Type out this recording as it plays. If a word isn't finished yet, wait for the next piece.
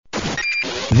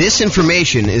This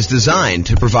information is designed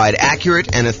to provide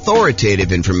accurate and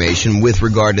authoritative information with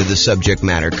regard to the subject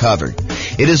matter covered.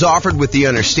 It is offered with the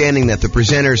understanding that the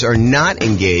presenters are not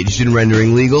engaged in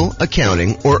rendering legal,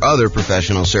 accounting, or other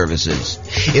professional services.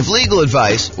 If legal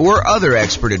advice or other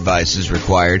expert advice is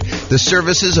required, the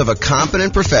services of a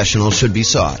competent professional should be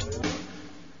sought.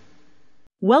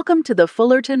 Welcome to the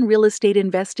Fullerton Real Estate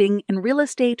Investing and Real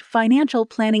Estate Financial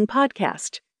Planning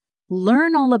Podcast.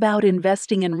 Learn all about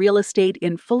investing in real estate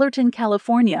in Fullerton,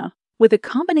 California, with a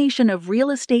combination of real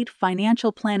estate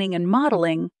financial planning and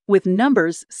modeling with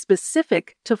numbers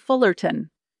specific to Fullerton,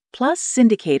 plus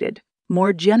syndicated,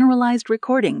 more generalized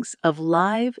recordings of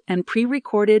live and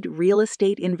pre-recorded real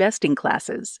estate investing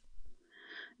classes.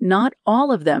 Not all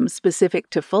of them specific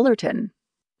to Fullerton.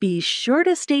 Be sure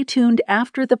to stay tuned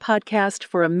after the podcast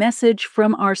for a message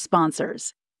from our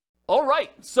sponsors. All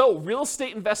right, so real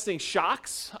estate investing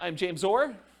shocks. I'm James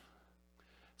Orr.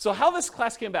 So how this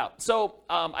class came about. So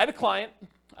I had a client,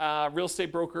 real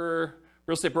estate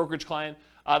brokerage client.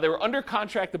 They were under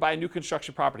contract to buy a new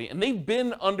construction property, and they've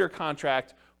been under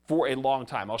contract for a long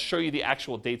time. I'll show you the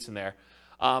actual dates in there.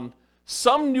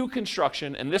 Some new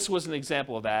construction, and this was an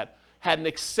example of that, had an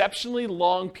exceptionally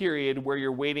long period where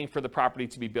you're waiting for the property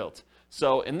to be built.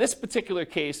 So in this particular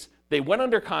case, they went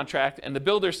under contract, and the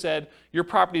builder said, your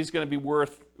property is going to be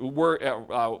worked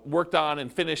on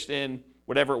and finished in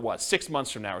whatever it was, 6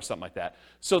 months from now or something like that.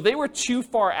 So they were too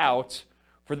far out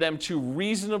for them to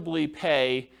reasonably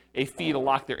pay a fee to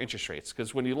lock their interest rates.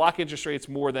 Because when you lock interest rates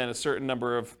more than a certain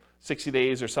number of 60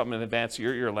 days or something in advance,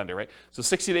 you're a lender, right? So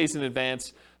 60 days in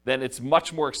advance, then it's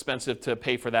much more expensive to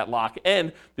pay for that lock.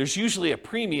 And there's usually a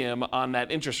premium on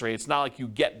that interest rate. It's not like you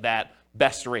get that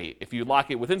best rate. If you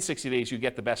lock it within 60 days, you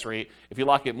get the best rate. If you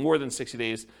lock it more than 60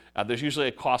 days, there's usually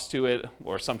a cost to it,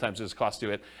 or sometimes there's a cost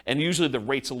to it, and usually the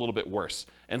rate's a little bit worse.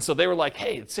 And so they were like,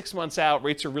 hey, it's 6 months out,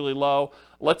 rates are really low.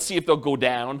 Let's see if they'll go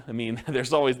down. I mean,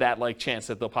 there's always that chance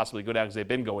that they'll possibly go down because they've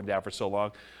been going down for so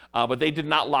long. But they did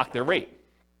not lock their rate.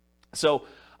 So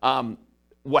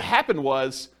what happened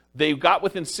was, they got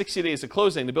within 60 days of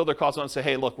closing. The builder calls on and says,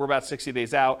 hey, look, we're about 60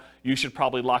 days out. You should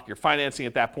probably lock your financing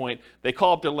at that point. They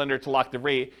call up their lender to lock the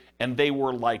rate, and they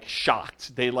were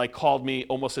shocked. They called me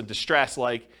almost in distress,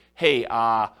 hey,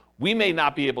 we may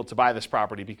not be able to buy this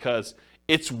property because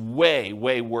it's way,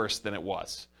 way worse than it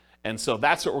was. And so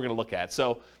that's what we're going to look at.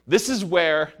 So this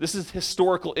is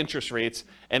historical interest rates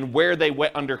and where they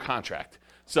went under contract.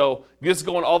 So this is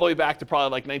going all the way back to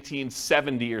probably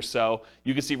 1970 or so.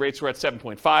 You can see rates were at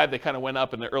 7.5. They kind of went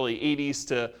up in the early 80s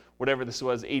to whatever this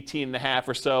was, 18.5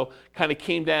 or so. Kind of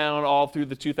came down all through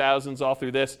the 2000s, all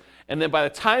through this. And then by the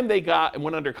time they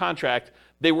went under contract,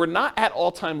 they were not at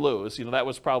all-time lows. That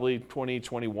was probably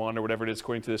 2021 or whatever it is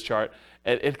according to this chart.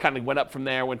 It kind of went up from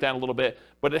there, went down a little bit,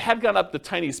 but it had gone up the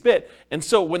tiniest bit. And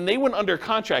so when they went under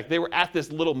contract, they were at this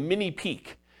little mini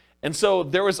peak. And so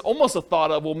there was almost a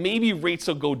thought of, well, maybe rates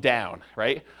will go down,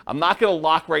 right? I'm not going to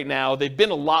lock right now. They've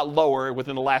been a lot lower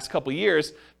within the last couple of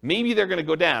years. Maybe they're going to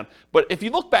go down. But if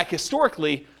you look back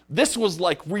historically, this was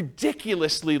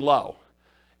ridiculously low.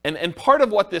 And part of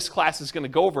what this class is going to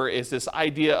go over is this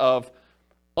idea of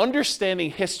understanding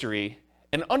history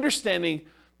and understanding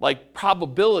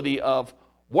probability of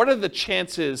what are the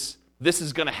chances this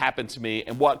is going to happen to me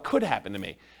and what could happen to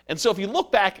me. And so if you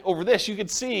look back over this, you can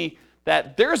see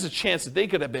that there's a chance that they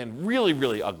could have been really,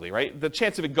 really ugly, right? The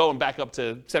chance of it going back up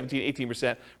to 17,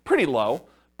 18%, pretty low.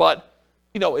 But,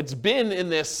 it's been in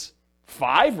this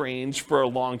 5 range for a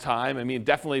long time. I mean,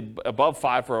 definitely above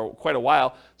 5 for quite a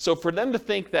while. So for them to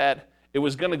think that it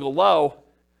was going to go low,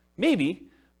 maybe,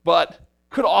 but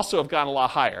could also have gone a lot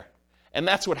higher. And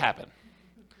that's what happened.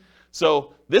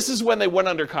 So this is when they went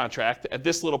under contract at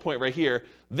this little point right here.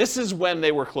 This is when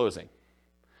they were closing.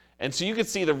 And so you can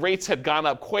see the rates had gone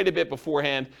up quite a bit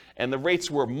beforehand, and the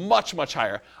rates were much, much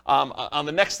higher. On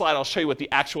the next slide, I'll show you what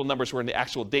the actual numbers were and the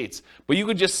actual dates. But you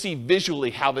could just see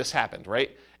visually how this happened,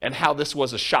 right? And how this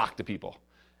was a shock to people.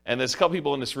 And there's a couple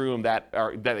people in this room that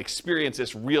experienced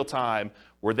this real time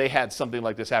where they had something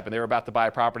like this happen. They were about to buy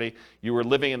a property. You were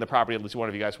living in the property, at least one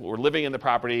of you guys were living in the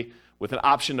property with an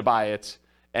option to buy it,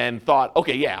 and thought,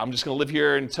 okay, yeah, I'm just going to live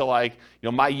here until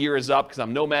my year is up because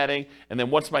I'm nomading. And then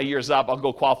once my year is up, I'll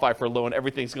go qualify for a loan.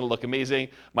 Everything's going to look amazing.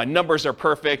 My numbers are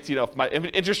perfect. If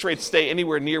interest rates stay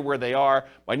anywhere near where they are,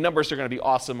 my numbers are going to be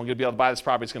awesome. I'm going to be able to buy this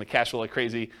property. It's going to cash flow like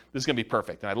crazy. This is going to be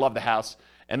perfect. And I love the house.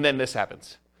 And then this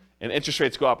happens. And interest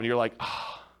rates go up and you're like,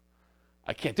 oh,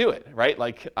 I can't do it, right?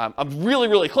 I'm really,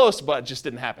 really close, but it just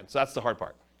didn't happen. So that's the hard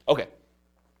part. Okay.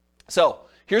 So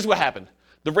here's what happened.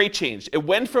 the rate changed. It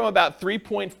went from about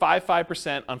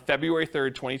 3.55% on February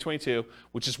 3rd, 2022,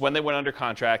 which is when they went under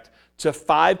contract, to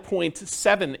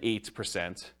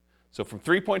 5.78%. So from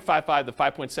 3.55 to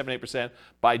 5.78%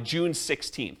 by June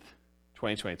 16th,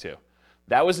 2022.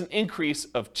 That was an increase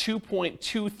of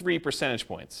 2.23 percentage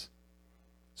points.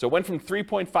 So it went from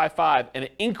 3.55 and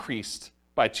it increased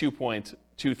by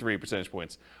 2.23 percentage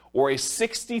points, or a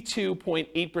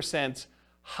 62.8%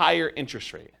 higher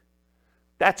interest rate.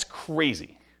 That's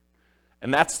crazy.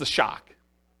 And that's the shock.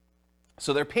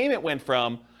 So their payment went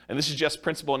from, and this is just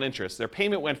principal and interest, their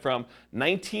payment went from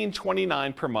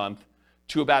 $1,929 per month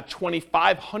to about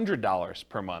 $2,500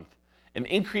 per month, an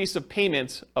increase of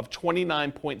payments of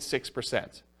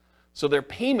 29.6%. So their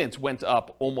payments went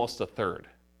up almost a third.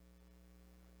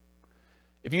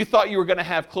 If you thought you were going to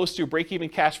have close to a break-even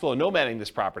cash flow nomading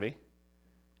this property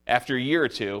after a year or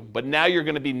two, but now you're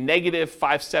going to be negative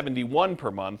 $571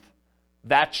 per month,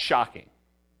 that's shocking,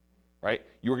 right?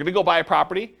 You were going to go buy a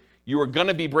property, you were going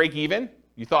to be break-even.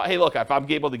 You thought, hey, look, if I'm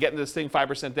able to get into this thing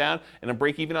 5% down and I'm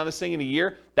break-even on this thing in a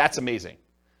year, that's amazing.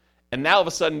 And now all of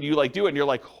a sudden you do it and you're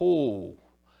like, oh,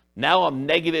 now I'm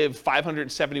negative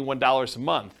 $571 a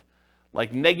month,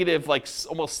 like negative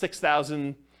almost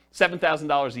 $6,000,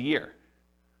 $7,000 a year.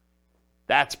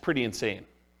 That's pretty insane.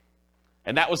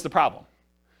 And that was the problem.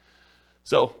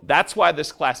 So that's why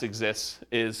this class exists,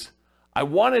 is I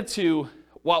wanted to,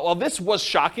 while this was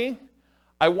shocking,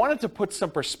 I wanted to put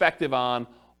some perspective on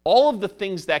all of the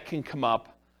things that can come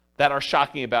up that are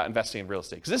shocking about investing in real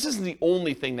estate. Because this isn't the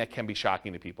only thing that can be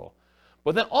shocking to people.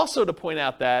 But then also to point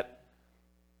out that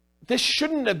this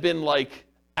shouldn't have been like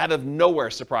out of nowhere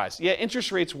surprise. Yeah,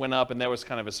 interest rates went up and that was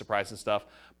kind of a surprise and stuff.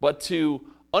 But to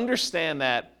understand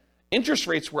that interest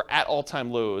rates were at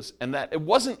all-time lows and that it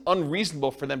wasn't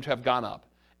unreasonable for them to have gone up.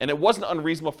 And it wasn't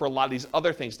unreasonable for a lot of these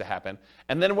other things to happen.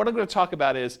 And then what I'm going to talk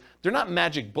about is, they're not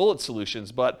magic bullet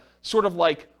solutions, but sort of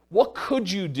like, what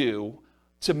could you do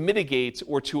to mitigate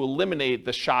or to eliminate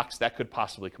the shocks that could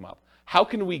possibly come up? How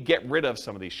can we get rid of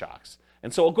some of these shocks?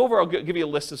 And so I'll give you a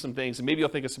list of some things, and maybe you'll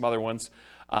think of some other ones.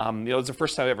 It's the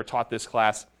first time I ever taught this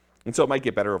class, and so it might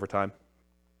get better over time.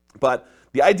 But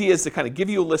the idea is to kind of give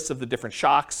you a list of the different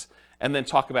shocks, and then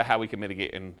talk about how we can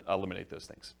mitigate and eliminate those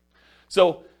things.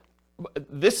 So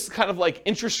this kind of like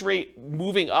interest rate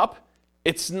moving up,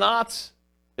 it's not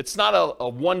a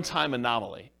one-time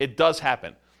anomaly. It does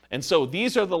happen. And so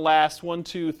these are the last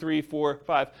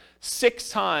 6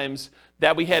 times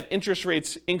that we had interest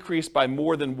rates increase by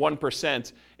more than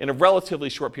 1% in a relatively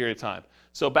short period of time.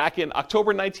 So back in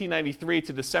October 1993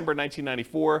 to December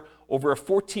 1994, over a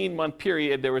 14-month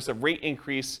period, there was a rate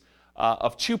increase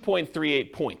of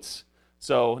 2.38 points.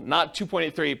 So not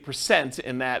 2.83%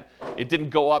 in that it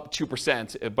didn't go up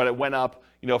 2%, but it went up,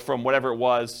 from whatever it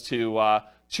was to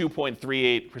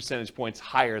 2.38 percentage points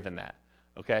higher than that.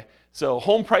 Okay, so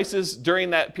home prices during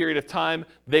that period of time,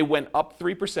 they went up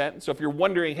 3%. So if you're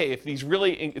wondering, hey, if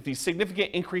these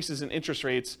significant increases in interest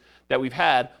rates that we've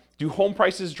had, do home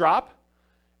prices drop?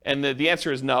 And the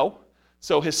answer is no.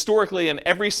 So historically, in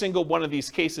every single one of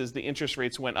these cases, the interest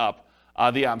rates went up.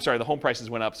 The home prices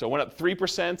went up. So it went up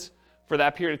 3%. For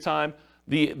that period of time.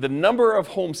 The number of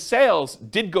home sales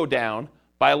did go down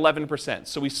by 11%.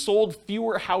 So we sold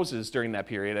fewer houses during that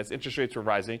period as interest rates were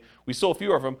rising. We sold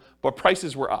fewer of them, but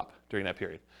prices were up during that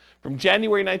period. From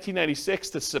January 1996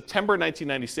 to September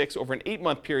 1996, over an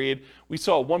 8-month period, we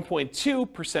saw a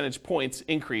 1.2 percentage points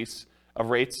increase of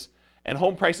rates, and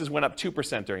home prices went up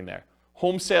 2% during there.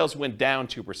 Home sales went down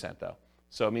 2%, though.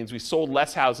 So it means we sold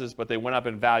less houses, but they went up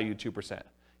in value 2%.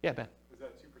 Yeah, Ben?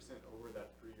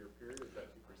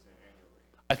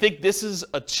 I think this is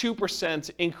a 2%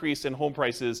 increase in home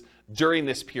prices during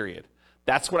this period.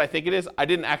 That's what I think it is. I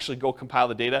didn't actually go compile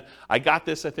the data. I got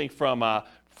this, I think, from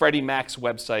Freddie Mac's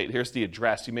website. Here's the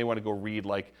address. You may want to go read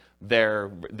like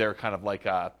their kind of like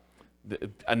the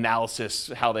analysis,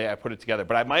 how they put it together.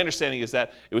 But my understanding is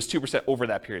that it was 2% over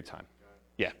that period of time.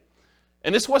 Yeah.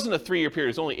 And this wasn't a 3-year period.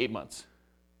 It was only 8 months.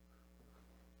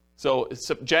 So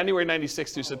January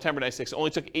 96 through September 96. It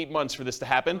only took 8 months for this to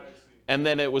happen. And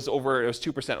then it was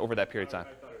 2% over that period of time.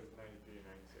 I thought it was 93 and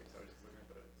 96. I was just looking at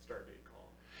the start date column.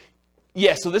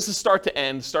 Yeah, so this is start to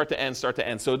end, start to end, start to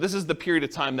end. So this is the period of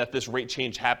time that this rate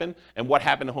change happened and what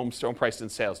happened to home price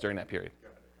and sales during that period. Got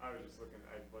it. I was just looking,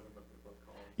 I wasn't looking at both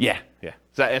columns. Yeah. Does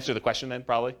that answer the question then,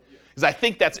 probably? Because I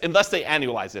think that's, unless they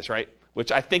annualize this, right?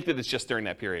 Which I think that it's just during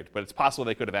that period. But it's possible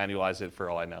they could have annualized it for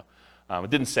all I know.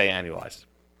 It didn't say annualized.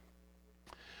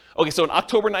 Okay, so in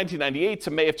October 1998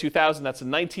 to May of 2000, that's a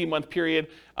 19-month period,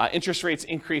 interest rates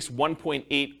increased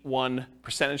 1.81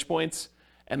 percentage points,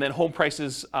 and then home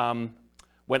prices went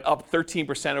went up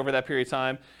 13% over that period of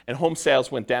time, and home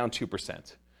sales went down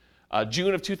 2%.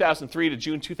 June of 2003 to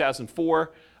June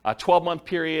 2004, 12-month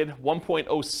period,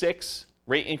 1.06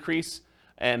 rate increase,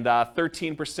 and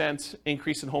 13%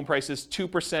 increase in home prices,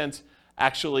 2%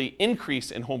 actually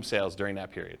increase in home sales during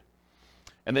that period.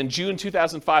 And then June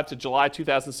 2005 to July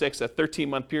 2006, a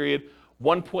 13-month period,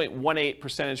 1.18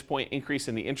 percentage point increase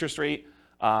in the interest rate.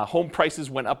 Home prices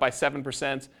went up by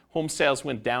 7%. Home sales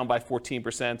went down by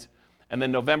 14%. And then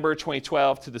November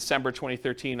 2012 to December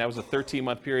 2013, that was a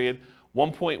 13-month period,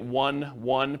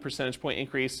 1.11 percentage point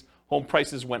increase. Home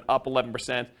prices went up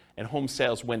 11%, and home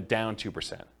sales went down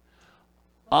 2%.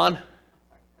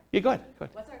 Yeah, go ahead.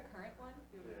 What's our current one?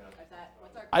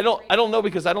 What's our I don't know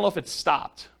because I don't know if it's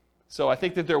stopped. So I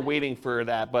think that they're waiting for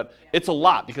that, but it's a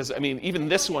lot because, I mean, even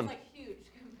this one. It's like huge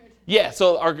compared to Yeah,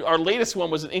 so our latest one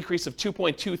was an increase of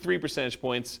 2.23 percentage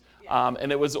points,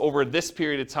 and it was over this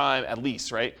period of time at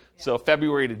least, right? So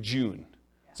February to June.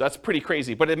 So that's pretty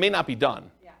crazy, but it may not be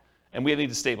done, and we need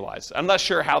to stabilize. I'm not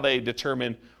sure how they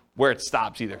determine where it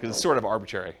stops either, because it's sort of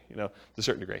arbitrary, to a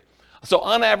certain degree. So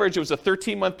on average, it was a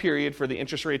 13-month period for the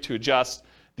interest rate to adjust.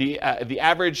 The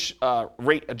average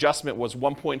rate adjustment was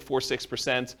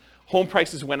 1.46%. Home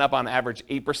prices went up on average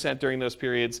 8% during those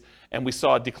periods, and we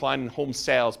saw a decline in home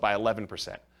sales by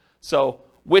 11%. So,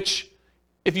 which,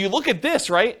 if you look at this,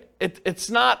 right, it's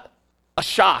not a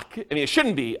shock. I mean, it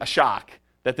shouldn't be a shock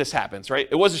that this happens, right?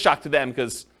 It was a shock to them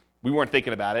because we weren't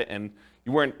thinking about it, and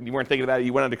you weren't thinking about it.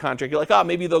 You went under contract. You're like, oh,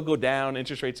 maybe they'll go down.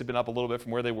 Interest rates have been up a little bit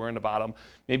from where they were in the bottom.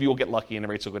 Maybe we'll get lucky and the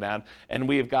rates will go down. And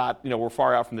we've got, we're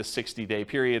far out from this 60-day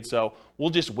period, so we'll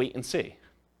just wait and see.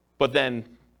 But then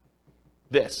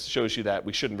this shows you that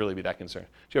we shouldn't really be that concerned.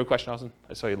 Do you have a question, Austin?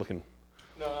 I saw you looking.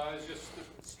 No, I was just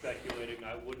speculating.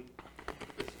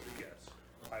 This is a guess.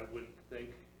 I wouldn't think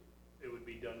it would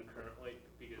be done currently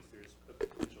because there's a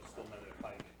potential still another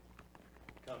hike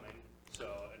coming. So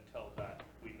until that,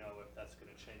 we know if that's going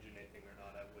to change anything or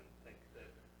not. I wouldn't think that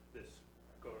this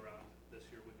go around this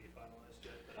year would be finalized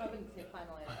yet. I wouldn't say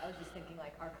finalized. I was just thinking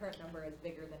like our current number is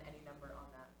bigger than any number on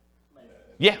that list.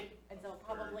 Yeah. And so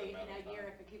probably in a year,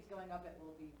 if it keeps going up, it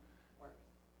will be worse.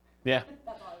 Yeah.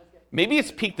 That's all I was getting. Maybe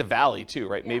it's peak to valley too,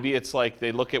 right? Yeah. Maybe it's like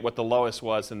they look at what the lowest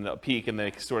was and the peak, and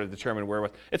they sort of determine where it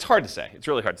was. It's hard to say. It's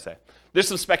really hard to say. There's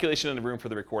some speculation in the room for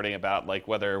the recording about like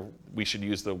whether we should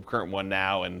use the current one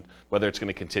now and whether it's going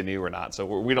to continue or not. So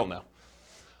we don't know.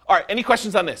 All right. Any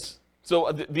questions on this?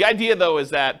 So the idea though is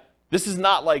that this is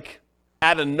not like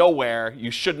out of nowhere.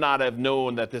 You should not have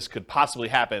known that this could possibly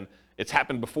happen. It's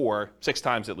happened before, 6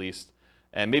 times at least,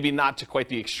 and maybe not to quite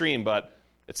the extreme, but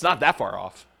it's not that far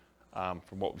off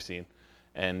from what we've seen.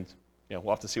 And we'll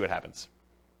have to see what happens.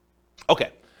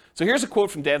 Okay, so here's a quote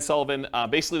from Dan Sullivan.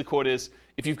 Basically, the quote is: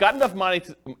 "If you've got enough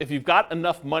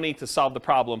money to solve the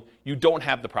problem, you don't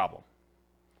have the problem."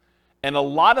 And a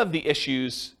lot of the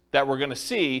issues that we're going to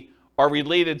see are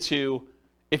related to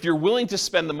if you're willing to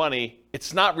spend the money,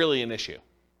 it's not really an issue,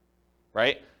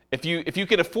 right? If you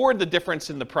can afford the difference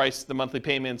in the price, the monthly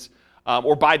payments,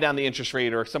 or buy down the interest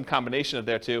rate, or some combination of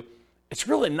their two, it's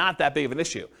really not that big of an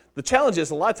issue. The challenge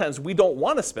is a lot of times we don't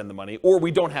want to spend the money, or we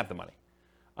don't have the money.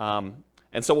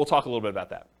 And so we'll talk a little bit about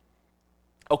that.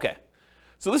 Okay,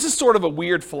 so this is sort of a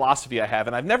weird philosophy I have,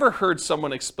 and I've never heard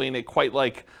someone explain it quite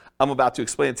like I'm about to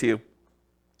explain it to you.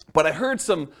 But I heard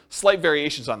some slight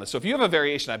variations on this. So if you have a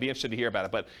variation, I'd be interested to hear about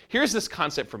it. But here's this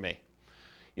concept for me.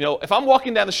 If I'm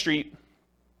walking down the street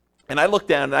and I look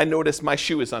down and I notice my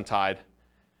shoe is untied,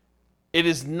 it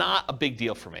is not a big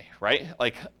deal for me, right?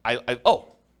 Like,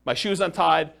 my shoe is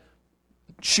untied.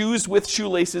 Shoes with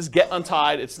shoelaces get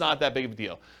untied. It's not that big of a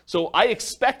deal. So I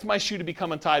expect my shoe to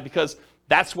become untied because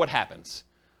that's what happens.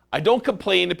 I don't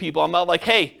complain to people. I'm not like,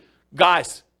 hey,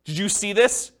 guys, did you see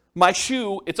this? My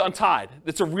shoe, it's untied.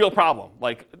 It's a real problem.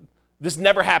 Like, this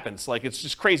never happens. Like, it's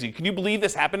just crazy. Can you believe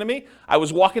this happened to me? I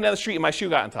was walking down the street and my shoe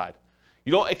got untied.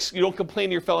 You don't complain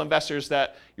to your fellow investors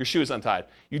that your shoe is untied.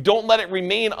 You don't let it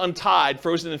remain untied,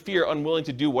 frozen in fear, unwilling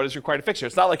to do what is required to fix it.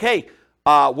 It's not like, hey,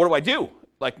 what do I do?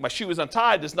 Like, my shoe is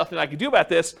untied. There's nothing I can do about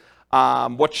this.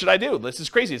 What should I do? This is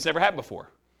crazy. It's never happened before.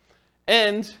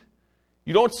 And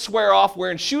you don't swear off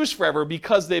wearing shoes forever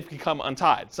because they've become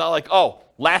untied. It's not like, oh,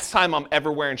 last time I'm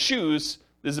ever wearing shoes,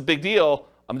 this is a big deal.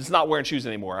 I'm just not wearing shoes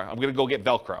anymore. I'm going to go get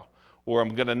Velcro. Or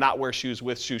I'm going to not wear shoes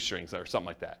with shoestrings or something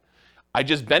like that. I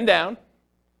just bend down,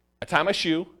 I tie my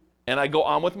shoe, and I go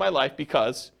on with my life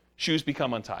because shoes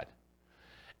become untied.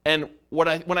 And when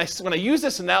I use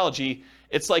this analogy,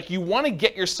 it's like you want to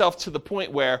get yourself to the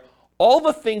point where all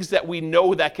the things that we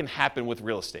know that can happen with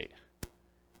real estate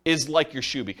is like your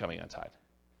shoe becoming untied.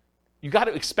 You got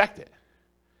to expect it.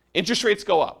 Interest rates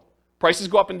go up. Prices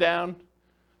go up and down.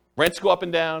 Rents go up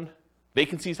and down,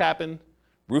 vacancies happen,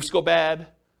 roofs go bad,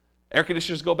 air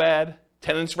conditioners go bad,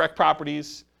 tenants wreck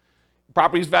properties,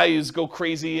 properties values go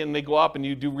crazy and they go up and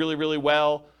you do really, really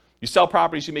well. You sell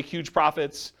properties, you make huge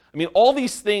profits. I mean, all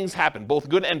these things happen, both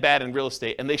good and bad in real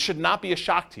estate, and they should not be a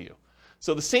shock to you.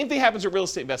 So the same thing happens with real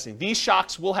estate investing. These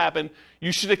shocks will happen.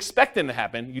 You should expect them to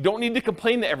happen. You don't need to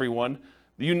complain to everyone.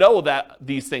 You know that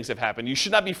these things have happened. You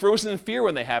should not be frozen in fear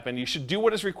when they happen. You should do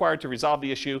what is required to resolve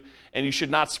the issue, and you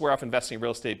should not swear off investing in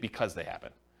real estate because they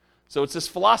happen. So it's this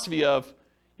philosophy of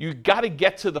you got to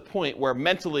get to the point where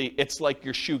mentally it's like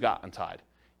your shoe got untied.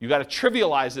 You got to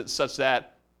trivialize it such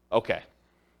that, okay,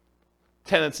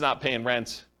 tenant's not paying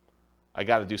rent. I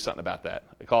got to do something about that.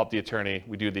 I call up the attorney,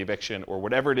 we do the eviction, or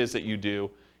whatever it is that you do,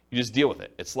 you just deal with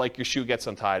it. It's like your shoe gets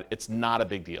untied. It's not a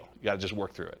big deal. You got to just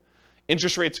work through it.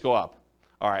 Interest rates go up.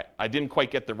 All right, I didn't quite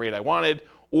get the rate I wanted,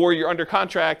 or you're under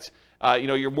contract,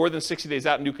 you're more than 60 days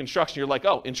out in new construction, you're like,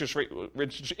 oh, interest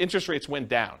rates went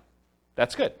down.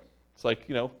 That's good. It's like,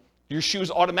 your shoe's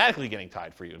automatically getting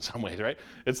tied for you in some ways, right?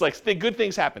 It's like good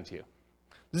things happen to you.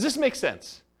 Does this make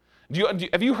sense?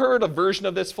 Have you heard a version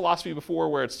of this philosophy before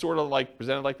where it's sort of like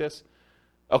presented like this?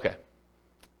 Okay.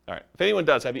 All right. If anyone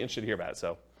does, I'd be interested to hear about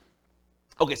it.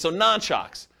 Okay, so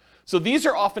non-shocks. So these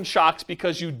are often shocks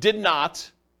because you did not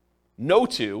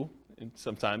and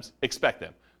sometimes expect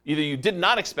them. Either you did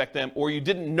not expect them or you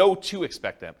didn't know to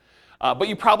expect them. But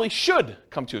you probably should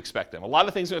come to expect them. A lot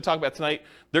of things we're going to talk about tonight,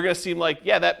 they're going to seem like,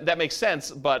 yeah, that makes sense,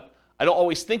 but I don't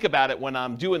always think about it when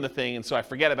I'm doing the thing, and so I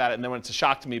forget about it, and then when it's a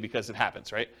shock to me because it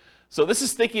happens, right? So this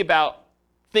is thinking about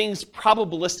things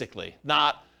probabilistically,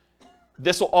 not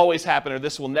this will always happen or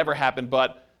this will never happen,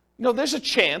 but there's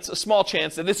a small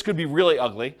chance that this could be really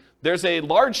ugly. There's a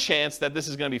large chance that this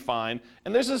is going to be fine,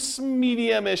 and there's a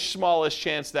medium-ish, smallish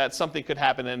chance that something could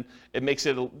happen and it makes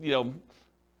it,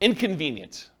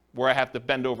 inconvenient where I have to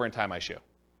bend over and tie my shoe.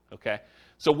 Okay?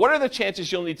 So what are the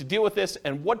chances you'll need to deal with this,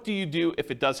 and what do you do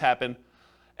if it does happen?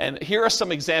 And here are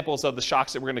some examples of the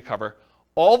shocks that we're going to cover.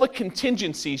 All the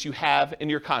contingencies you have in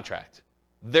your contract,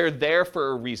 they're there for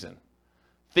a reason.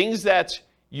 Things that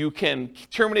you can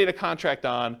terminate a contract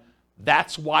on,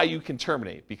 that's why you can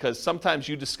terminate, because sometimes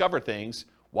you discover things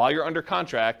while you're under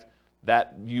contract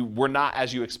that you were not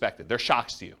as you expected. They're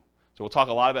shocks to you. So we'll talk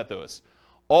a lot about those.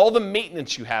 All the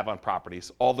maintenance you have on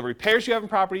properties, all the repairs you have on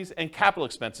properties, and capital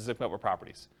expenses that come up with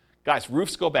properties. Guys,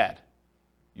 roofs go bad.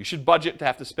 You should budget to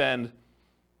have to spend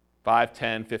 $5,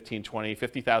 $10, $15, $20,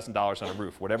 $50,000 on a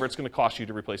roof, whatever it's going to cost you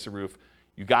to replace a roof.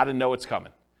 You got to know it's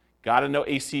coming. Got to know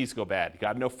ACs go bad. You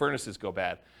got to know furnaces go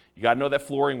bad. You got to know that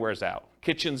flooring wears out.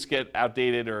 Kitchens get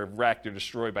outdated or wrecked or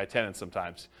destroyed by tenants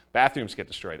sometimes. Bathrooms get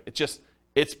destroyed.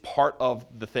 It's part of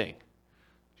the thing.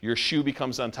 Your shoe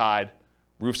becomes untied.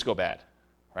 Roofs go bad,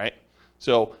 right?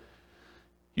 So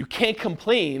you can't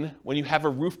complain when you have a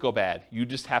roof go bad. You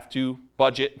just have to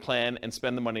budget, plan, and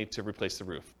spend the money to replace the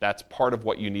roof. That's part of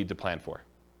what you need to plan for.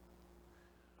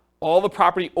 All the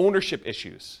property ownership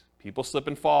issues. People slip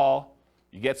and fall.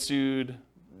 You get sued.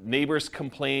 Neighbors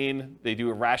complain. They do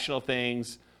irrational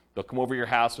things. They'll come over your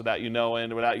house without you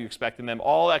knowing, without you expecting them.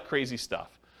 All that crazy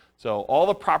stuff. So all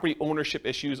the property ownership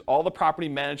issues, all the property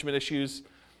management issues.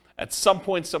 At some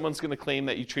point, someone's going to claim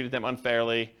that you treated them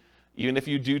unfairly. Even if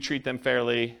you do treat them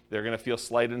fairly, they're going to feel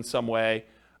slighted in some way.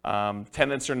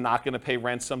 Tenants are not going to pay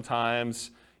rent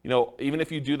sometimes. Even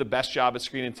if you do the best job at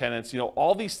screening tenants,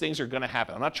 all these things are going to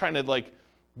happen. I'm not trying to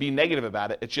be negative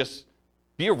about it. It's just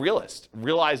be a realist.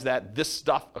 Realize that this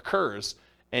stuff occurs,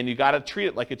 and you got to treat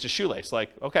it like it's a shoelace.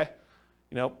 Like, okay,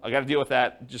 I got to deal with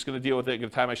that. I'm just going to deal with it. Going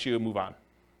to tie my shoe and move on.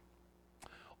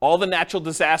 All the natural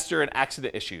disaster and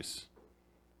accident issues.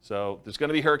 So there's going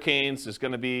to be hurricanes, there's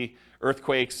going to be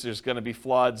earthquakes, there's going to be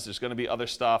floods, there's going to be other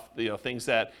stuff, things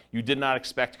that you did not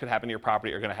expect could happen to your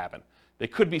property are going to happen. They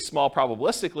could be small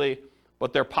probabilistically,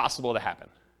 but they're possible to happen.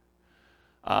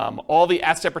 All the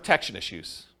asset protection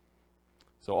issues.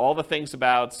 So all the things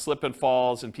about slip and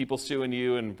falls and people suing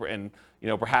you and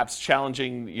perhaps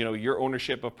challenging your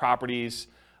ownership of properties,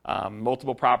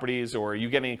 multiple properties, or you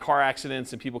getting in car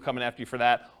accidents and people coming after you for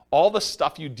that. All the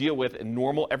stuff you deal with in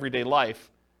normal everyday life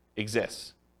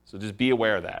exists. So just be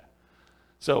aware of that.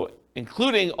 So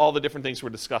including all the different things we're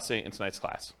discussing in tonight's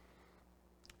class.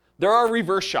 There are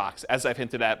reverse shocks, as I've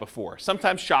hinted at before.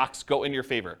 Sometimes shocks go in your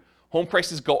favor. Home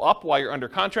prices go up while you're under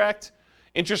contract.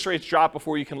 Interest rates drop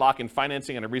before you can lock in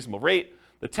financing at a reasonable rate.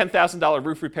 The $10,000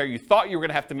 roof repair you thought you were going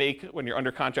to have to make when you're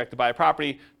under contract to buy a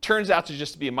property turns out to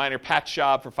just be a minor patch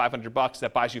job for $500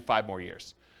 that buys you 5 more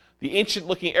years. The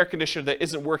ancient-looking air conditioner that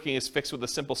isn't working is fixed with a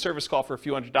simple service call for a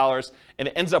few $100s, and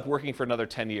it ends up working for another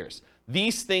 10 years.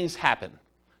 These things happen.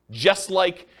 Just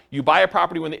like you buy a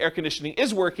property when the air conditioning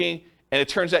is working, and it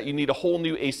turns out you need a whole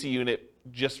new AC unit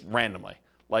just randomly.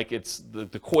 Like it's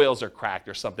the coils are cracked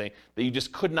or something that you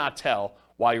just could not tell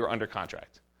while you were under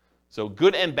contract. So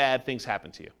good and bad things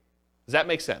happen to you. Does that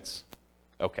make sense?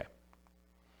 Okay.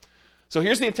 So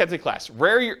here's the intent of the class.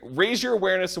 Raise your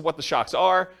awareness of what the shocks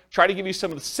are. Try to give you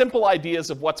some of the simple ideas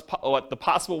of what the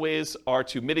possible ways are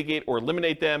to mitigate or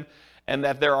eliminate them, and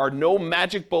that there are no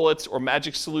magic bullets or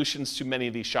magic solutions to many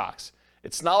of these shocks.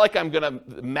 It's not like I'm going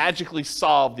to magically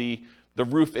solve the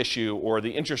roof issue or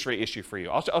the interest rate issue for you.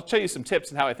 I'll tell you some tips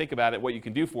and how I think about it, what you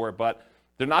can do for it, but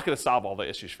they're not going to solve all the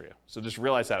issues for you. So just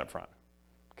realize that up front.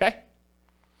 Okay?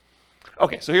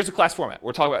 Okay, so here's the class format.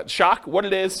 We're talking about shock, what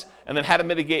it is, and then how to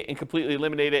mitigate and completely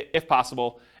eliminate it if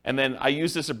possible. And then I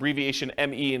use this abbreviation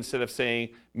ME instead of saying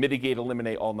mitigate,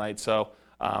 eliminate all night. So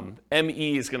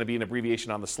ME is going to be an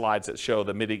abbreviation on the slides that show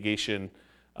the mitigation,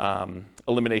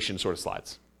 elimination sort of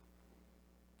slides.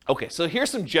 Okay, so here's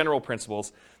some general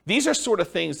principles. These are sort of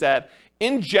things that,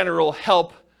 in general,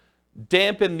 help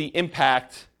dampen the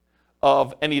impact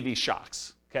of any of these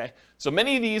shocks. Okay, so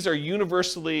many of these are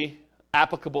universally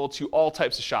applicable to all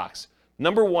types of shocks.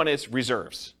 Number one is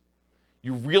reserves.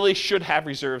 You really should have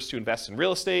reserves to invest in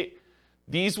real estate.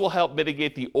 These will help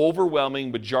mitigate the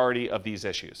overwhelming majority of these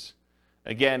issues.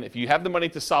 Again, if you have the money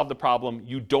to solve the problem,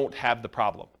 you don't have the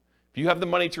problem. If you have the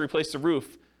money to replace the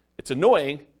roof, it's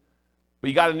annoying, but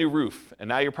you got a new roof, and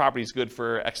now your property is good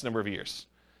for X number of years.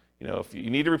 You know, if you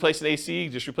need to replace an AC,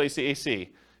 just replace the AC.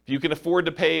 If you can afford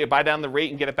to buy down the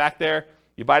rate and get it back there,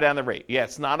 you buy down the rate. Yeah,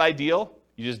 it's not ideal.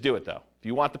 You just do it, though. If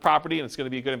you want the property and it's going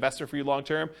to be a good investment for you long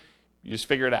term, you just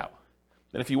figure it out.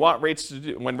 And if you want rates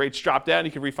when rates drop down,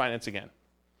 you can refinance again.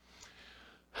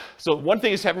 So one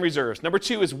thing is having reserves. Number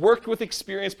two is worked with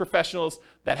experienced professionals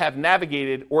that have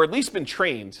navigated or at least been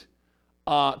trained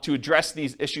to address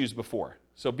these issues before.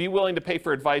 So be willing to pay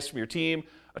for advice from your team,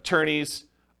 attorneys,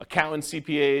 accountants,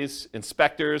 CPAs,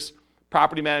 inspectors,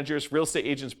 property managers, real estate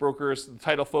agents, brokers, the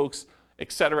title folks,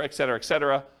 et cetera, et cetera, et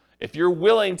cetera. If you're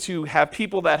willing to have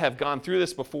people that have gone through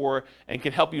this before and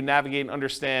can help you navigate and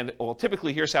understand, well,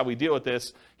 typically here's how we deal with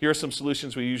this, here are some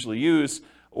solutions we usually use,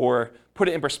 or put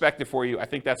it in perspective for you, I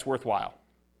think that's worthwhile.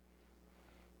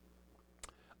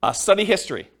 Study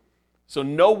history. So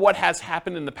know what has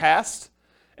happened in the past,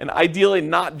 and ideally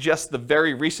not just the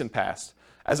very recent past.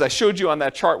 As I showed you on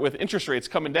that chart with interest rates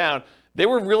coming down, they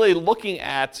were really looking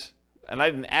at, and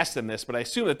I didn't ask them this, but I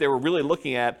assume that they were really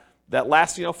looking at that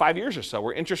last 5 years or so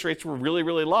where interest rates were really,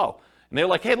 really low. And they were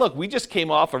like, hey, look, we just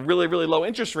came off a really, really low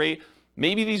interest rate.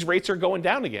 Maybe these rates are going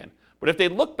down again. But if they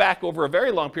look back over a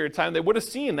very long period of time, they would have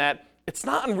seen that it's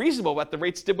not unreasonable that the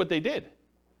rates did what they did,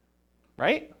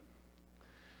 right?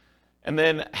 And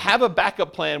then have a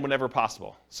backup plan whenever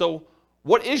possible. So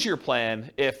what is your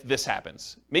plan if this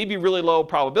happens? Maybe really low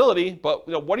probability, but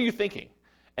what are you thinking?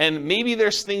 And maybe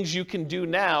there's things you can do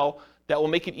now that will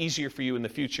make it easier for you in the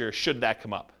future should that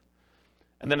come up.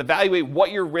 And then evaluate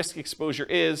what your risk exposure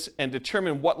is and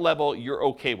determine what level you're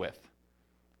okay with.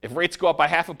 If rates go up by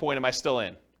 0.5 point, am I still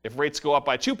in? If rates go up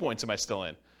by 2 points, am I still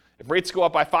in? If rates go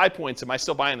up by 5 points, am I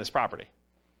still buying this property?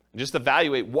 And just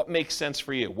evaluate what makes sense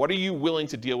for you. What are you willing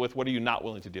to deal with? What are you not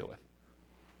willing to deal with?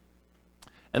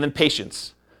 And then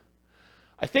patience.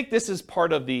 I think this is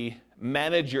part of the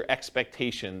manage your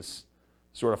expectations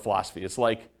sort of philosophy. It's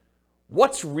like,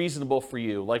 what's reasonable for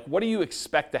you? Like, what do you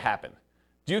expect to happen?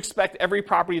 Do you expect every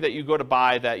property that you go to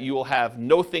buy that you will have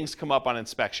no things come up on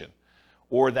inspection?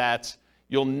 Or that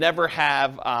you'll never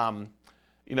have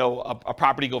a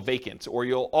property go vacant? Or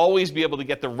you'll always be able to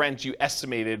get the rent you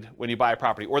estimated when you buy a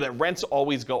property? Or that rents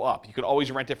always go up? You could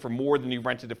always rent it for more than you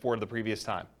rented it for the previous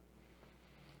time.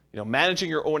 Managing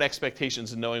your own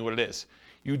expectations and knowing what it is.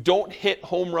 You don't hit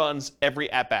home runs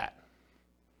every at-bat.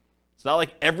 It's not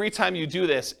like every time you do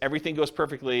this, everything goes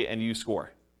perfectly and you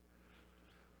score.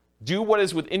 Do what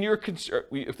is within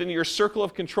your circle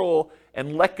of control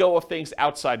and let go of things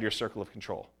outside your circle of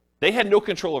control. They had no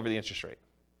control over the interest rate.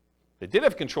 They did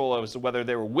have control as to whether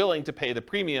they were willing to pay the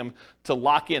premium to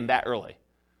lock in that early.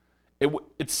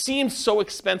 It seemed so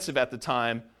expensive at the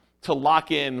time to lock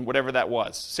in whatever that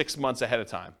was, 6 months ahead of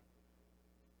time.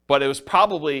 But it was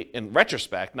probably, in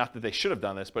retrospect, not that they should have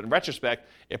done this, but in retrospect,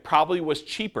 it probably was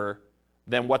cheaper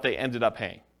than what they ended up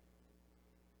paying.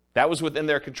 That was within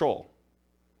their control.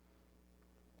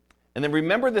 And then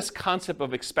remember this concept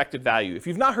of expected value. If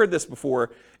you've not heard this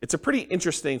before, it's a pretty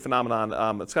interesting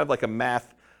phenomenon. It's kind of like a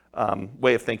math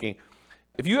way of thinking.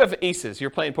 If you have aces, you're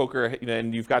playing poker,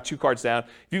 and you've got 2 cards down.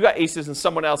 If you've got aces and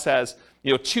someone else has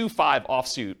 2-5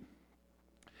 offsuit,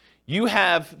 you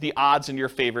have the odds in your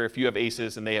favor if you have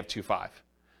aces and they have 2-5.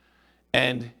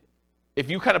 And if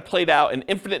you kind of played out an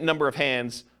infinite number of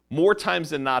hands, more times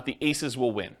than not, the aces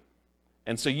will win.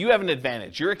 And so you have an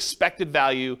advantage. Your expected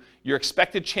value, your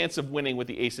expected chance of winning with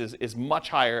the aces is much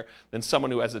higher than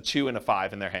someone who has a 2 and a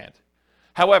 5 in their hand.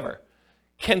 However,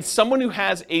 can someone who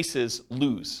has aces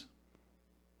lose?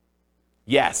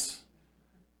 Yes.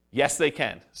 Yes, they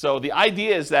can. So the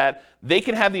idea is that they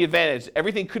can have the advantage.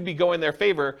 Everything could be going in their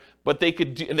favor, but they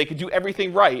could do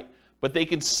everything right, but they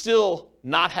could still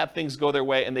not have things go their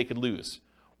way and they could lose.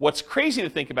 What's crazy to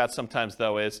think about sometimes,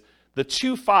 though, is the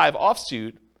 2-5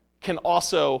 offsuit can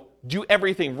also do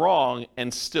everything wrong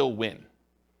and still win.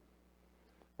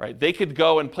 Right? They could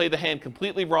go and play the hand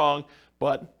completely wrong,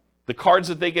 but the cards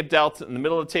that they get dealt in the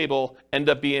middle of the table end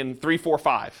up being 3, 4,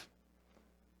 5.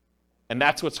 And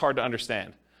that's what's hard to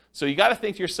understand. So you got to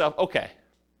think to yourself, okay,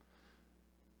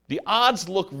 the odds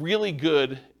look really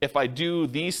good if I do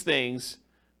these things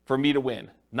for me to win.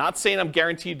 Not saying I'm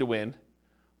guaranteed to win,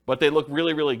 but they look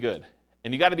really, really good.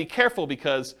 And you got to be careful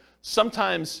because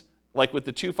sometimes, like with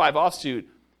the 2-5 offsuit,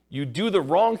 you do the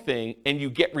wrong thing and you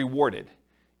get rewarded.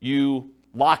 You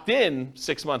locked in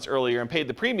 6 months earlier and paid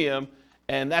the premium,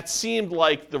 and that seemed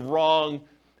like the wrong,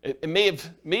 it may have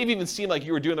even seemed like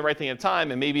you were doing the right thing at the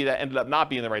time, and maybe that ended up not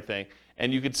being the right thing.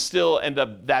 And you could still end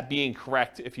up that being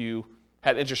correct if you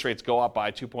had interest rates go up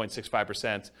by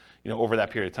 2.65%, over that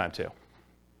period of time too.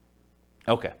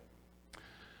 Okay.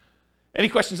 Any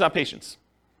questions on patience?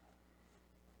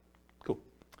 Cool.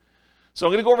 So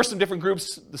I'm going to go over some different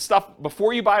groups, the stuff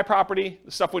before you buy a property,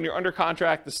 the stuff when you're under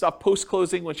contract, the stuff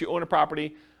post-closing once you own a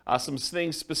property, some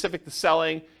things specific to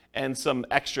selling, and some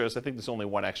extras. I think there's only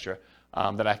one extra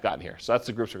that I've gotten here. So that's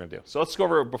the groups we're going to do. So let's go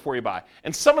over before you buy.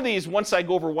 And some of these, once I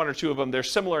go over one or two of them, they're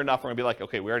similar enough, we're going to be like,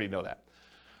 okay, we already know that.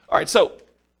 All right, so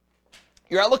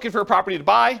you're out looking for a property to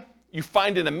buy. You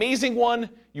find an amazing one.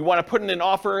 You want to put in an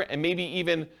offer, and maybe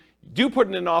even do put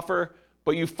in an offer,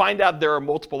 but you find out there are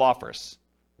multiple offers.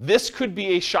 This could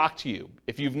be a shock to you.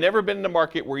 If you've never been in a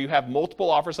market where you have multiple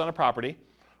offers on a property,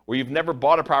 or you've never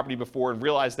bought a property before and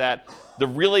realized that the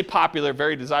really popular,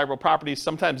 very desirable properties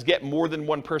sometimes get more than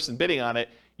one person bidding on it,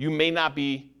 you may not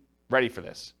be ready for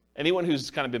this. Anyone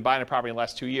who's kind of been buying a property in the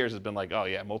last 2 years has been like, oh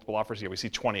yeah, multiple offers here, we see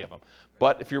 20 of them.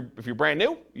 But if you're brand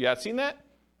new, you haven't seen that,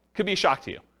 could be a shock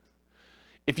to you.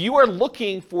 If you are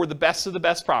looking for the best of the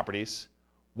best properties,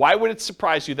 why would it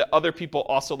surprise you that other people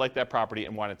also like that property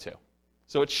and want it too?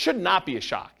 So it should not be a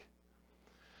shock.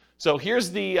 So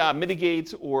here's the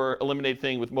mitigate or eliminate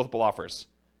thing with multiple offers.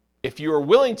 If you are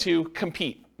willing to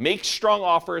compete, make strong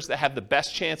offers that have the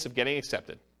best chance of getting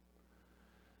accepted.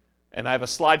 And I have a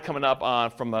slide coming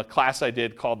up from a class I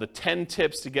did called the 10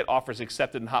 tips to get offers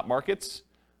accepted in hot markets.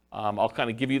 I'll kind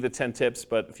of give you the 10 tips,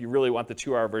 but if you really want the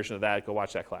 2-hour version of that, go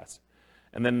watch that class.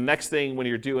 And then the next thing when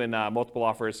you're doing multiple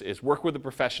offers is work with a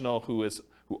professional who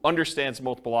understands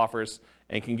multiple offers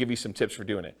and can give you some tips for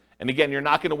doing it. And again, you're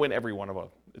not going to win every one of them.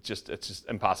 It's just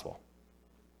impossible.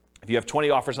 If you have 20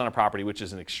 offers on a property, which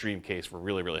is an extreme case for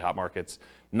really, really hot markets,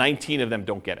 19 of them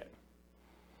don't get it.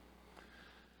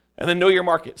 And then know your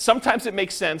market. Sometimes it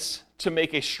makes sense to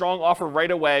make a strong offer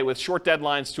right away with short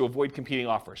deadlines to avoid competing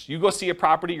offers. You go see a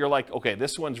property, you're like, okay,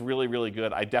 this one's really, really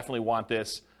good. I definitely want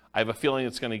this. I have a feeling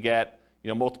it's going to get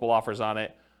multiple offers on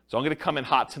it. So I'm going to come in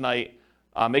hot tonight,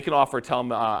 make an offer, tell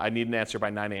them I need an answer by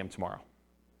 9 a.m. tomorrow.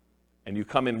 And you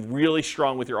come in really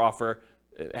strong with your offer.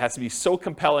 It has to be so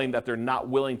compelling that they're not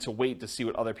willing to wait to see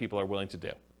what other people are willing to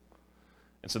do.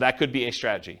 And so that could be a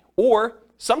strategy. Or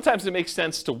sometimes it makes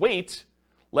sense to wait,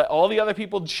 let all the other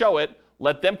people show it,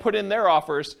 let them put in their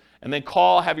offers, and then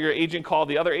have your agent call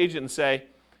the other agent and say,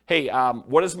 hey,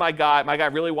 what does my guy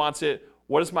really wants it,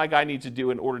 what does my guy need to do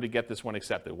in order to get this one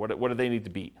accepted? What do they need to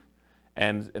beat?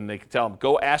 And they can tell them,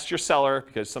 go ask your seller,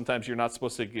 because sometimes you're not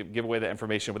supposed to give away that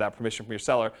information without permission from your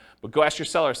seller, but go ask your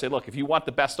seller, say, look, if you want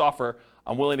the best offer,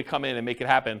 I'm willing to come in and make it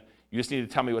happen. You just need to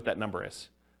tell me what that number is.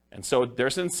 And so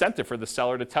there's an incentive for the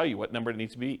seller to tell you what number it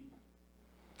needs to beat.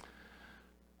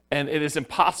 And it is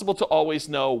impossible to always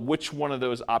know which one of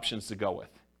those options to go with.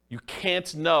 You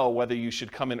can't know whether you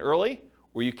should come in early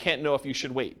or you can't know if you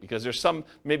should wait, because there's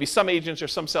maybe some agents or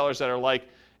some sellers that are like,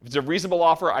 if it's a reasonable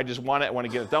offer, I just want it, I want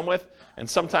to get it done with. And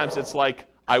sometimes it's like,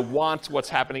 I want what's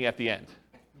happening at the end.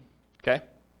 Okay?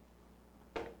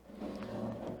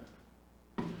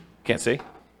 Can't see?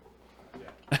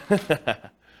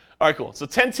 All right, cool. So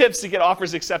 10 tips to get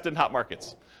offers accepted in hot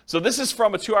markets. So this is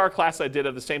from a 2-hour class I did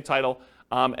of the same title.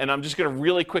 And I'm just going to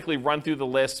really quickly run through the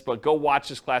list, but go watch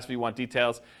this class if you want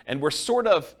details. And we're sort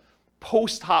of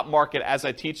post-hot market as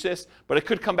I teach this, but it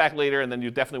could come back later, and then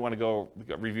you definitely want to go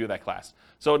review that class.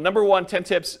 So number 1, 10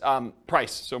 tips,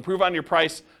 price. So improve on your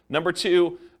price. Number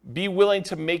 2, be willing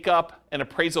to make up an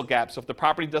appraisal gap. So if the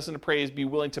property doesn't appraise, be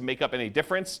willing to make up any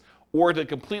difference or to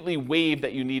completely waive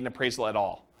that you need an appraisal at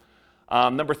all.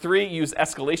 Number 3, use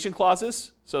escalation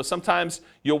clauses. So sometimes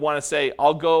you'll want to say,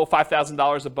 I'll go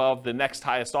 $5,000 above the next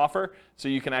highest offer. So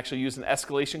you can actually use an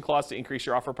escalation clause to increase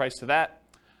your offer price to that.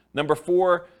 Number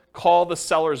 4, call the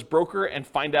seller's broker and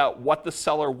find out what the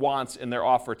seller wants in their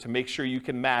offer to make sure you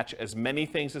can match as many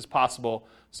things as possible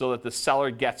so that the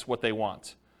seller gets what they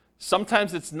want.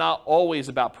 Sometimes it's not always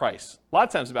about price. A lot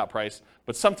of times it's about price,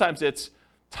 but sometimes it's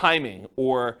timing,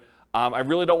 or I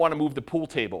really don't want to move the pool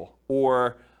table,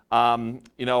 or I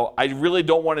really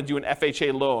don't want to do an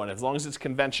FHA loan. As long as it's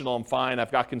conventional, I'm fine.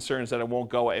 I've got concerns that it won't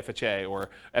go FHA or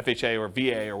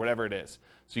VA or whatever it is.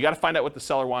 So you got to find out what the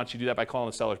seller wants. You do that by calling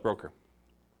the seller's broker.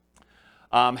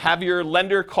 Have your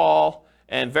lender call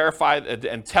and verify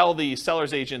and tell the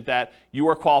seller's agent that you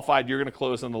are qualified, you're going to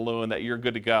close on the loan, that you're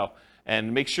good to go.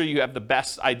 And make sure you have the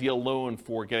best ideal loan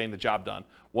for getting the job done,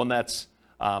 one that's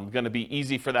going to be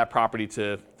easy for that property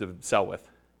to sell with.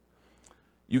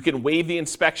 You can waive the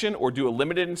inspection or do a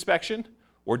limited inspection,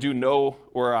 or do no,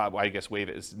 or I guess waive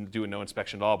it is do a no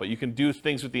inspection at all, but you can do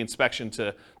things with the inspection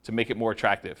to make it more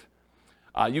attractive.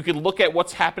 You can look at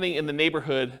what's happening in the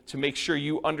neighborhood to make sure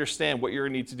you understand what you're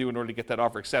going to need to do in order to get that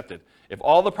offer accepted. If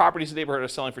all the properties in the neighborhood are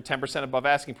selling for 10% above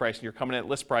asking price and you're coming in at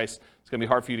list price, it's going to be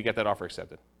hard for you to get that offer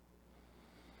accepted.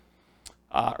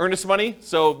 Earnest money.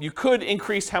 So you could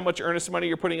increase how much earnest money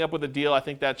you're putting up with a deal. I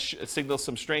think that signals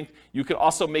some strength. You could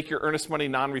also make your earnest money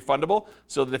non-refundable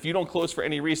so that if you don't close for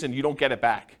any reason, you don't get it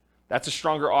back. That's a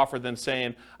stronger offer than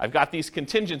saying, I've got these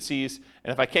contingencies,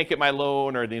 and if I can't get my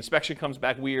loan or the inspection comes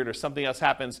back weird or something else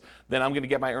happens, then I'm going to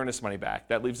get my earnest money back.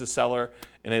 That leaves the seller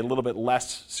in a little bit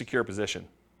less secure position.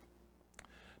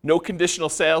 No conditional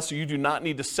sales, so you do not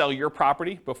need to sell your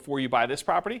property before you buy this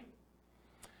property.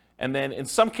 And then in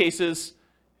some cases,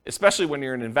 especially when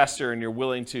you're an investor and you're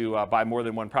willing to buy more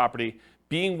than one property,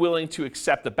 being willing to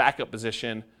accept a backup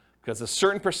position, because a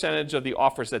certain percentage of the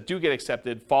offers that do get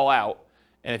accepted fall out.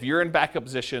 And if you're in backup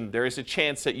position, there is a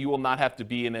chance that you will not have to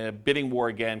be in a bidding war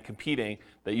again, competing,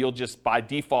 that you'll just by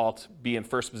default be in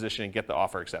first position and get the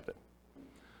offer accepted.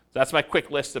 So that's my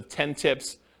quick list of 10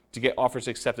 tips to get offers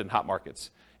accepted in hot markets.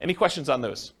 Any questions on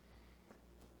those?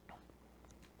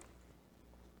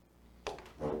 All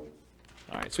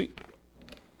right, sweet.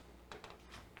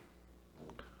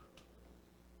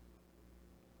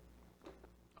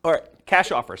 All right,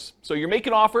 cash offers. So you're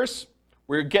making offers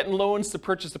where you're getting loans to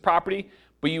purchase the property,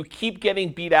 but you keep getting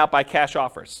beat out by cash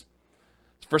offers.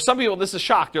 For some people, this is a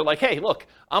shock. They're like, hey, look,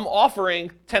 I'm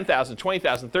offering $10,000,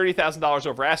 $20,000, $30,000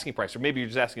 over asking price, or maybe you're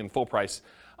just asking full price.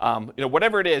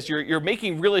 Whatever it is, you're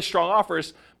making really strong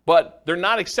offers, but they're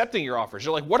not accepting your offers.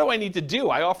 You're like, what do I need to do?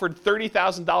 I offered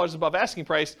 $30,000 above asking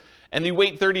price, and you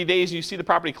wait 30 days and you see the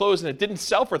property close and it didn't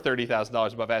sell for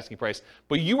 $30,000 above asking price,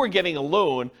 but you were getting a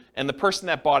loan and the person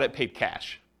that bought it paid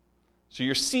cash. So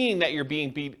you're seeing that you're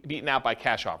being beaten out by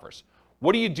cash offers.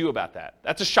 What do you do about that?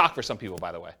 That's a shock for some people,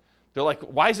 by the way. They're like,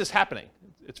 why is this happening?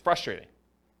 It's frustrating.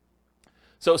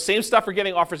 So same stuff for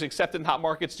getting offers accepted in hot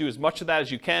markets. Do as much of that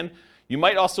as you can. You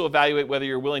might also evaluate whether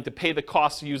you're willing to pay the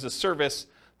cost to use a service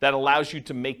that allows you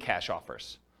to make cash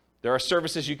offers. There are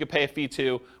services you could pay a fee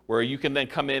to where you can then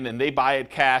come in and they buy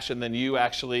it cash and then you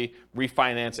actually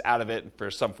refinance out of it for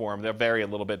some form. They'll vary a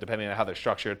little bit depending on how they're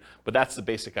structured, but that's the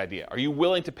basic idea. Are you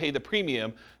willing to pay the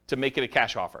premium to make it a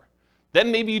cash offer?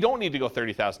 Then maybe you don't need to go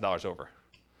 $30,000 over.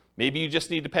 Maybe you just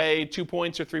need to pay 2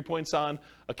 points or 3 points on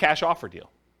a cash offer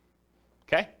deal.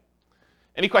 Okay?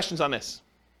 Any questions on this?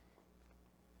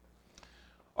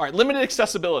 All right, limited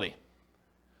accessibility.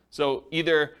 So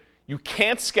either you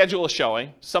can't schedule a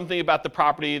showing, something about the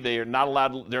property, they're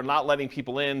not letting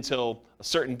people in until a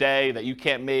certain day that you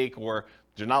can't make, or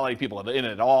they're not letting people in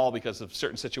at all because of a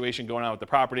certain situation going on with the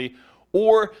property,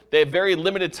 or they have very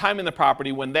limited time in the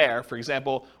property when there. For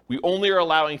example, we only are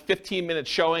allowing 15-minute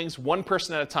showings, one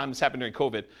person at a time. This happened during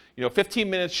COVID.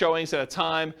 15-minute showings at a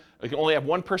time. We can only have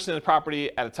one person in the property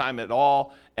at a time at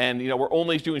all. And we're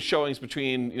only doing showings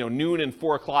between noon and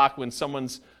 4 o'clock when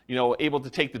someone's able to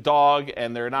take the dog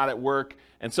and they're not at work.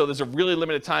 And so there's a really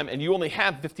limited time, and you only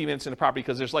have 15 minutes in the property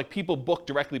because there's like people booked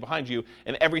directly behind you,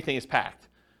 and everything is packed.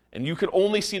 And you can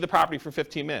only see the property for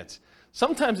 15 minutes.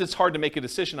 Sometimes it's hard to make a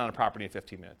decision on a property in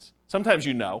 15 minutes. Sometimes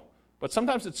but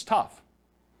sometimes it's tough.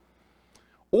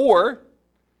 Or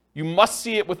you must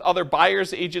see it with other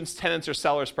buyers, agents, tenants, or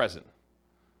sellers present.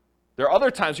 There are other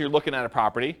times you're looking at a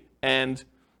property and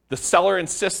the seller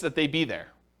insists that they be there.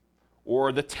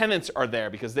 or the tenants are there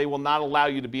because they will not allow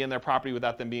you to be in their property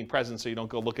without them being present, so you don't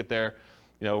go look at their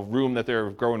room that they're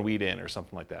growing weed in or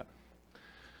something like that.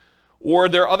 Or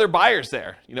there are other buyers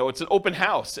there. It's an open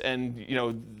house, and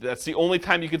that's the only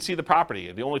time you can see the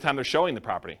property, the only time they're showing the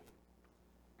property.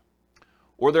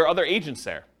 Or there are other agents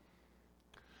there.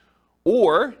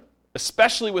 Or,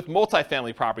 especially with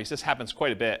multifamily properties, this happens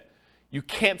quite a bit, you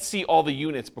can't see all the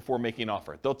units before making an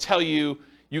offer. They'll tell you,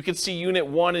 you can see unit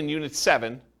 1 and unit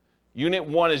 7. Unit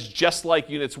 1 is just like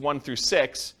units 1 through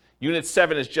 6. Unit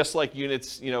 7 is just like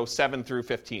units 7 through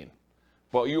 15.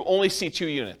 But you only see 2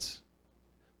 units.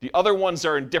 The other ones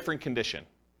are in different condition.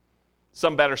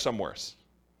 Some better, some worse.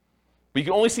 But you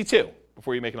can only see 2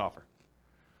 before you make an offer.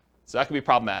 So that can be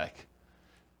problematic.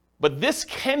 But this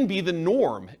can be the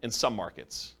norm in some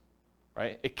markets.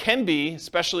 Right? It can be,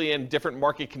 especially in different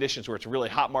market conditions where it's a really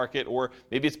hot market, or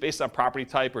maybe it's based on property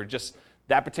type, or just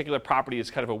that particular property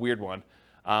is kind of a weird one.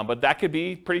 But that could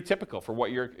be pretty typical for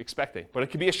what you're expecting. But it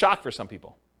could be a shock for some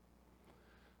people.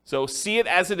 So see it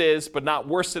as it is, but not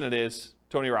worse than it is,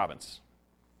 Tony Robbins.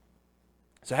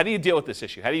 So how do you deal with this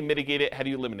issue? How do you mitigate it? How do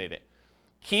you eliminate it?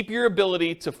 Keep your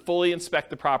ability to fully inspect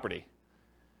the property.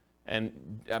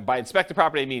 And by inspect the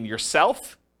property, I mean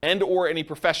yourself and or any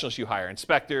professionals you hire,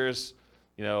 inspectors,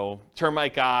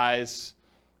 termite guys,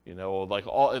 radon,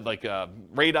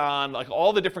 like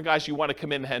all the different guys you want to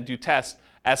come in and do tests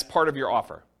as part of your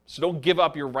offer. So don't give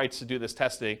up your rights to do this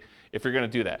testing if you're going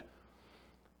to do that.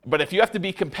 But if you have to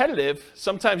be competitive,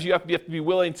 sometimes you have to be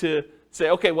willing to say,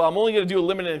 okay, well, I'm only going to do a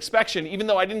limited inspection, even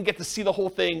though I didn't get to see the whole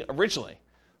thing originally.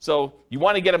 So you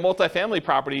want to get a multifamily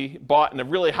property bought in a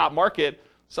really hot market.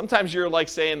 Sometimes you're like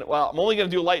saying, well, I'm only going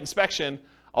to do a light inspection.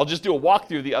 I'll just do a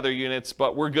walkthrough of the other units,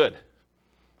 but we're good.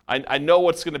 I know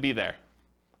what's going to be there.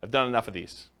 I've done enough of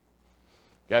these.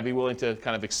 You got to be willing to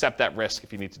kind of accept that risk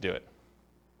if you need to do it.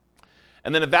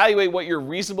 And then evaluate what your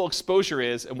reasonable exposure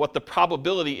is and what the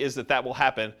probability is that will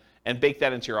happen, and bake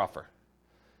that into your offer.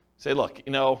 Say, look,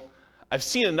 I've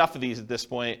seen enough of these at this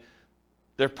point.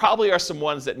 There probably are some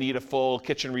ones that need a full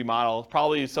kitchen remodel,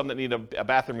 probably some that need a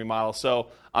bathroom remodel. So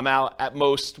I'm out at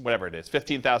most, whatever it is,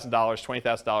 $15,000,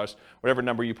 $20,000, whatever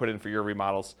number you put in for your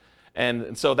remodels.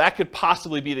 And so that could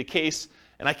possibly be the case.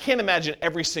 And I can't imagine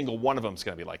every single one of them is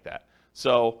going to be like that.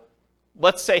 So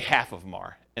let's say half of them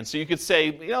are. And so you could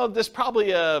say, there's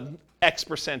probably a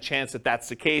X% chance that that's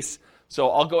the case. So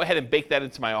I'll go ahead and bake that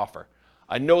into my offer.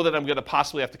 I know that I'm going to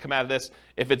possibly have to come out of this.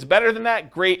 If it's better than that,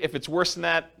 great. If it's worse than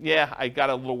that, yeah, I got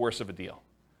a little worse of a deal.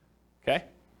 Okay?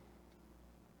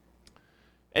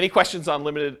 Any questions on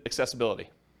limited accessibility?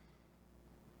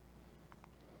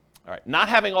 All right, not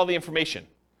having all the information.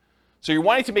 So you're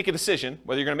wanting to make a decision,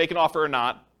 whether you're going to make an offer or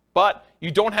not, but you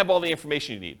don't have all the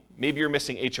information you need. Maybe you're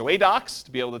missing HOA docs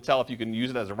to be able to tell if you can use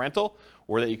it as a rental,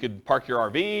 or that you could park your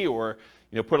RV, or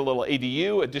put a little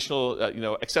ADU, additional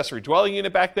accessory dwelling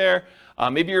unit back there.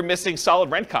 Maybe you're missing solid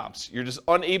rent comps. You're just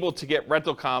unable to get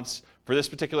rental comps for this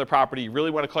particular property. You really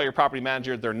want to call your property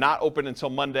manager. They're not open until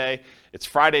Monday. It's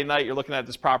Friday night. You're looking at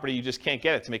this property. You just can't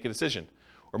get it to make a decision.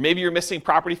 Or maybe you're missing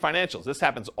property financials. This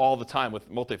happens all the time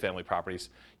with multifamily properties.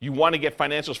 You want to get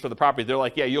financials for the property. They're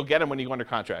like, yeah, you'll get them when you go under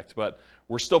contract, but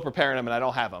we're still preparing them and I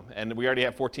don't have them. And we already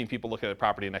have 14 people looking at the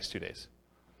property in the next 2 days.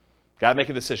 Got to make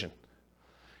a decision.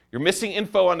 You're missing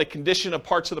info on the condition of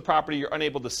parts of the property you're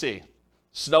unable to see.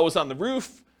 Snow is on the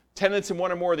roof, tenants in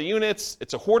one or more of the units.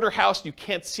 It's a hoarder house. You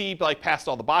can't see past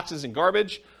all the boxes and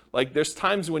garbage. There's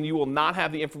times when you will not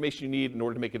have the information you need in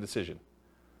order to make a decision.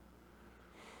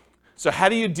 So how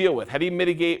do you deal with, how do you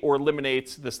mitigate or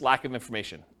eliminate this lack of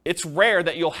information? It's rare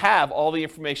that you'll have all the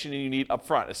information you need up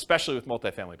front, especially with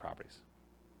multifamily properties.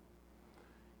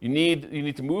 You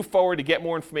need to move forward to get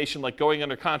more information, like going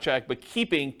under contract, but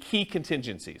keeping key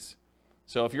contingencies.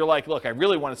 So if you're like, look, I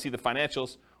really want to see the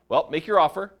financials, well, make your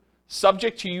offer,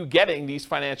 subject to you getting these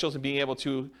financials and being able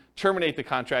to terminate the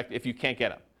contract if you can't get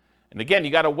them. And again,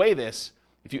 you got to weigh this.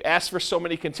 If you ask for so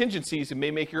many contingencies, it may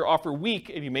make your offer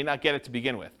weak and you may not get it to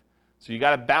begin with. So you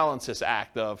got to balance this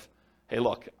act of, hey,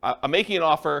 look, I'm making an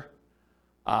offer.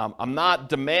 I'm not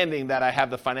demanding that I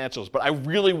have the financials, but I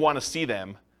really want to see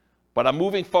them. But I'm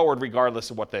moving forward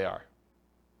regardless of what they are.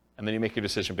 And then you make your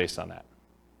decision based on that.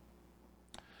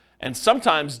 And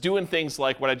sometimes doing things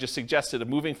like what I just suggested of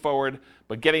moving forward,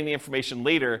 but getting the information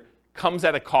later, comes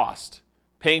at a cost.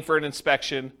 Paying for an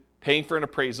inspection, paying for an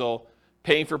appraisal,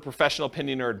 paying for professional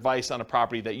opinion or advice on a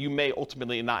property that you may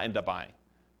ultimately not end up buying.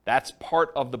 That's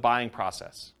part of the buying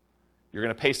process. You're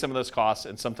going to pay some of those costs,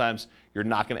 and sometimes you're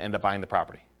not going to end up buying the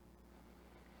property.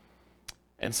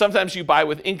 And sometimes you buy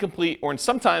with incomplete or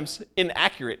sometimes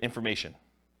inaccurate information.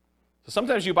 So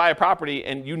sometimes you buy a property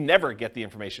and you never get the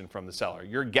information from the seller.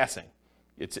 You're guessing.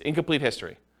 It's incomplete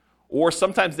history. Or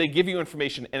sometimes they give you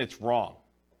information and it's wrong.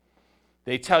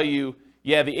 They tell you,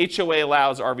 yeah, the HOA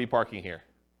allows RV parking here.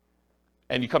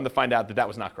 And you come to find out that that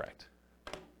was not correct.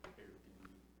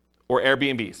 Or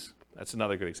Airbnbs. That's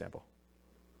another good example.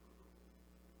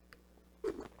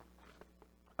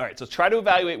 All right, so try to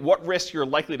evaluate what risk you're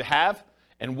likely to have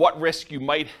and what risk you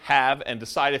might have and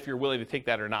decide if you're willing to take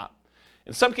that or not.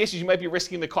 In some cases, you might be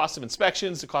risking the cost of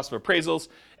inspections, the cost of appraisals,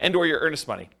 and or your earnest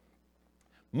money.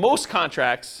 Most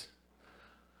contracts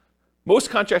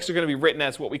are going to be written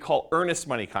as what we call earnest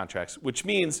money contracts, which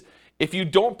means if you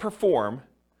don't perform,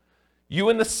 you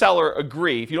and the seller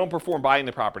agree, if you don't perform buying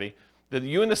the property, that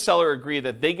you and the seller agree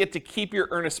that they get to keep your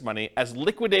earnest money as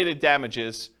liquidated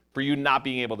damages for you not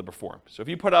being able to perform. So if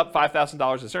you put up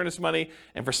 $5,000 as earnest money,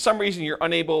 and for some reason you're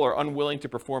unable or unwilling to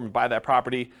perform and buy that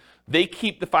property, they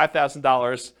keep the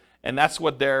 $5,000, and that's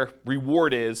what their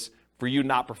reward is for you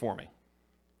not performing.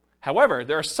 However,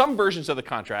 there are some versions of the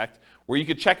contract where you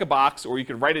could check a box or you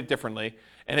could write it differently,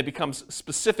 and it becomes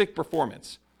specific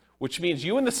performance, which means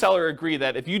you and the seller agree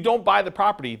that if you don't buy the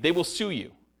property, they will sue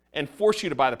you and force you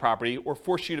to buy the property or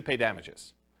force you to pay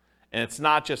damages. And it's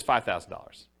not just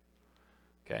 $5,000.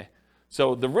 Okay?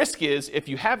 So the risk is if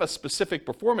you have a specific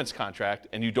performance contract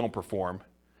and you don't perform,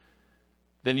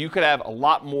 then you could have a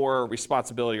lot more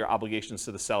responsibility or obligations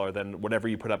to the seller than whatever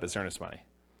you put up as earnest money.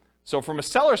 So from a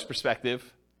seller's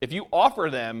perspective, if you offer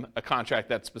them a contract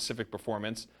that's specific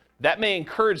performance, that may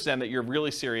encourage them that you're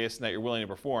really serious and that you're willing to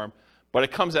perform, but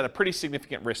it comes at a pretty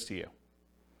significant risk to you.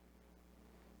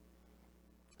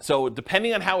 So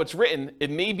depending on how it's written,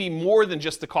 it may be more than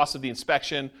just the cost of the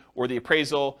inspection or the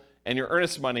appraisal and your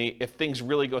earnest money if things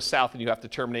really go south and you have to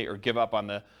terminate or give up on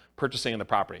the purchasing of the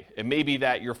property. It may be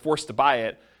that you're forced to buy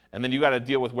it, and then you got to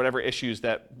deal with whatever issues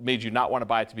that made you not want to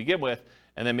buy it to begin with,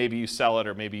 and then maybe you sell it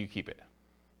or maybe you keep it.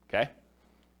 Okay?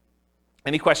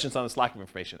 Any questions on this lack of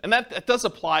information? And that does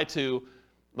apply to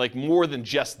like more than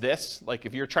just this. Like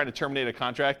if you're trying to terminate a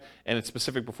contract and it's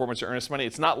specific performance or earnest money,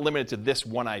 it's not limited to this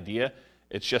one idea.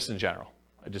 It's just in general.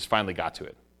 I just finally got to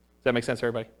it. Does that make sense,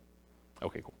 everybody?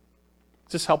 Okay, cool.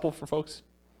 Is this helpful for folks?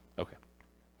 Okay.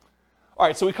 All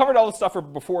right, so we covered all the stuff for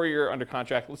before you're under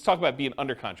contract. Let's talk about being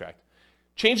under contract.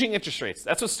 Changing interest rates.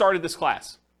 That's what started this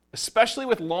class, especially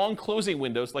with long closing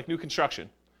windows like new construction.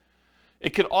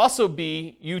 It could also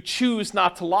be you choose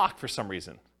not to lock for some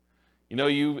reason. You know,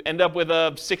 you end up with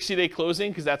a 60-day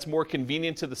closing because that's more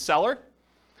convenient to the seller.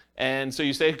 And so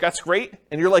you say, that's great.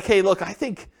 And you're like, hey, look,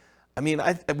 we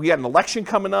got an election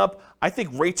coming up. I think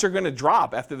rates are going to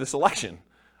drop after this election.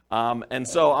 And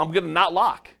so I'm going to not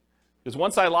lock. Because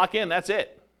once I lock in, that's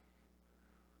it.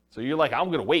 So you're like, I'm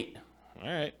going to wait. All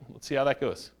right, let's see how that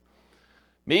goes.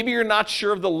 Maybe you're not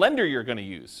sure of the lender you're going to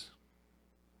use.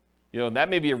 You know, that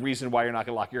may be a reason why you're not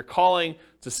going to lock. You're calling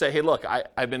to say, hey, look,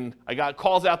 I got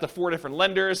calls out to 4 different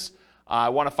lenders. I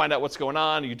want to find out what's going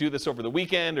on. You do this over the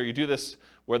weekend, or you do this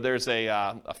where there's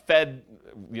a Fed,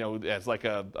 you know, as like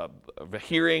a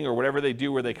hearing or whatever they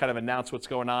do where they kind of announce what's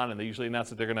going on, and they usually announce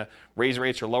that they're going to raise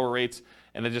rates or lower rates,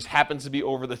 and it just happens to be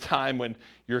over the time when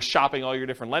you're shopping all your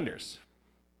different lenders.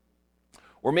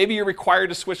 Or maybe you're required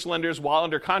to switch lenders while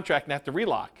under contract and have to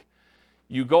relock.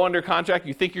 You go under contract,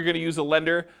 you think you're going to use a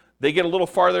lender, they get a little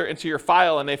farther into your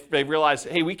file and they realize,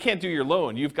 hey, we can't do your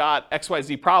loan. You've got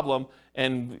XYZ problem,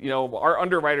 and you know our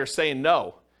underwriter's saying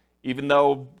no, even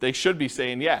though they should be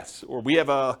saying yes. Or we have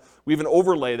an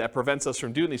overlay that prevents us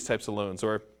from doing these types of loans.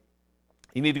 Or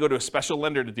you need to go to a special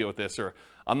lender to deal with this. Or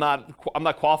I'm not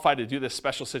qualified to do this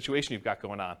special situation you've got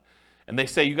going on. And they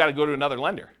say you got to go to another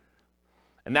lender.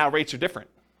 And now rates are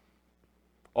different.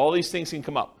 All these things can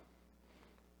come up.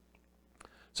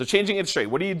 So changing interest rate,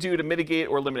 what do you do to mitigate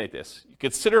or eliminate this? You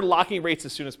consider locking rates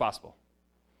as soon as possible.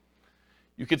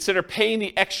 You consider paying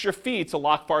the extra fee to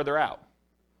lock farther out.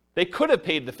 They could have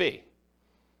paid the fee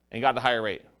and got the higher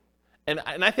rate. And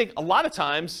I think a lot of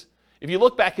times, if you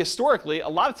look back historically, a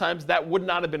lot of times that would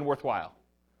not have been worthwhile.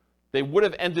 They would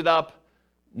have ended up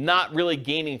not really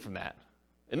gaining from that.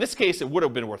 In this case, it would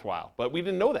have been worthwhile, but we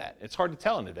didn't know that. It's hard to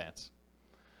tell in advance.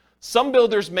 Some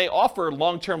builders may offer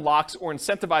long-term locks or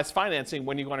incentivized financing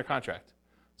when you go under contract.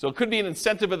 So it could be an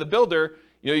incentive of the builder.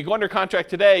 You know, you go under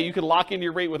contract today, you can lock in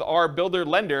your rate with our builder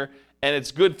lender, and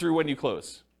it's good through when you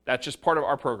close. That's just part of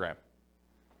our program.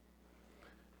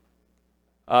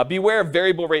 Beware of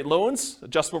variable rate loans,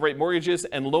 adjustable rate mortgages,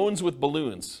 and loans with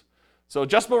balloons. So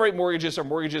adjustable rate mortgages are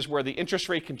mortgages where the interest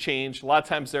rate can change. A lot of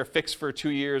times they're fixed for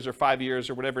 2 years or 5 years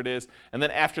or whatever it is. And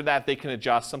then after that, they can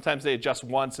adjust. Sometimes they adjust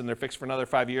once and they're fixed for another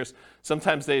 5 years.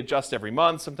 Sometimes they adjust every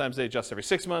month. Sometimes they adjust every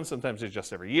 6 months. Sometimes they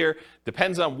adjust every year.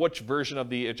 Depends on which version of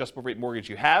the adjustable rate mortgage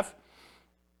you have.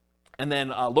 And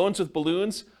then loans with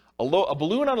balloons. A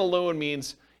balloon on a loan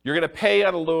means you're going to pay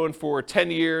on a loan for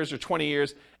 10 years or 20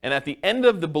 years. And at the end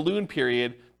of the balloon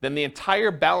period, then the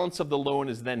entire balance of the loan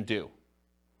is then due.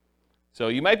 So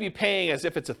you might be paying as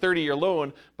if it's a 30-year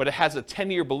loan, but it has a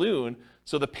 10-year balloon.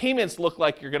 So the payments look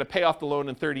like you're going to pay off the loan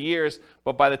in 30 years,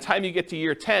 but by the time you get to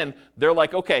year 10, they're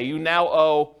like, okay, you now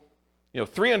owe,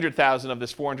 $300,000 of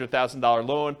this $400,000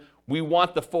 loan. We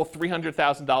want the full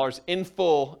 $300,000 in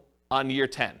full on year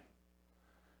 10.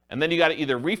 And then you got to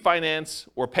either refinance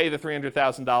or pay the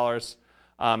 $300,000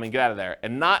 and get out of there.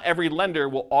 And not every lender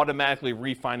will automatically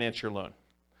refinance your loan.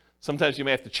 Sometimes you may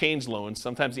have to change loans.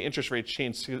 Sometimes the interest rates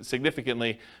change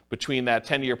significantly between that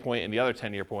 10-year point and the other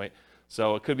 10-year point.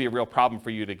 So it could be a real problem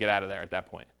for you to get out of there at that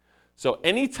point. So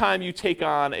anytime you take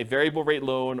on a variable rate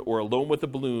loan or a loan with a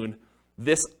balloon,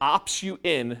 this opts you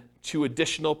in to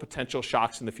additional potential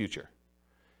shocks in the future.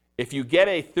 If you get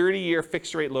a 30-year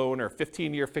fixed rate loan or a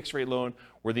 15-year fixed rate loan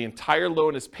where the entire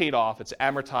loan is paid off, it's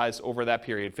amortized over that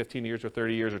period, 15 years or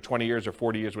 30 years or 20 years or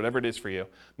 40 years, whatever it is for you.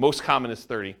 Most common is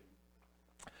 30.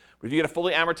 But if you get a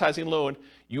fully amortizing loan,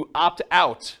 you opt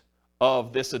out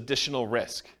of this additional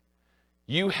risk.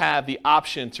 You have the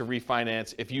option to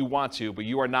refinance if you want to, but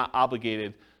you are not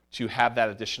obligated to have that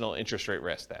additional interest rate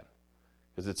risk then.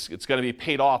 Because it's going to be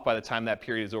paid off by the time that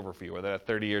period is over for you, whether that's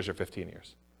 30 years or 15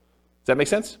 years. Does that make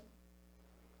sense?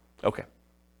 Okay.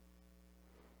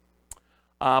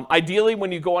 Ideally,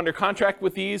 when you go under contract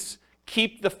with these,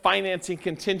 keep the financing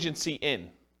contingency in.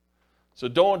 So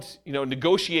don't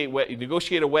negotiate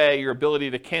away your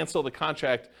ability to cancel the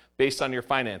contract based on your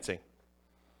financing.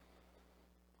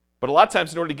 But a lot of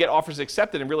times in order to get offers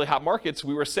accepted in really hot markets,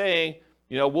 we were saying,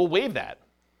 we'll waive that.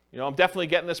 I'm definitely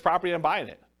getting this property and I'm buying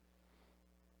it.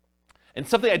 And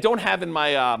something I don't have in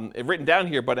my written down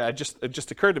here, but it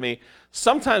just occurred to me,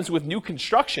 sometimes with new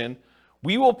construction,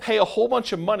 we will pay a whole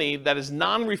bunch of money that is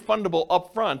non-refundable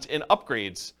upfront in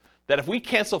upgrades that if we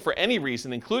cancel for any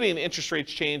reason, including the interest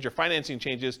rates change or financing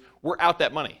changes, we're out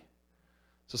that money.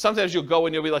 So sometimes you'll go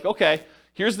and you'll be like, okay,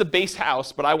 here's the base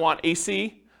house, but I want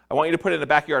AC. I want you to put in a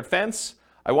backyard fence.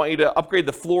 I want you to upgrade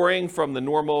the flooring from the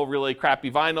normal, really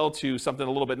crappy vinyl to something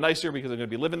a little bit nicer because I'm going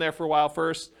to be living there for a while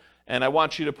first. And I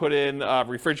want you to put in a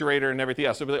refrigerator and everything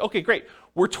else. So we'll be like, okay, great.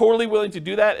 We're totally willing to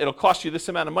do that. It'll cost you this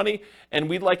amount of money. And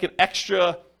we'd like an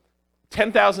extra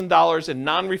 $10,000 in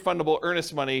non-refundable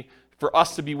earnest money for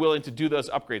us to be willing to do those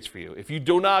upgrades for you. If you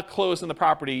do not close on the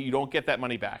property, you don't get that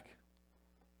money back.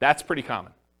 That's pretty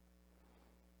common.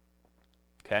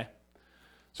 Okay?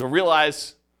 So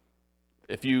realize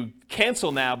if you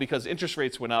cancel now because interest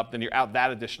rates went up, then you're out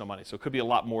that additional money. So it could be a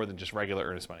lot more than just regular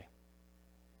earnest money.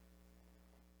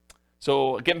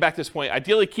 So getting back to this point,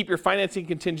 ideally keep your financing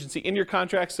contingency in your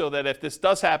contract so that if this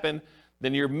does happen,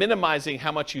 then you're minimizing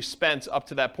how much you spent up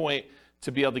to that point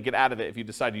to be able to get out of it if you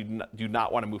decide you do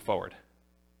not want to move forward.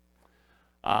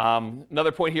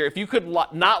 Another point here, if you could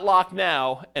not lock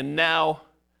now, and now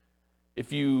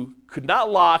if you could not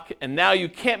lock and now you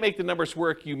can't make the numbers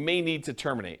work, you may need to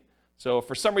terminate. So if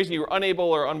for some reason you were unable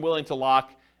or unwilling to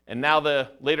lock, and now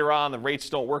later on the rates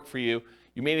don't work for you,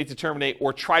 you may need to terminate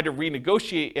or try to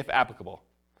renegotiate if applicable.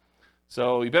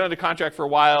 So you've been under contract for a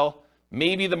while.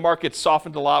 Maybe the market's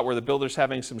softened a lot where the builder's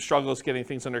having some struggles getting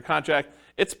things under contract.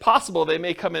 It's possible they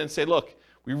may come in and say, look,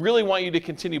 we really want you to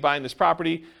continue buying this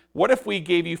property. What if we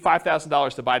gave you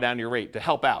 $5,000 to buy down your rate to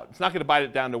help out? It's not going to buy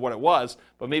it down to what it was,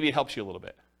 but maybe it helps you a little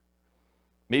bit.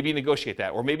 Maybe you negotiate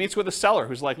that. Or maybe it's with a seller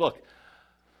who's like, look,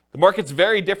 the market's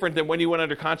very different than when you went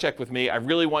under contract with me. I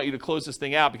really want you to close this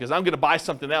thing out because I'm going to buy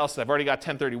something else. I've already got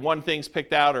 1031 things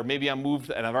picked out, or maybe I'm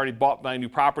moved and I've already bought my new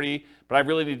property, but I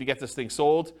really need to get this thing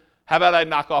sold. How about I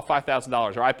knock off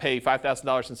 $5,000, or I pay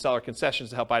 $5,000 in seller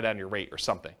concessions to help buy down your rate or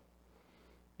something?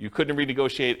 You couldn't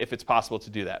renegotiate if it's possible to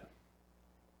do that.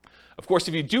 Of course,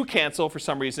 if you do cancel for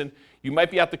some reason, you might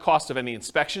be at the cost of any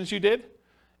inspections you did,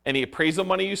 any appraisal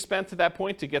money you spent at that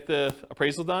point to get the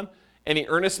appraisal done, any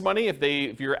earnest money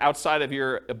if you're outside of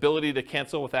your ability to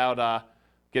cancel without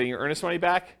getting your earnest money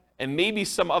back, and maybe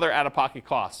some other out-of-pocket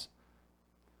costs.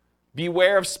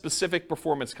 Beware of specific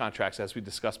performance contracts, as we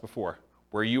discussed before,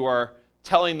 where you are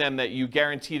telling them that you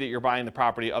guarantee that you're buying the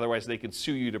property, otherwise they can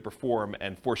sue you to perform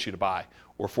and force you to buy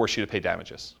or force you to pay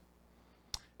damages.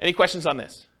 Any questions on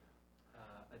this?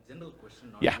 A general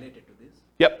question not Yeah. related to this.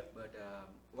 Yep. But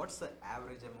what's the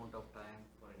average amount of time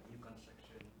for a new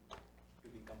construction to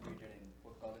be completed in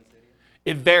Fort Collins area?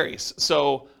 It varies.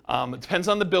 So it depends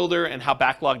on the builder and how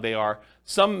backlogged they are.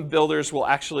 Some builders will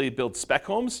actually build spec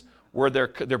homes where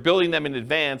they're building them in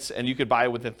advance and you could buy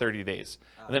it within 30 days.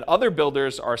 And then other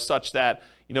builders are such that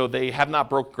they have not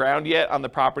broke ground yet on the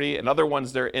property, and other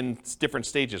ones they're in different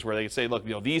stages where they say, look,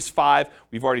 these 5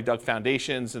 we've already dug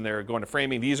foundations and they're going to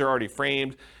framing. These are already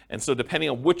framed, and so depending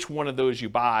on which one of those you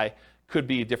buy, could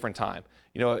be a different time.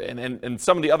 And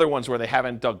some of the other ones where they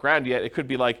haven't dug ground yet, it could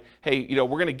be like, hey, we're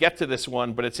going to get to this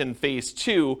one, but it's in phase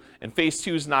 2, and phase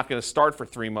 2 is not going to start for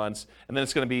 3 months, and then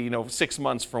it's going to be 6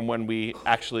 months from when we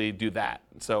actually do that.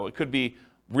 So it could be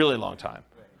really long time.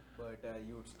 Right. But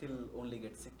you would still only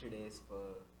get 60 days for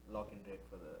lock-in rate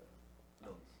for the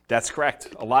loans. That's correct.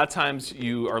 A lot of times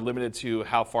you are limited to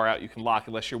how far out you can lock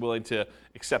unless you're willing to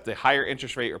accept a higher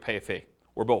interest rate or pay a fee,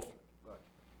 or both. Got it.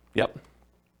 Yep.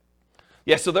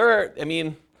 Yeah, so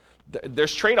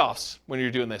there's trade-offs when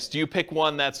you're doing this. Do you pick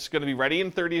one that's going to be ready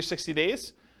in 30 or 60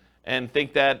 days and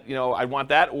think that, I want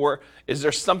that? Or is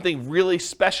there something really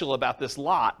special about this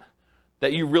lot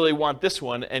that you really want this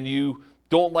one and you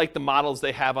don't like the models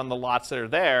they have on the lots that are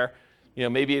there?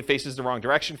 Maybe it faces the wrong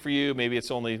direction for you. Maybe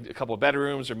it's only a couple of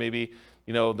bedrooms, or maybe,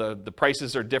 the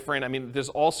prices are different. I mean, there's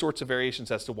all sorts of variations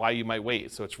as to why you might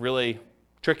wait. So it's really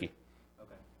tricky.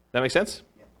 Okay. That make sense?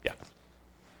 Yeah.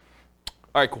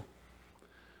 All right, cool.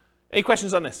 Any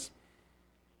questions on this?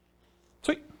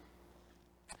 Sweet.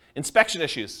 Inspection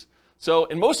issues. So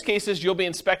in most cases, you'll be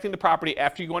inspecting the property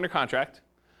after you go under contract,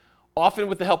 often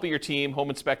with the help of your team, home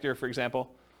inspector, for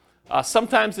example.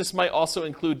 Sometimes this might also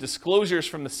include disclosures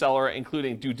from the seller,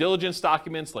 including due diligence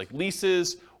documents like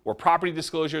leases or property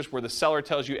disclosures where the seller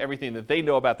tells you everything that they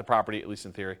know about the property, at least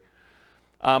in theory.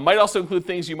 Might also include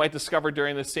things you might discover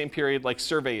during the same period, like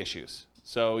survey issues.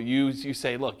 So you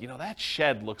say, look, that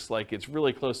shed looks like it's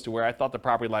really close to where I thought the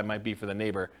property line might be for the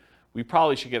neighbor. We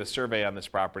probably should get a survey on this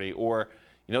property. Or,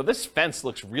 this fence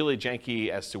looks really janky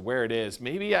as to where it is.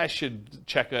 Maybe I should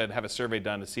check and have a survey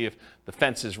done to see if the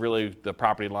fence is really the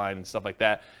property line and stuff like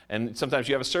that. And sometimes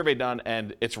you have a survey done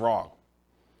and it's wrong.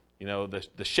 The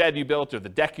shed you built or the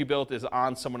deck you built is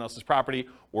on someone else's property,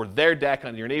 or their deck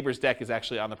on your neighbor's deck is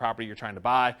actually on the property you're trying to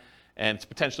buy, and it's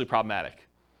potentially problematic.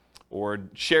 Or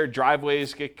shared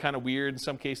driveways get kind of weird in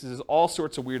some cases. There's all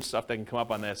sorts of weird stuff that can come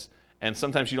up on this, and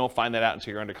sometimes you don't find that out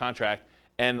until you're under contract.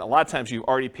 And a lot of times you've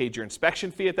already paid your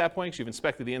inspection fee at that point, because you've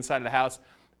inspected the inside of the house,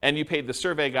 and you paid the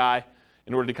survey guy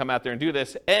in order to come out there and do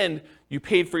this, and you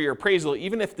paid for your appraisal,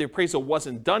 even if the appraisal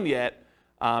wasn't done yet,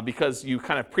 because you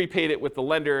kind of prepaid it with the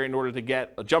lender in order to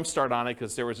get a jump start on it,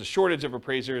 because there was a shortage of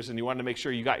appraisers and you wanted to make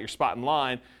sure you got your spot in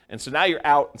line. And so now you're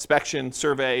out, inspection,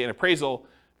 survey, and appraisal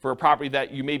for a property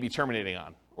that you may be terminating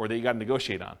on or that you got to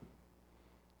negotiate on.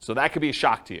 So that could be a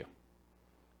shock to you. You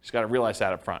just got to realize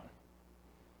that up front.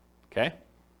 Okay?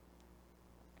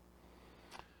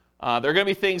 There are going to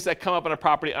be things that come up on a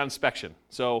property on inspection.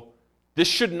 So this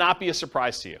should not be a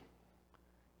surprise to you.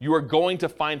 You are going to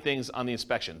find things on the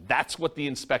inspection. That's what the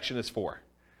inspection is for.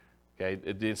 Okay?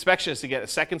 The inspection is to get a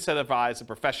second set of eyes, a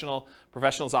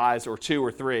professional's eyes, or 2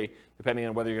 or 3, depending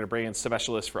on whether you're going to bring in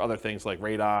specialists for other things like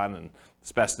radon and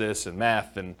asbestos and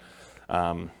meth and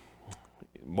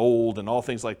mold and all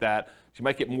things like that. You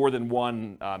might get more than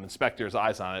one inspector's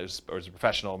eyes on it or as a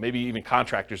professional. Maybe even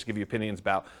contractors give you opinions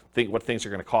about what things are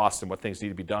going to cost and what things need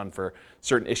to be done for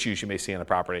certain issues you may see on the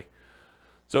property.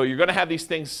 So you're going to have these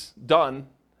things done,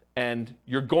 and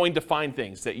you're going to find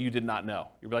things that you did not know.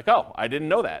 You'll be like, oh, I didn't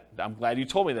know that. I'm glad you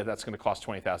told me that that's going to cost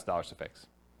 $20,000 to fix.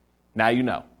 Now you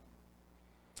know.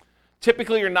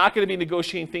 Typically, you're not going to be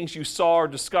negotiating things you saw or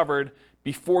discovered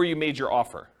before you made your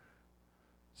offer.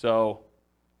 So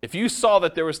if you saw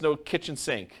that there was no kitchen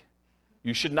sink,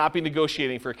 you should not be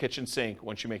negotiating for a kitchen sink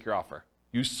once you make your offer.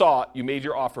 You saw it, you made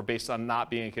your offer based on not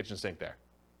being a kitchen sink there.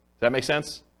 Does that make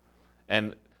sense?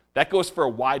 And that goes for a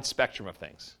wide spectrum of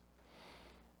things.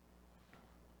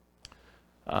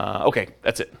 Okay,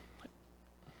 that's it.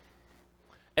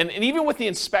 And even with the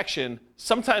inspection,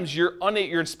 sometimes your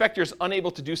inspector is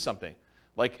unable to do something.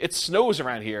 Like it snows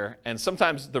around here, and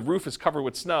sometimes the roof is covered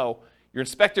with snow. Your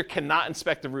inspector cannot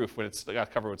inspect the roof when it's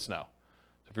got covered with snow.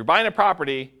 So if you're buying a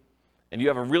property and you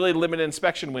have a really limited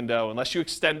inspection window, unless you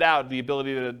extend out the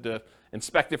ability to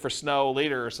inspect it for snow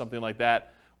later or something like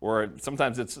that, or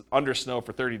sometimes it's under snow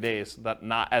for 30 days,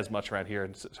 not as much around here,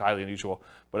 it's highly unusual.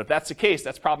 But if that's the case,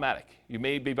 that's problematic. You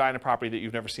may be buying a property that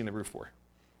you've never seen the roof for.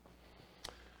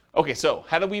 Okay, so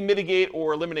how do we mitigate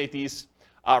or eliminate these?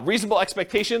 Reasonable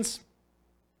expectations.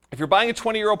 If you're buying a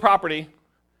 20-year-old property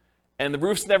and the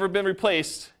roof's never been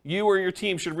replaced, you or your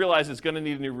team should realize it's going to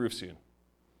need a new roof soon.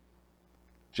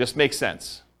 Just makes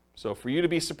sense. So for you to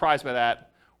be surprised by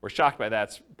that or shocked by that,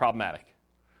 it's problematic.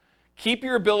 Keep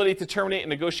your ability to terminate and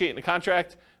negotiate in the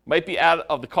contract. Might be out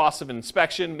of the cost of an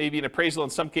inspection, maybe an appraisal in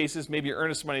some cases, maybe your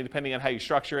earnest money depending on how you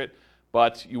structure it.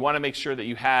 But you want to make sure that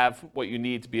you have what you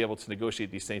need to be able to negotiate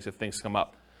these things if things come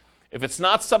up. If it's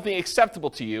not something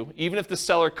acceptable to you, even if the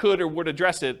seller could or would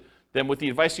address it, then with the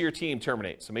advice of your team,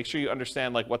 terminate. So make sure you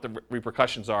understand like what the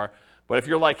repercussions are. But if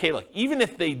you're like, hey, look, even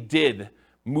if they did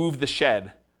move the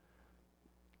shed,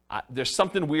 there's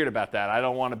something weird about that. I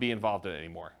don't want to be involved in it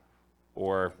anymore,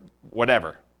 or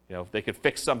whatever. You know, if they could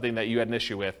fix something that you had an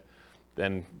issue with,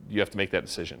 then you have to make that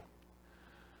decision.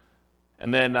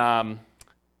 And then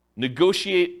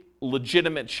negotiate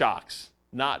legitimate shocks,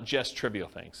 not just trivial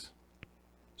things.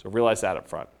 So realize that up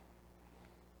front.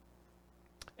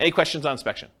 Any questions on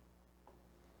inspection?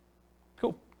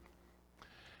 Cool.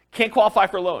 Can't qualify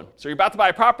for a loan. So you're about to buy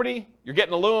a property, you're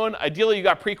getting a loan. Ideally, you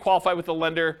got pre-qualified with a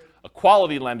lender, a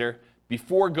quality lender,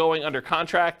 before going under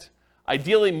contract.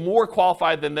 Ideally, more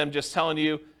qualified than them just telling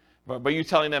you, but you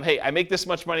telling them, hey, I make this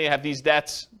much money, I have these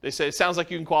debts. They say, it sounds like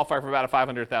you can qualify for about a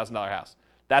 $500,000 house.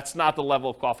 That's not the level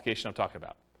of qualification I'm talking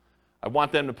about. I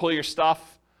want them to pull your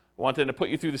stuff. I want them to put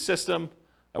you through the system.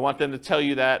 I want them to tell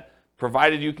you that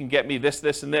provided you can get me this,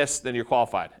 this, and this, then you're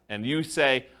qualified. And you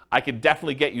say, I can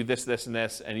definitely get you this, this, and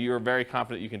this, and you're very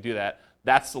confident you can do that.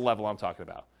 That's the level I'm talking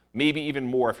about. Maybe even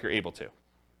more if you're able to.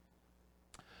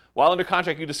 While under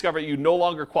contract, you discover you no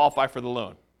longer qualify for the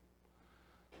loan.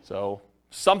 So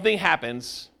something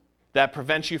happens that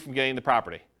prevents you from getting the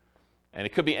property. And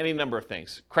it could be any number of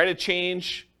things. Credit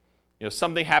change,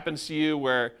 something happens to you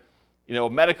where, a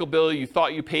medical bill you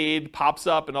thought you paid pops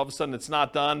up and all of a sudden it's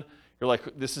not done. You're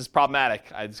like, this is problematic.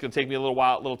 It's going to take me a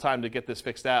little time to get this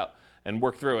fixed out and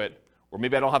work through it. Or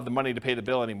maybe I don't have the money to pay the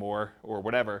bill anymore or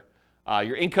whatever.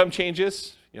 Your income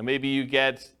changes. Maybe you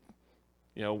get,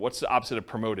 what's the opposite of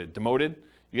promoted? Demoted.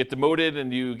 You get demoted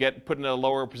and you get put in a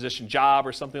lower position job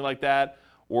or something like that.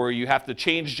 Or you have to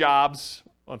change jobs.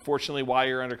 Unfortunately, while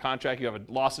you're under contract, you have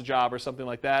lost a job or something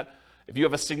like that. If you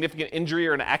have a significant injury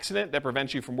or an accident that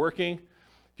prevents you from working,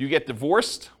 if you get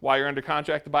divorced while you're under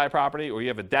contract to buy a property, or you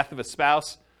have a death of a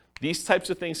spouse, these types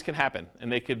of things can happen,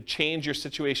 and they could change your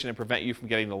situation and prevent you from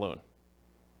getting the loan.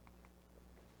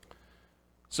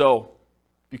 So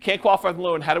if you can't qualify for the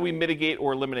loan, how do we mitigate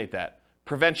or eliminate that?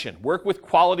 Prevention. Work with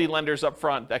quality lenders up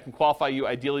front that can qualify you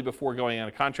ideally before going on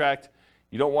a contract.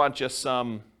 You don't want just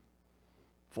some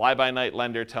fly-by-night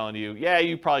lender telling you, yeah,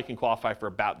 you probably can qualify for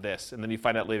about this, and then you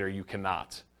find out later you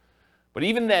cannot. But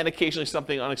even then, occasionally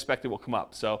something unexpected will come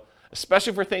up. So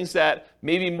especially for things that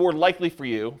may be more likely for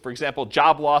you, for example,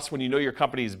 job loss when you know your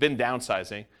company has been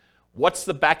downsizing, what's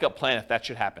the backup plan if that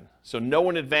should happen? So know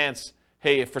in advance,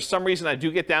 hey, if for some reason I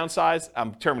do get downsized,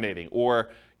 I'm terminating. Or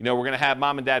we're going to have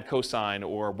mom and dad co-sign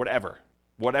or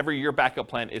whatever your backup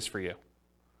plan is for you.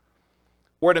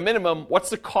 Or at a minimum, what's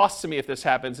the cost to me if this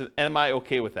happens, and am I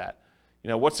okay with that?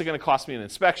 What's it going to cost me in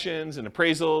inspections and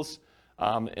appraisals?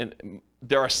 And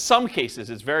there are some cases,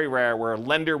 it's very rare, where a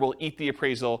lender will eat the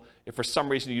appraisal if for some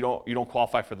reason you don't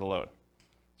qualify for the loan.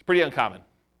 It's pretty uncommon,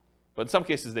 but in some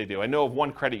cases they do. I know of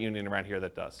one credit union around here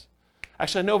that does.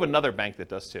 Actually, I know of another bank that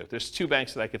does too. There's 2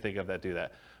 banks that I could think of that do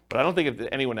that, but I don't think of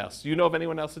anyone else. Do you know of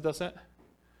anyone else that does that?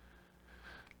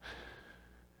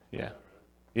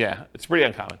 Yeah, it's pretty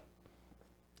uncommon.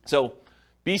 So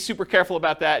be super careful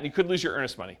about that, and you could lose your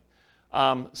earnest money.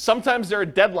 Sometimes there are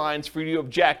deadlines for you to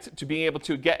object to being able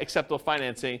to get acceptable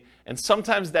financing, and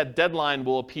sometimes that deadline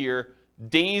will appear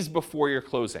days before your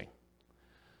closing.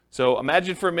 So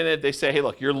imagine for a minute they say, hey,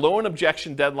 look, your loan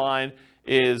objection deadline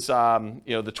is the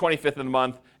 25th of the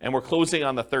month, and we're closing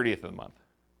on the 30th of the month.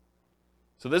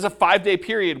 So there's a 5-day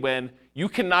period when you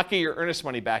cannot get your earnest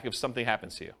money back if something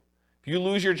happens to you. If you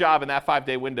lose your job in that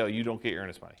 5-day window, you don't get your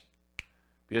earnest money.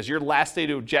 Because your last day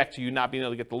to object to you not being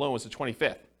able to get the loan was the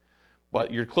 25th.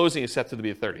 But your closing is set to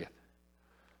be the 30th.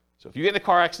 So if you get in a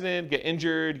car accident, get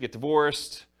injured, get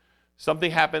divorced, something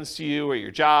happens to you or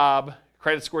your job,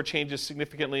 credit score changes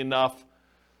significantly enough,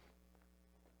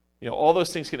 all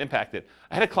those things can impact it.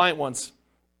 I had a client once,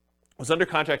 was under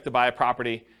contract to buy a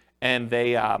property, and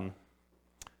they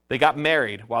got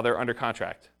married while they were under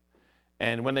contract.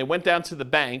 And when they went down to the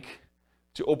bank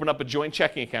to open up a joint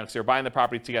checking account, because they were buying the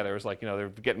property together, it was like, they're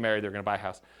getting married, they're going to buy a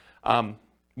house.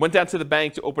 Went down to the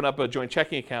bank to open up a joint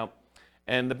checking account,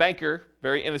 and the banker,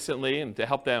 very innocently, and to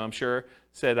help them, I'm sure,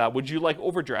 said, would you like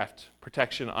overdraft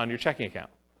protection on your checking account?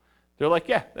 They're like,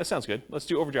 yeah, that sounds good. Let's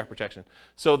do overdraft protection.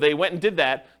 So they went and did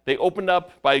that. They opened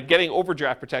up, by getting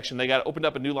overdraft protection, they opened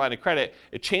up a new line of credit.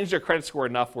 It changed their credit score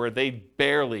enough where they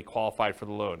barely qualified for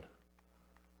the loan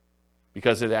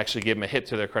because it actually gave them a hit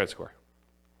to their credit score.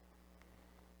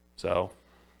 So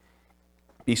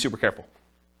be super careful.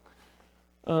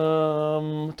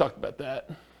 we talked about that.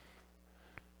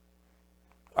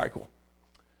 All right, cool.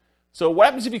 So what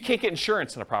happens if you can't get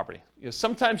insurance on a property?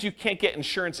 Sometimes you can't get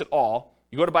insurance at all.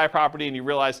 You go to buy a property and you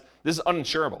realize this is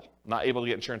uninsurable. I'm not able to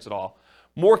get insurance at all.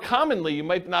 More commonly, you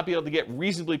might not be able to get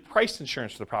reasonably priced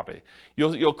insurance for the property.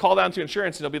 You'll call down to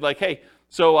insurance and they'll be like, hey,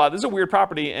 so this is a weird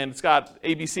property and it's got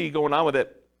ABC going on with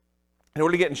it. In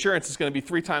order to get insurance, it's going to be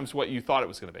 3 times what you thought it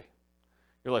was going to be.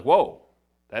 You're like, whoa,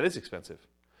 that is expensive.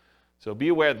 So be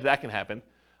aware that can happen.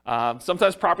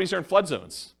 Sometimes properties are in flood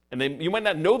zones. And you might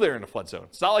not know they're in a flood zone.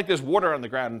 It's not like there's water on the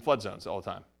ground in flood zones all the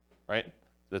time, right?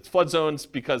 It's flood zones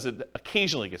because it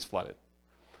occasionally gets flooded.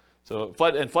 So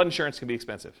flood insurance can be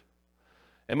expensive.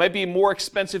 It might be more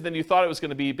expensive than you thought it was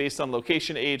going to be based on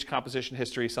location, age, composition,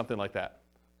 history, something like that.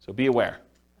 So be aware.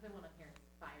 Another one on here is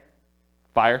fire.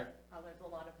 Fire? There's a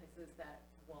lot of places that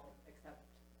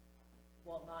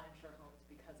will not insure homes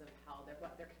because of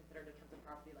what they're considered in terms of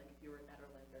property. Like if you were in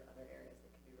Netherlands or other areas,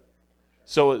 it can be really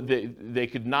hard to insure. So they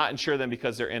could not insure them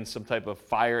because they're in some type of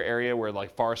fire area where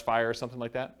like forest fire or something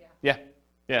like that? Yeah.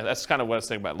 Yeah, that's kind of what I was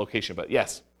thinking about location, but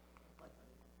yes.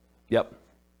 Yep.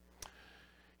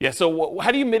 Yeah, so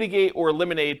how do you mitigate or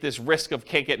eliminate this risk of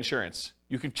can't get insurance?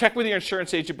 You can check with your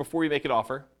insurance agent before you make an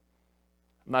offer.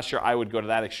 I'm not sure I would go to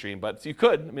that extreme, but you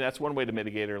could. I mean, that's one way to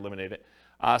mitigate or eliminate it.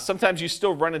 Sometimes you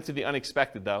still run into the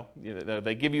unexpected, though.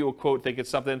 They give you a quote, think it's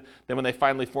something, then when they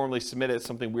finally formally submit it,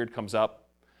 something weird comes up.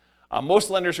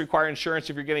 Most lenders require insurance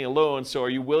if you're getting a loan, so are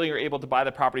you willing or able to buy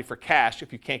the property for cash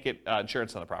if you can't get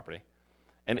insurance on the property?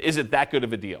 And is it that good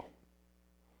of a deal?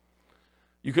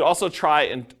 You could also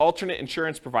try alternate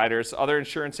insurance providers, other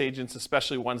insurance agents,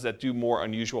 especially ones that do more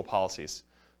unusual policies.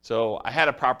 So I had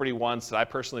a property once that I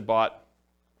personally bought,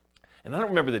 and I don't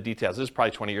remember the details. This was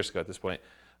probably 20 years ago at this point.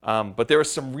 But there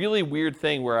was some really weird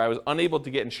thing where I was unable to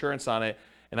get insurance on it,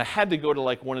 and I had to go to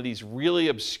like one of these really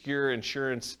obscure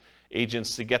insurance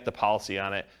agents to get the policy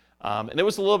on it. And it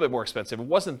was a little bit more expensive. It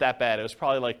wasn't that bad. It was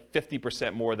probably like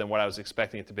 50% more than what I was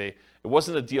expecting it to be. It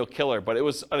wasn't a deal killer, but it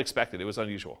was unexpected. It was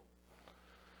unusual.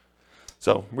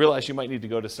 So realize you might need to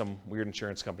go to some weird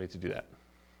insurance company to do that.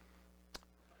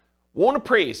 Won't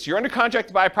appraise. You're under contract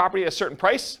to buy a property at a certain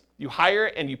price. You hire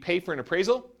and you pay for an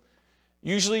appraisal.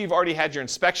 Usually you've already had your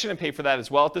inspection and pay for that as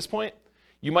well at this point.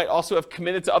 You might also have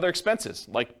committed to other expenses,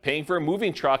 like paying for a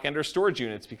moving truck and or storage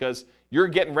units because you're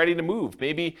getting ready to move.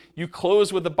 Maybe you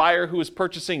close with the buyer who is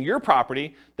purchasing your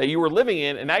property that you were living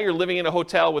in, and now you're living in a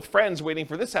hotel with friends waiting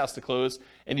for this house to close,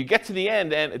 and you get to the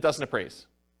end and it doesn't appraise.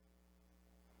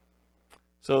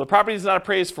 So the property is not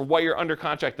appraised for what you're under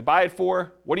contract to buy it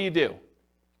for. What do?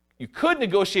 You could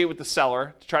negotiate with the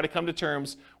seller to try to come to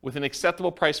terms with an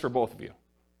acceptable price for both of you.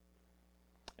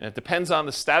 And it depends on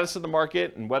the status of the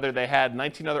market and whether they had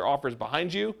 19 other offers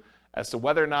behind you as to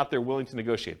whether or not they're willing to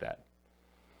negotiate that.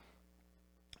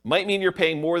 Might mean you're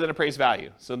paying more than appraised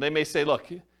value. So they may say,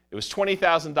 look, it was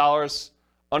 $20,000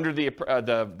 under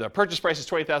the purchase price is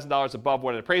 $20,000 above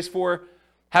what it appraised for.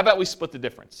 How about we split the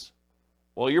difference?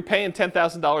 Well, you're paying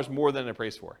 $10,000 more than it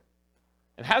appraised for.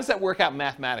 And how does that work out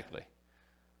mathematically,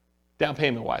 down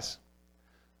payment-wise?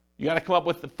 You got to come up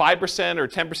with the 5% or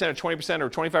 10% or 20% or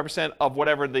 25% of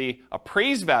whatever the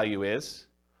appraised value is,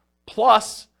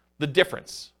 plus the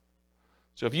difference.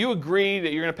 So if you agree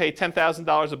that you're going to pay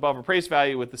 $10,000 above appraised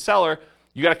value with the seller,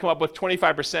 you got to come up with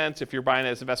 25%, if you're buying it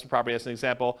as investment property as an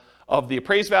example, of the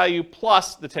appraised value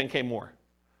plus the 10K more.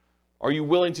 Are you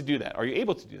willing to do that? Are you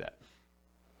able to do that?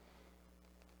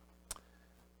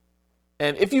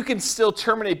 And if you can still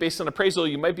terminate based on appraisal,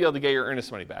 you might be able to get your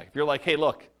earnest money back. If you're like, hey,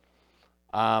 look,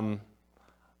 I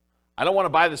don't want to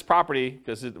buy this property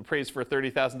because it appraised for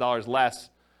 $30,000 less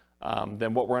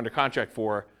than what we're under contract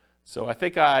for, so I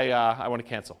think I want to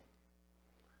cancel.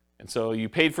 And so you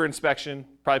paid for inspection,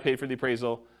 probably paid for the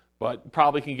appraisal, but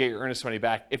probably can get your earnest money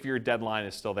back if your deadline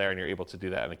is still there and you're able to do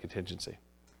that in a contingency.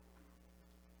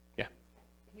 Yeah?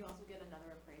 Can you also get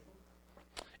another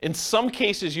appraisal? In some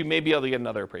cases, you may be able to get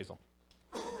another appraisal.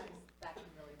 Sometimes that can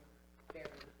really vary,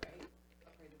 right?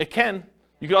 Appraisal. It can.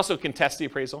 You could also contest the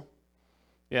appraisal.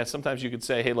 Yeah, sometimes you could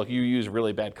say, hey, look, you use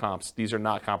really bad comps. These are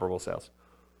not comparable sales.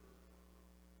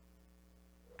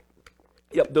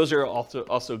 Yep, those are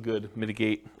also good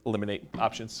mitigate, eliminate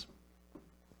options.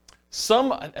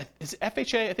 Some, is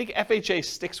FHA? I think FHA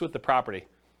sticks with the property.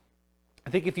 I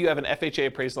think if you have an FHA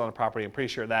appraisal on a property, I'm pretty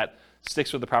sure that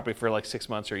sticks with the property for like 6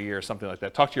 months or a year or something like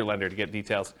that. Talk to your lender to get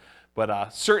details. But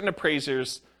certain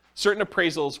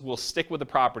appraisals will stick with the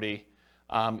property,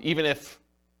 even if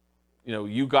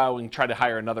you go and try to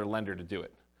hire another lender to do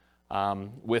it.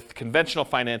 With conventional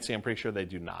financing, I'm pretty sure they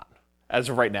do not, as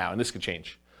of right now, and this could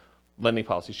change. Lending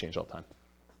policies change all the time.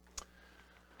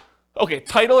 Okay,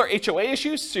 title or HOA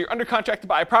issues. So you're under contract to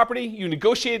buy a property. You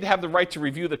negotiated to have the right to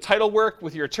review the title work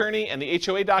with your attorney and the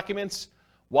HOA documents.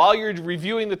 While you're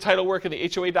reviewing the title work and the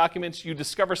HOA documents, you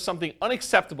discover something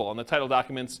unacceptable in the title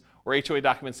documents or HOA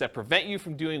documents that prevent you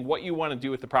from doing what you want to do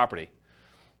with the property.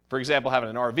 For example, having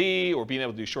an RV, or being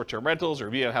able to do short-term rentals, or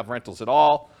being able to have rentals at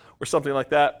all, or something like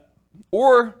that.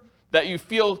 Or that you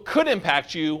feel could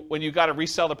impact you when you got to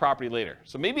resell the property later.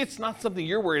 So maybe it's not something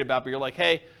you're worried about, but you're like,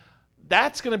 hey,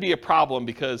 that's going to be a problem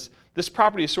because this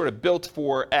property is sort of built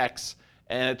for X,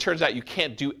 and it turns out you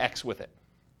can't do X with it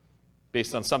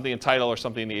based on something in title or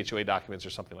something in the HOA documents or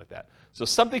something like that. So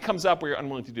something comes up where you're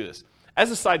unwilling to do this.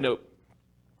 As a side note,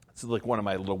 this is like one of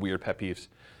my little weird pet peeves.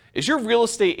 Is your real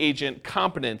estate agent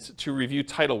competent to review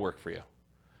title work for you?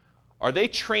 Are they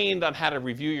trained on how to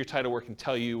review your title work and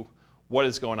tell you what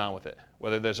is going on with it,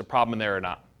 whether there's a problem in there or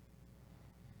not?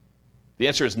 The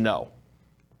answer is no.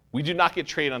 We do not get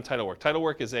trained on title work. Title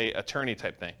work is an attorney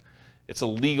type thing. It's a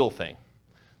legal thing.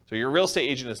 So your real estate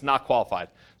agent is not qualified.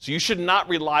 So you should not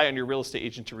rely on your real estate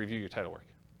agent to review your title work.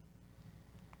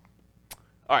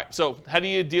 All right, so how do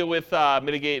you deal with,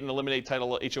 mitigate, and eliminate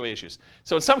title HOA issues?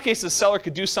 So in some cases, the seller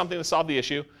could do something to solve the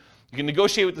issue. You can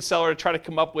negotiate with the seller to try to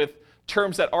come up with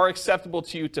terms that are acceptable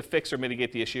to you to fix or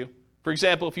mitigate the issue. For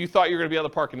example, if you thought you were going to be able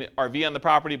to park an RV on the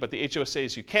property, but the HOA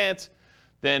says you can't,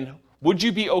 then would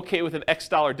you be okay with an X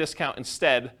dollar discount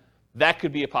instead? That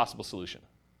could be a possible solution.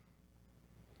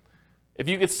 If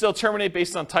you could still terminate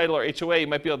based on title or HOA, you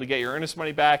might be able to get your earnest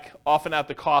money back, often out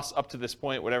the costs up to this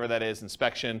point, whatever that is,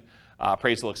 inspection,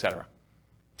 appraisal, etc.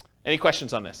 Any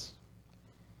questions on this?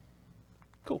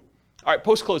 Cool. All right,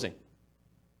 post-closing.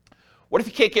 What if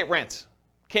you can't get rent?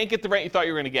 Can't get the rent you thought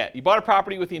you were going to get. You bought a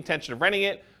property with the intention of renting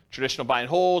it, traditional buy and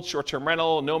hold, short-term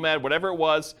rental, nomad, whatever it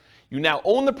was. You now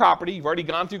own the property. You've already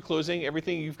gone through closing,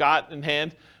 everything you've got in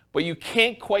hand, but you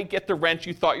can't quite get the rent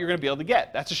you thought you were going to be able to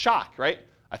get. That's a shock, right?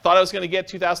 I thought I was going to get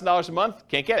 $2,000 a month.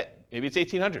 Can't get it. Maybe it's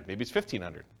 $1,800. Maybe it's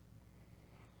 $1,500.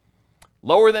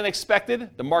 Lower than expected.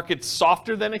 The market's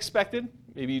softer than expected.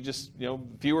 Maybe you just,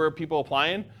 fewer people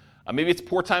applying. Maybe it's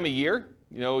poor time of year.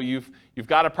 You've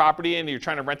got a property and you're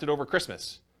trying to rent it over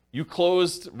Christmas. You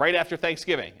closed right after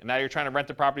Thanksgiving, and now you're trying to rent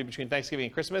the property between Thanksgiving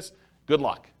and Christmas. Good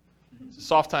luck. It's a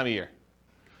soft time of year.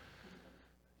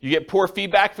 You get poor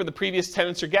feedback from the previous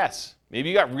tenants or guests. Maybe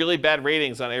you got really bad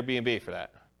ratings on Airbnb for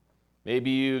that.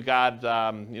 Maybe you got,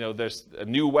 there's a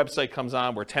new website comes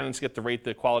on where tenants get to rate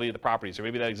the quality of the properties, or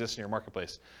maybe that exists in your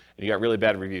marketplace, and you got really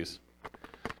bad reviews.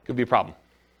 Could be a problem.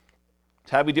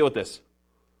 So how do we deal with this?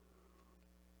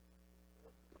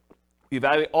 We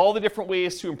evaluate all the different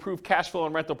ways to improve cash flow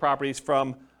on rental properties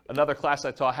from another class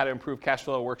I taught, How to Improve Cash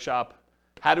Flow Workshop,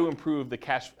 How to Improve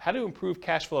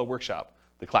Cash Flow Workshop,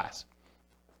 the class.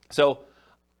 So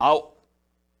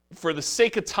for the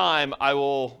sake of time, I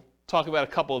will talk about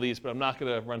a couple of these, but I'm not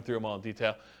going to run through them all in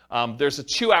detail. There's a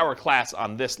 2-hour class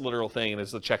on this literal thing, and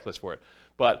there's a checklist for it.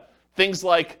 But things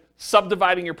like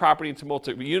subdividing your property into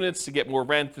multiple units to get more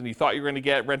rent than you thought you were going to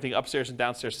get, renting upstairs and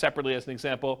downstairs separately as an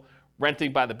example,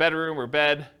 renting by the bedroom or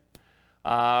bed,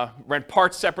 rent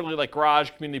parts separately like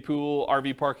garage, community pool,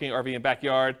 RV parking, RV and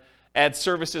backyard, add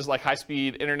services like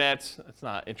high-speed internet. That's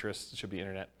not interest, it should be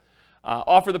internet.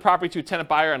 Offer the property to a tenant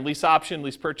buyer on lease option,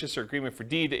 lease purchase, or agreement for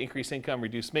deed to increase income,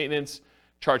 reduce maintenance,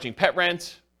 charging pet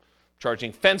rent,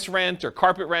 charging fence rent or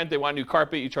carpet rent. They want new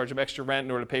carpet, you charge them extra rent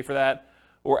in order to pay for that,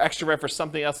 or extra rent for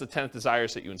something else the tenant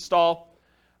desires that you install.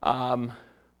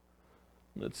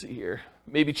 Let's see here.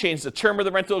 Maybe change the term of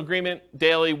the rental agreement,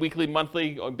 daily, weekly,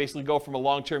 monthly, or basically go from a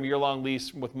long-term, year-long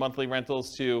lease with monthly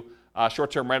rentals to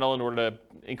short-term rental in order to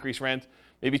increase rent.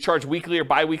 Maybe charge weekly or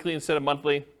bi-weekly instead of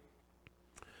monthly.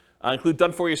 Include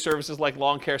done-for-you services like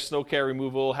lawn care, snow care,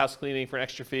 removal, house cleaning for an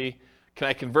extra fee. Can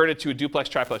I convert it to a duplex,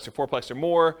 triplex, or fourplex or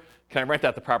more? Can I rent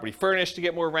out the property furnished to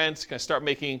get more rents? Can I start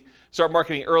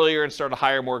marketing earlier and start a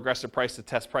higher, more aggressive price to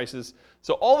test prices?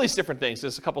 So all these different things.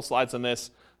 There's a couple slides on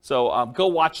this. So go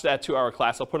watch that 2-hour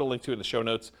class. I'll put a link to it in the show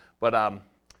notes. But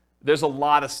there's a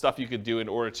lot of stuff you could do in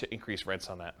order to increase rents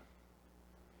on that.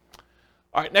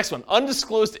 All right, next one,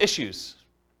 undisclosed issues.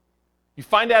 You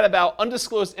find out about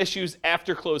undisclosed issues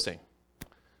after closing.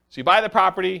 So you buy the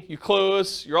property, you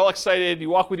close, you're all excited, you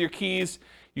walk with your keys,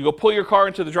 you go pull your car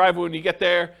into the driveway when you get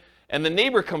there, and the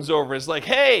neighbor comes over and is like,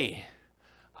 hey,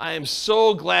 I am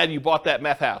so glad you bought that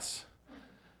meth house.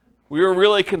 We were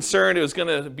really concerned it was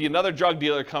going to be another drug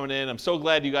dealer coming in. I'm so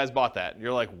glad you guys bought that. And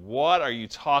you're like, what are you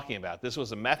talking about? This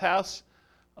was a meth house?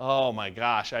 Oh my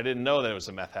gosh, I didn't know that it was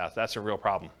a meth house. That's a real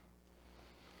problem.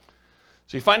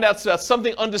 So you find out about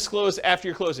something undisclosed after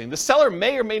your closing. The seller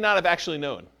may or may not have actually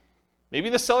known. Maybe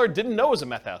the seller didn't know it was a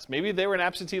meth house. Maybe they were an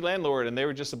absentee landlord and they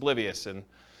were just oblivious and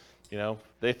You know,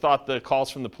 they thought the calls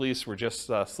from the police were just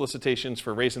solicitations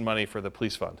for raising money for the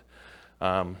police fund,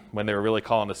 when they were really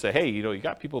calling to say, hey, you know, you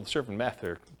got people serving meth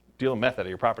or dealing meth out of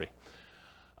your property.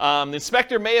 The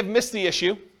inspector may have missed the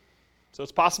issue. So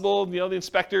it's possible, you know, the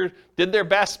inspector did their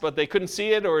best, but they couldn't see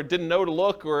it or didn't know to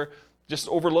look or just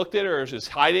overlooked it or was just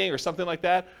hiding or something like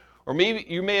that. Or maybe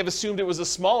you may have assumed it was a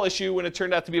small issue when it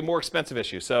turned out to be a more expensive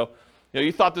issue. So, you know,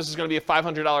 you thought this was going to be a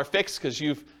 $500 fix because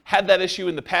you've had that issue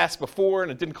in the past before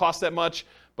and it didn't cost that much.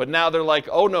 But now they're like,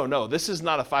 oh, no, this is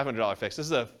not a $500 fix. This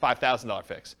is a $5,000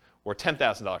 fix or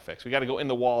 $10,000 fix. We got to go in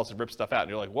the walls and rip stuff out. And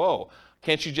you're like, whoa,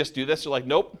 can't you just do this? They're like,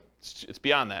 nope, it's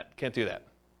beyond that. Can't do that.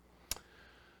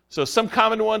 So some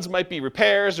common ones might be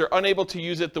repairs or unable to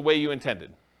use it the way you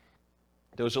intended.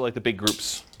 Those are like the big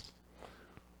groups.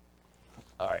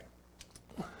 All right.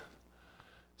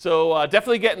 So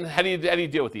definitely how do you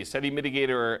deal with these? How do you mitigate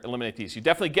or eliminate these? You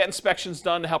definitely get inspections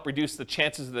done to help reduce the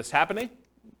chances of this happening.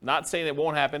 Not saying it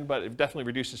won't happen, but it definitely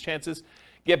reduces chances.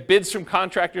 Get bids from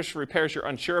contractors for repairs you're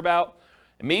unsure about,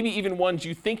 and maybe even ones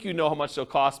you think you know how much they'll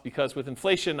cost, because with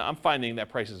inflation, I'm finding that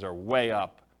prices are way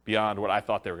up beyond what I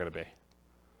thought they were going to be.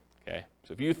 Okay,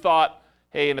 so if you thought,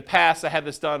 hey, in the past I had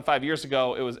this done 5 years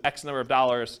ago, it was X number of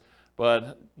dollars,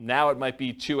 but now it might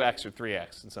be 2X or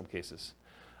 3X in some cases.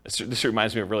 This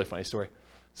reminds me of a really funny story.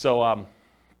 So I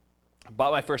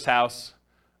bought my first house,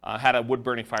 had a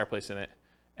wood-burning fireplace in it,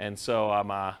 and so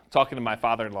I'm talking to my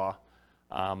father-in-law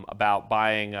about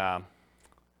buying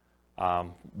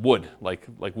wood, like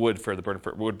wood for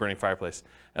the wood-burning fireplace. And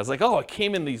I was like, oh, it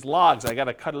came in these logs. I got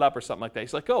to cut it up or something like that.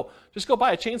 He's like, oh, just go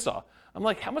buy a chainsaw. I'm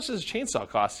like, how much does a chainsaw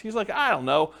cost? He's like, I don't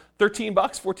know, $13,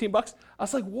 $14. I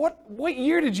was like, what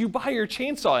year did you buy your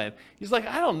chainsaw in? He's like,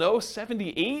 I don't know,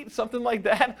 78, something like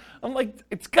that. I'm like,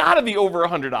 it's got to be over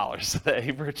 $100 today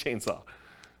for a chainsaw.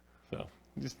 So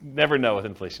you just never know with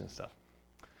inflation and stuff.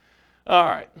 All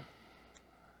right.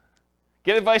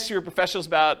 Get advice from your professionals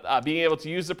about being able to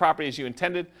use the property as you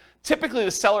intended. Typically,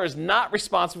 the seller is not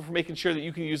responsible for making sure that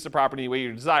you can use the property the way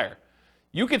you desire.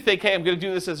 You could think, hey, I'm going to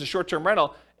do this as a short-term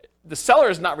rental. The seller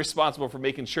is not responsible for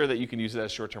making sure that you can use it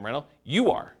as short-term rental.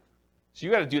 You are. So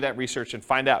you got to do that research and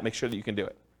find out, make sure that you can do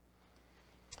it.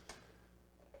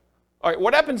 All right,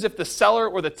 what happens if the seller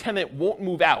or the tenant won't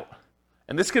move out?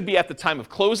 And this could be at the time of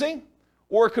closing,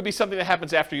 or it could be something that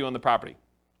happens after you own the property.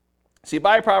 So you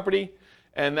buy a property,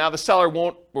 and now the seller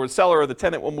or the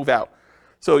tenant won't move out.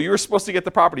 So you were supposed to get the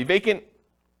property vacant.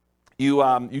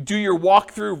 You do your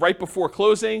walkthrough right before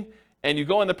closing, and you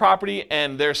go in the property,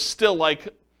 and there's still like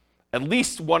at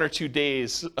least 1 or 2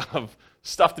 days of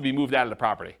stuff to be moved out of the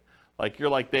property. Like you're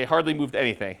like, they hardly moved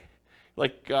anything.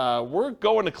 Like, we're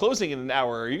going to closing in an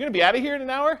hour. Are you going to be out of here in an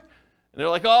hour? And they're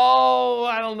like, oh,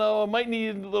 I don't know. I might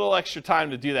need a little extra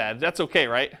time to do that. That's okay,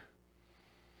 right?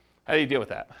 How do you deal with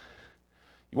that?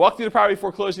 You walk through the property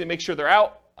before closing to make sure they're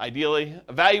out, ideally.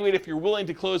 Evaluate if you're willing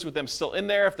to close with them still in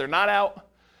there. If they're not out,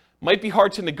 might be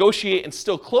hard to negotiate and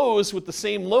still close with the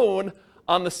same loan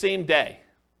on the same day.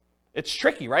 It's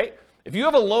tricky, right? If you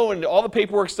have a loan, all the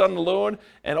paperwork's done on the loan,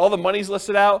 and all the money's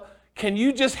listed out, can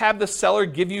you just have the seller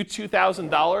give you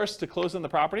 $2,000 to close on the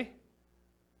property?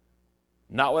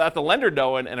 Not without the lender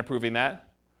knowing and approving that.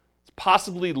 It's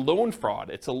possibly loan fraud.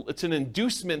 It's an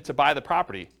inducement to buy the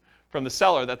property from the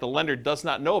seller that the lender does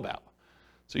not know about.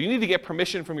 So you need to get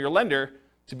permission from your lender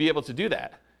to be able to do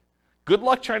that. Good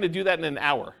luck trying to do that in an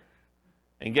hour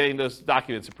and getting those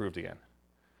documents approved again.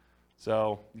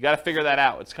 So you got to figure that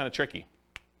out. It's kind of tricky.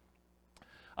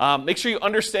 Make sure you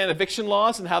understand eviction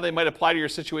laws and how they might apply to your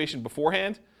situation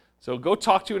beforehand. So go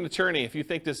talk to an attorney if you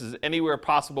think this is anywhere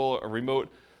possible, a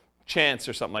remote chance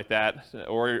or something like that,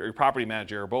 or your property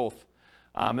manager or both.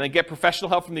 And then get professional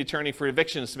help from the attorney for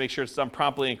evictions to make sure it's done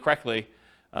promptly and correctly.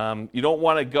 You don't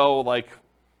want to go like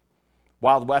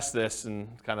Wild West this and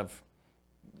kind of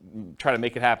try to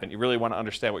make it happen. You really want to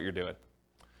understand what you're doing.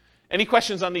 Any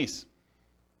questions on these?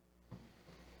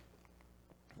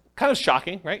 Kind of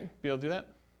shocking, right? Be able to do that?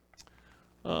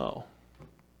 Oh.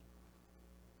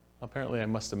 Apparently I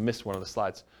must have missed one of the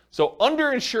slides. So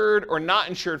underinsured or not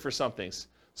insured for some things.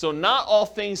 So not all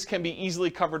things can be easily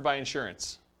covered by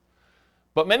insurance.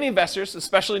 But many investors,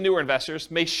 especially newer investors,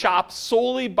 may shop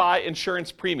solely by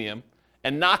insurance premium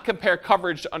and not compare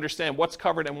coverage to understand what's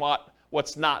covered and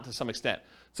what's not to some extent.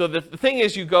 So the thing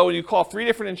is, you go and you call 3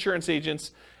 different insurance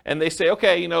agents and they say,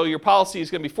 okay, you know, your policy is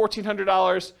going to be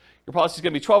 $1,400, your policy is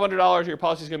going to be $1,200, your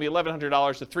policy is going to be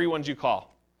 $1,100, the 3 ones you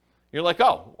call. You're like,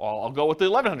 oh, well, I'll go with the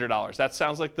 $1,100. That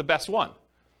sounds like the best one.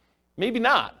 Maybe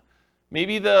not.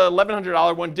 Maybe the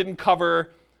 $1,100 one didn't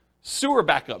cover sewer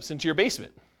backups into your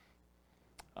basement.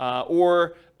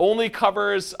 Or only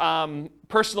covers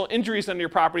personal injuries on your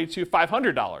property to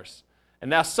 $500. And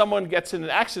now someone gets in an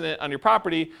accident on your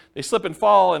property, they slip and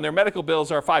fall, and their medical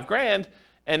bills are $5,000,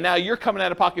 and now you're coming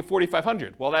out of pocket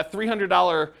 $4,500. Well, that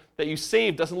 $300 that you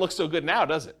saved doesn't look so good now,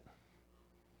 does it?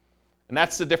 And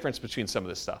that's the difference between some of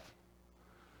this stuff.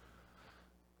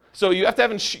 So you have to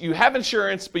have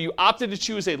insurance, but you opted to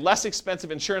choose a less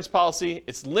expensive insurance policy.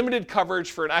 It's limited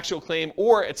coverage for an actual claim,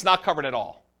 or it's not covered at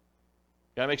all.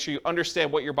 You gotta make sure you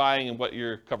understand what you're buying and what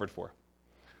you're covered for.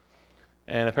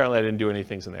 And apparently I didn't do any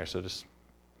things in there, so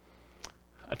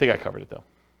I think I covered it though.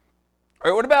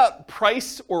 All right, what about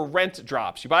price or rent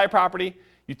drops? You buy a property,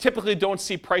 you typically don't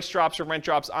see price drops or rent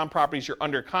drops on properties you're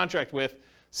under contract with,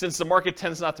 since the market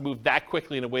tends not to move that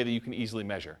quickly in a way that you can easily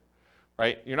measure.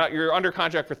 Right? You're under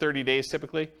contract for 30 days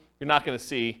typically. You're not going to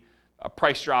see a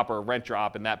price drop or a rent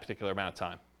drop in that particular amount of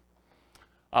time.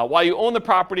 While you own the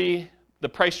property, the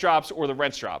price drops or the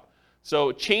rents drop.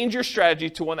 So change your strategy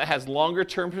to one that has longer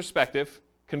term perspective.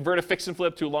 Convert a fix and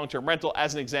flip to a long-term rental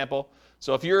as an example.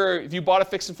 So if you bought a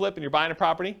fix and flip and you're buying a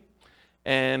property,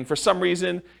 and for some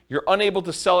reason you're unable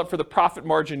to sell it for the profit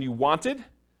margin you wanted,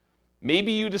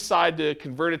 maybe you decide to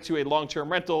convert it to a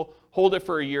long-term rental, hold it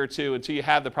for a year or two until you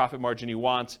have the profit margin you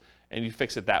want, and you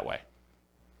fix it that way.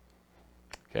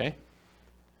 Okay?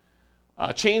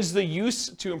 Change the use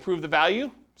to improve the value.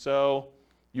 So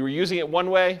you were using it one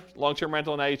way, long-term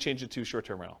rental, now you change it to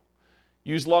short-term rental.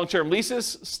 Use long-term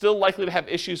leases, still likely to have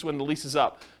issues when the lease is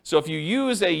up. So if you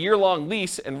use a year-long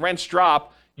lease and rents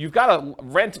drop, you've got a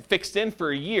rent fixed in for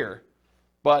a year,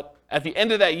 but at the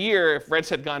end of that year, if rents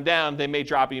had gone down, they may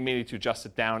drop and you may need to adjust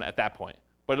it down at that point.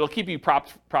 But it'll keep you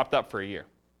propped up for a year.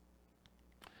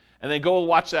 And then go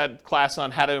watch that class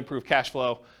on how to improve cash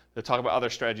flow. They'll talk about other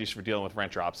strategies for dealing with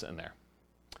rent drops in there.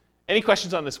 Any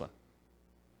questions on this one?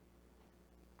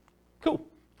 Cool.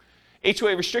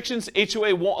 HOA restrictions.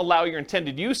 HOA won't allow your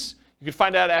intended use. You can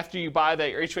find out after you buy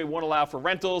that your HOA won't allow for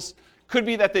rentals. Could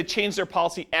be that they change their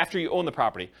policy after you own the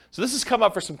property. So this has come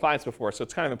up for some clients before, so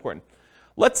it's kind of important.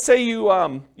 Let's say you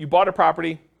bought a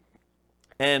property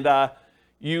and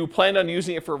you planned on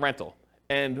using it for a rental.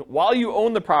 And while you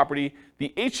own the property,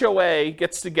 the HOA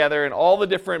gets together and all the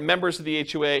different members of the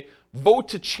HOA vote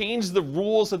to change the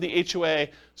rules of the HOA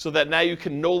so that now you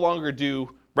can no longer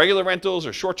do regular rentals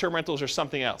or short-term rentals or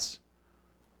something else.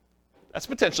 That's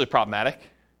potentially problematic.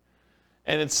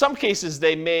 And in some cases,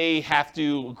 they may have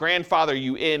to grandfather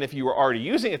you in if you were already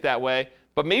using it that way,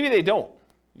 but maybe they don't.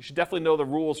 You should definitely know the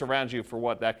rules around you for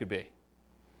what that could be.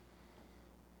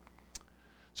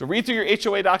 So read through your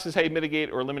HOA docs is how you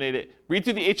mitigate or eliminate it. Read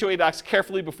through the HOA docs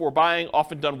carefully before buying,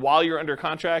 often done while you're under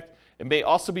contract. It may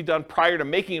also be done prior to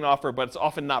making an offer, but it's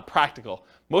often not practical.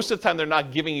 Most of the time, they're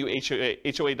not giving you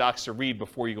HOA docs to read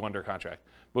before you go under contract.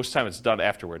 Most of the time, it's done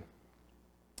afterward.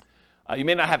 You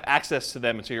may not have access to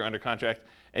them until you're under contract,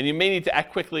 and you may need to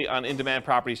act quickly on in-demand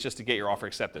properties just to get your offer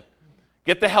accepted.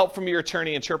 Get the help from your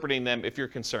attorney interpreting them if you're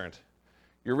concerned.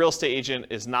 Your real estate agent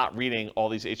is not reading all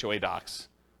these HOA docs,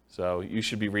 so you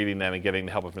should be reading them and getting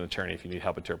the help of an attorney if you need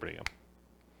help interpreting them.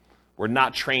 We're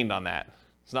not trained on that.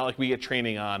 It's not like we get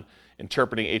training on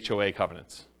interpreting HOA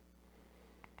covenants.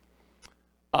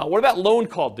 What about loan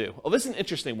call due? Oh, this is an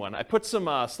interesting one. I put some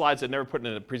slides I've never put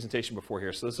in a presentation before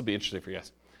here, so this will be interesting for you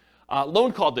guys.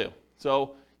 Loan call due.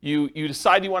 So you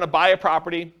decide you want to buy a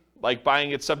property, like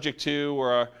buying it subject to,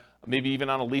 or maybe even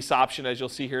on a lease option, as you'll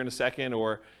see here in a second,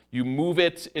 or you move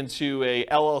it into a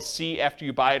LLC after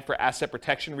you buy it for asset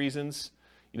protection reasons.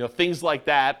 You know, things like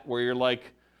that, where you're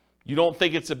like, you don't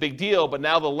think it's a big deal, but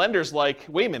now the lender's like,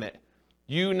 wait a minute,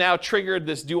 you now triggered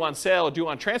this due on sale or due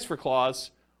on transfer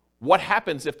clause. What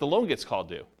happens if the loan gets called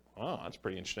due? Oh, that's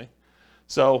pretty interesting.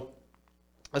 So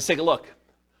let's take a look.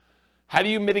 How do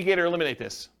you mitigate or eliminate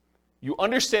this? You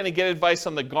understand and get advice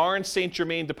on the Garn-St.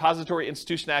 Germain Depository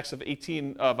Institution Acts of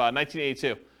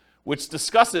 1982, which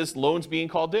discusses loans being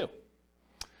called due.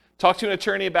 Talk to an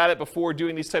attorney about it before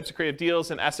doing these types of creative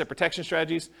deals and asset protection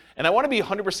strategies. And I want to be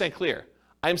 100% clear.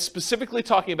 I'm specifically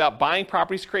talking about buying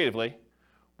properties creatively,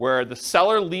 where the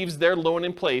seller leaves their loan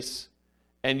in place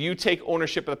and you take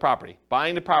ownership of the property.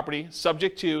 Buying the property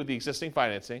subject to the existing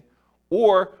financing,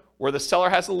 or where the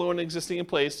seller has a loan existing in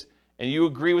place and you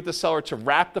agree with the seller to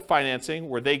wrap the financing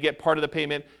where they get part of the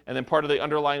payment and then part of the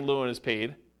underlying loan is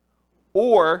paid.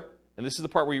 Or, and this is the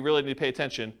part where you really need to pay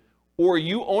attention, or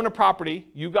you own a property,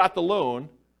 you got the loan,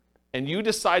 and you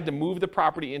decide to move the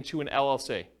property into an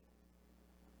LLC.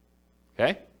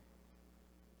 Okay?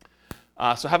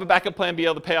 So have a backup plan, be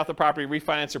able to pay off the property,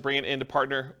 refinance, or bring it in to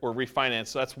partner or refinance.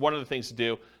 So that's one of the things to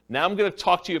do. Now I'm going to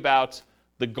talk to you about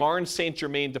the Garn-St.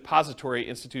 Germain Depository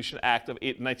Institution Act of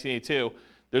 1982.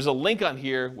 There's a link on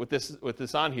here with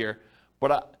this on here,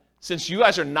 but since you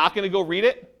guys are not going to go read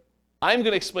it, I'm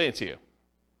going to explain it to you,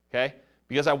 okay?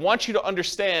 Because I want you to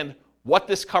understand what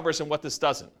this covers and what this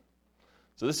doesn't.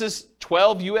 So this is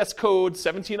 12 U.S. Code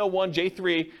 1701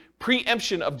 J3,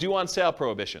 preemption of due on sale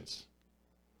prohibitions.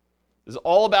 This is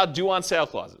all about due on sale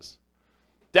clauses.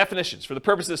 Definitions. For the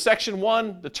purposes of Section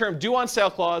 1, the term due on sale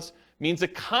clause means a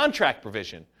contract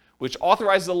provision which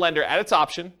authorizes the lender at its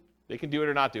option, they can do it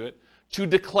or not do it, to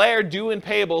declare due and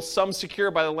payable sums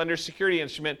secured by the lender's security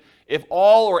instrument if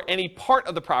all or any part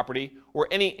of the property or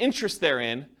any interest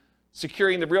therein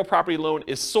securing the real property loan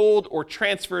is sold or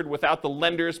transferred without the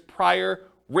lender's prior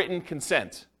written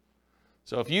consent.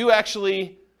 So if you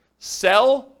actually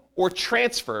sell or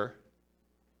transfer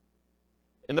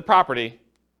in the property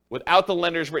without the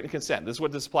lender's written consent, this is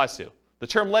what this applies to. The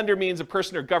term lender means a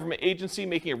person or government agency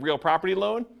making a real property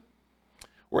loan,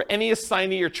 or any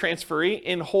assignee or transferee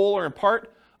in whole or in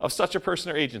part of such a person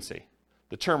or agency.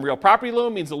 The term real property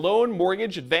loan means a loan,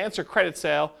 mortgage, advance, or credit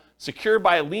sale secured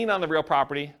by a lien on the real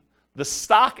property, the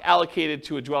stock allocated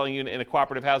to a dwelling unit in a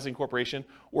cooperative housing corporation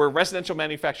or a residential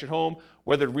manufactured home,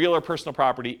 whether real or personal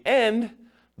property, and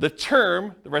the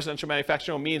term, the residential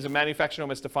manufactured home, means a manufactured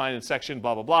home is defined in section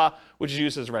blah, blah, blah, which is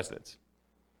used as a residence.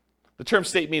 The term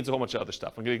state means a whole bunch of other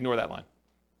stuff. I'm going to ignore that line.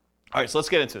 All right, so let's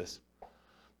get into this.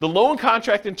 The loan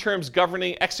contract and terms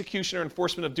governing execution or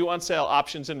enforcement of due on sale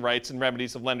options and rights and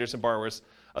remedies of lenders and borrowers,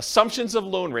 assumptions of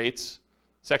loan rates,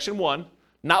 Section 1,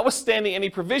 notwithstanding any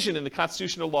provision in the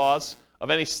constitutional laws of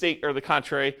any state or the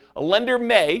contrary, a lender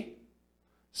may,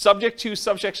 subject to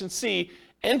subsection C,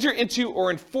 enter into or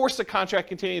enforce a contract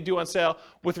containing a due on sale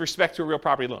with respect to a real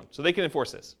property loan. So they can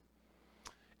enforce this.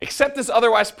 Except as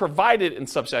otherwise provided in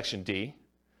subsection D,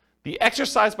 the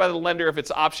exercise by the lender of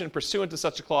its option pursuant to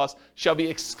such a clause shall be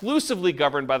exclusively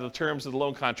governed by the terms of the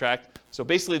loan contract. So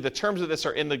basically the terms of this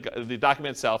are in the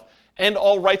document itself, and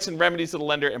all rights and remedies of the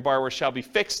lender and borrower shall be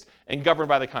fixed and governed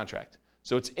by the contract.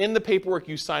 So it's in the paperwork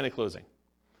you sign at closing.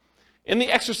 In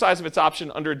the exercise of its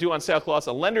option under a due on sale clause,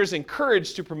 a lender is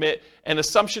encouraged to permit an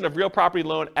assumption of real property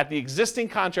loan at the existing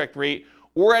contract rate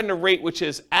or at a rate which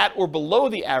is at or below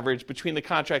the average between the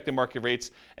contract and market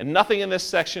rates, and nothing in this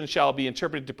section shall be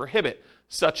interpreted to prohibit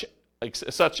such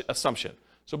assumption.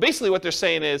 So basically what they're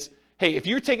saying is, hey, if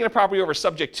you're taking a property over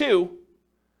subject to,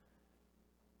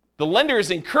 the lender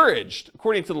is encouraged,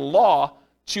 according to the law,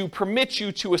 to permit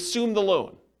you to assume the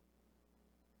loan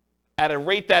at a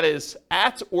rate that is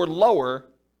at or lower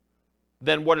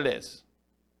than what it is.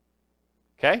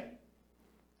 Okay?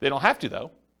 They don't have to,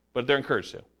 though, but they're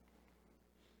encouraged to.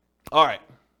 All right.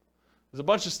 There's a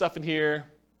bunch of stuff in here.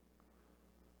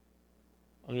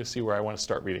 I'm going to see where I want to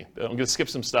start reading. I'm going to skip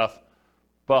some stuff.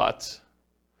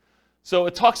 So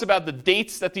it talks about the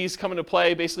dates that these come into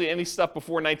play, basically any stuff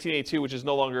before 1982, which is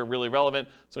no longer really relevant.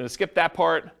 So I'm going to skip that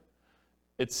part.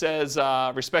 It says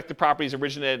respective properties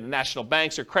originated in national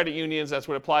banks or credit unions. That's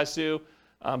what it applies to.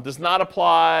 Does not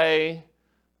apply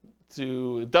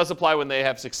to, it does apply when they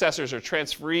have successors or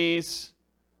transferees.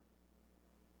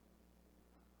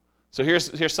 So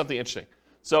here's something interesting.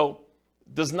 So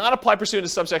does not apply pursuant to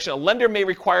subsection. A lender may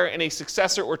require any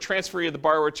successor or transferee of the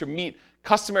borrower to meet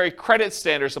customary credit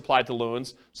standards applied to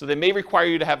loans. So they may require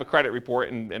you to have a credit report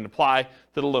and apply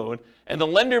to the loan. And the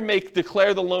lender may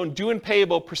declare the loan due and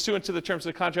payable pursuant to the terms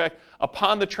of the contract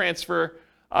upon the transfer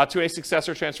to any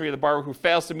successor or transferee of the borrower who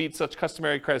fails to meet such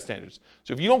customary credit standards.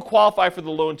 So if you don't qualify for the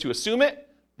loan to assume it,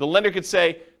 the lender could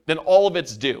say, then all of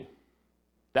it's due.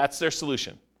 That's their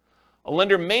solution. A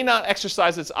lender may not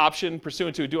exercise its option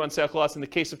pursuant to a due on sale clause in the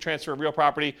case of transfer of real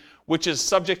property, which is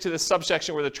subject to this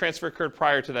subsection where the transfer occurred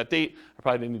prior to that date. I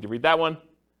probably didn't need to read that one.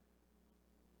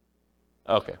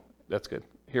 Okay, that's good.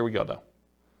 Here we go, though.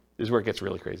 This is where it gets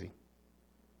really crazy.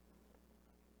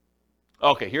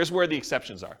 Okay, here's where the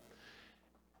exceptions are.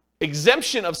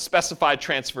 Exemption of specified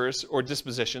transfers or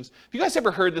dispositions. Have you guys ever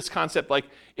heard this concept? Like,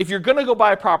 if you're going to go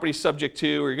buy a property subject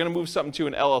to, or you're going to move something to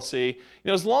an LLC,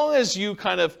 as long as you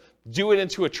kind of do it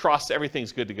into a trust,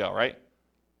 everything's good to go, right?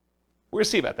 We're going to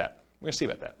see about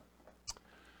that.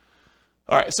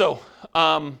 All right, so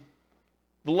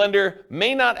the lender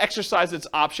may not exercise its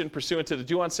option pursuant to the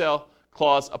due on sale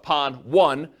clause upon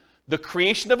 1, the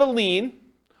creation of a lien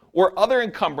or other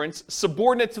encumbrance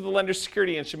subordinate to the lender's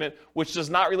security instrument, which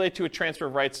does not relate to a transfer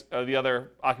of rights of the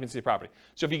other occupancy of the property.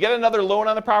 So if you get another loan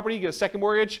on the property, you get a second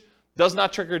mortgage, does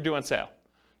not trigger due on sale.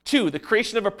 2, the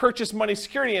creation of a purchase money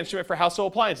security instrument for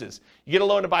household appliances. You get a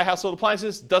loan to buy household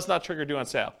appliances, does not trigger due on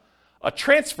sale. A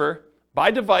transfer by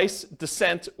device,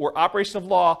 descent, or operation of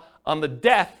law on the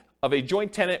death of a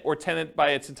joint tenant or tenant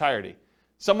by its entirety.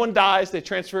 Someone dies, they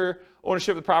transfer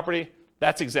ownership of the property,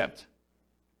 that's exempt.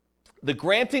 the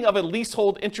granting of a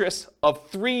leasehold interest of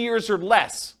 3 years or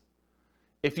less.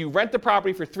 If you rent the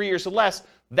property for 3 years or less,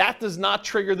 that does not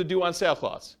trigger the due on sale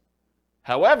clause.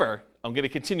 However, I'm going to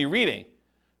continue reading.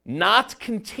 Not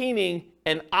containing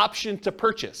an option to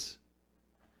purchase.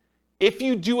 If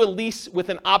you do a lease with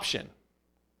an option,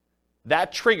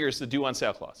 that triggers the due on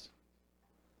sale clause.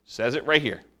 Says it right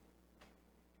here.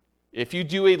 If you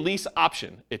do a lease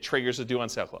option, it triggers the due on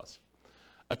sale clause.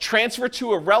 A transfer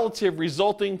to a relative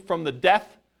resulting from the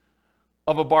death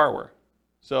of a borrower.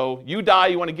 So you die,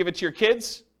 you want to give it to your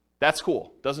kids, that's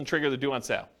cool. Doesn't trigger the due on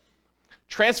sale.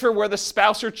 Transfer where the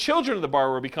spouse or children of the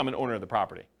borrower become an owner of the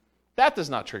property. That does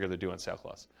not trigger the due on sale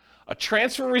clause. A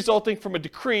transfer resulting from a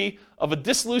decree of a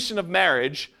dissolution of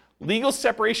marriage, legal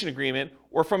separation agreement,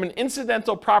 or from an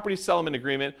incidental property settlement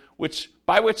agreement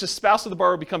by which the spouse of the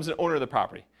borrower becomes an owner of the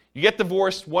property. You get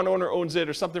divorced, one owner owns it,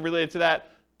 or something related to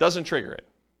that, doesn't trigger it.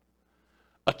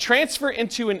 A transfer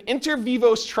into an inter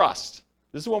vivos trust.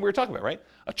 This is the one we were talking about, right?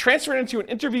 A transfer into an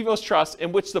inter vivos trust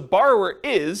in which the borrower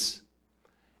is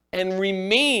and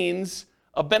remains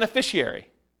a beneficiary,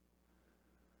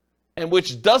 and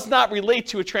which does not relate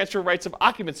to a transfer of rights of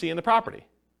occupancy in the property.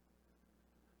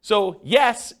 So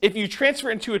yes, if you transfer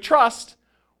into a trust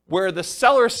where the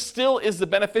seller still is the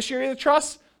beneficiary of the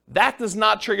trust, that does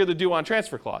not trigger the due on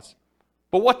transfer clause.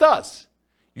 But what does?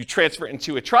 You transfer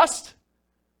into a trust,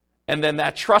 and then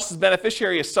that trust's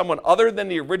beneficiary is someone other than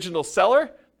the original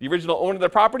seller, the original owner of the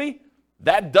property,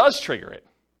 that does trigger it.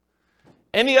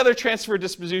 Any other transfer or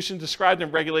disposition described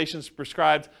in regulations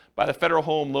prescribed by the Federal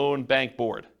Home Loan Bank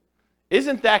Board.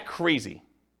 Isn't that crazy?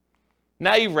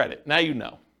 Now you've read it. Now you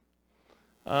know.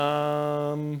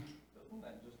 Doesn't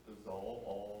that just dissolve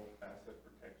all asset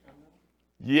protection?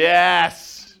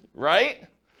 Yes, right?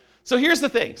 So here's the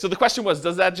thing. So the question was,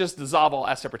 does that just dissolve all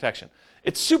asset protection?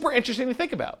 It's super interesting to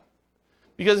think about.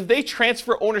 Because if they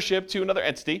transfer ownership to another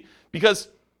entity, because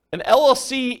an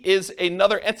LLC is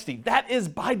another entity, that is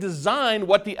by design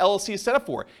what the LLC is set up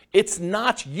for. It's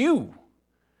not you.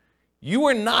 You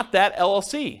are not that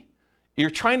LLC. You're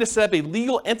trying to set up a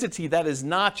legal entity that is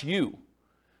not you.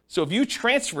 So if you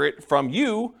transfer it from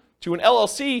you to an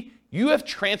LLC, you have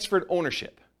transferred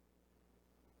ownership.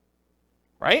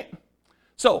 Right?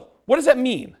 So what does that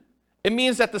mean? It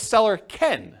means that the seller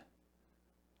can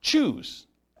choose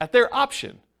at their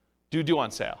option do due on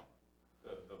sale.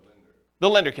 The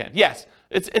lender can, yes.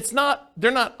 It's not, they're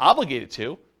not obligated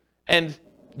to, and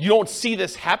you don't see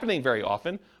this happening very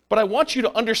often, but I want you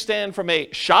to understand from a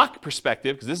shock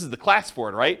perspective, because this is the class for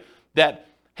it, right? That,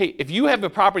 hey, if you have a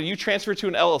property you transfer to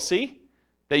an LLC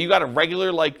that you got a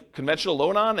regular, like, conventional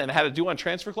loan on and had a due on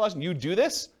transfer clause, and you do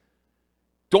this,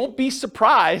 don't be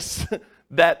surprised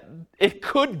that it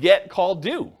could get called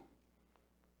due,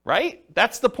 right?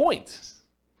 That's the point.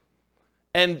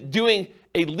 And doing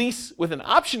a lease with an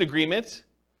option agreement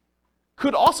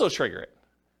could also trigger it.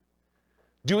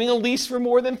 Doing a lease for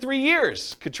more than 3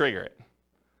 years could trigger it.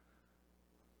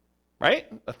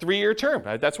 Right? A 3-year term.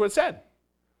 That's what it said.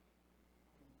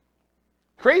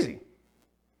 Crazy.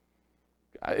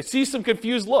 I see some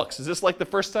confused looks. Is this like the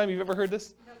first time you've ever heard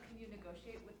this? No, can you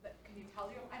negotiate with can you tell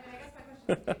your, I mean, I guess my question is,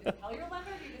 do you just tell your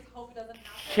lender, or do you just hope it doesn't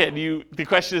happen? The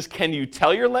question is, can you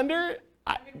tell your lender?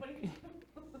 I mean, what do you just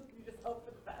hope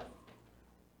for the best?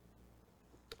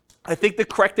 I think the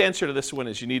correct answer to this one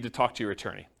is you need to talk to your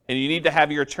attorney. And you need to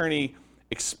have your attorney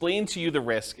explain to you the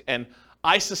risk. And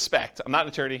I suspect, I'm not an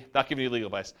attorney, not giving you legal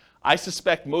advice, I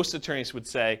suspect most attorneys would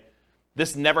say,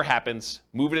 this never happens,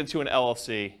 move it into an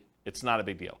LLC, it's not a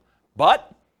big deal.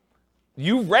 But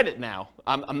you read it now.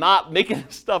 I'm not making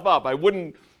stuff up. I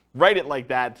wouldn't write it like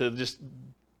that to just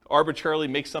arbitrarily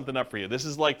make something up for you. This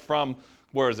is like from,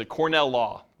 where is it, Cornell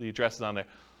Law. The address is on there.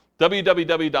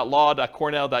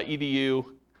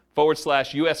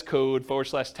 www.law.cornell.edu/US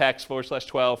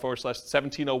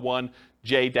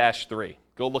code/text/12/1701J-3.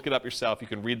 Go look it up yourself. You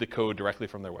can read the code directly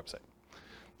from their website.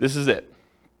 This is it.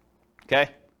 Okay?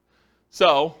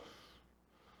 So,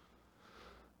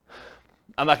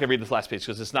 I'm not going to read this last page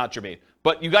because it's not germane.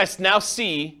 But you guys now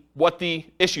see what the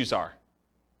issues are.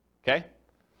 Okay?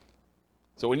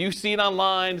 So when you see it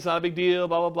online, it's not a big deal,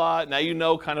 blah, blah, blah. Now you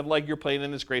know kind of like you're playing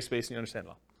in this gray space and you understand it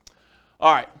all.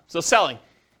 All right, so selling.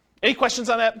 Any questions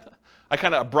on that? I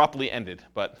kind of abruptly ended,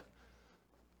 but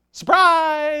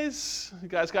surprise! You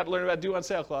guys got to learn about due on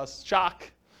sale clause.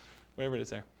 Shock. Whatever it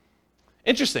is there.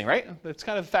 Interesting, right? It's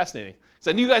kind of fascinating. So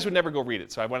I knew you guys would never go read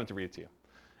it, so I wanted to read it to you.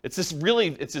 It's this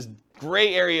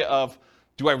gray area of,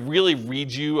 do I really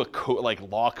read you a code, like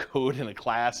law code in a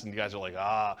class? And you guys are like,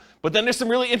 ah. But then there's some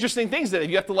really interesting things that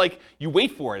you have to like, you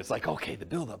wait for it. It's like, okay, the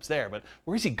build-up's there, but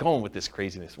where's he going with this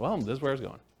craziness? Well, this is where I was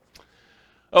going.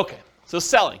 Okay, so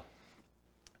selling.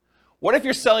 What if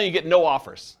you're selling, you get no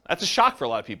offers? That's a shock for a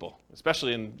lot of people,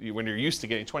 especially when you're used to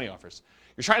getting 20 offers.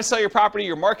 You're trying to sell your property,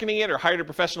 you're marketing it or hired a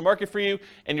professional market for you,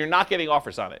 and you're not getting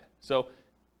offers on it. So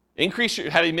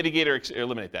how do you mitigate or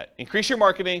eliminate that? Increase your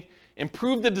marketing,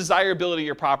 improve the desirability of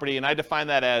your property, and I define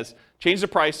that as change the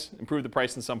price, improve the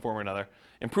price in some form or another,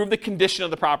 improve the condition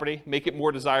of the property, make it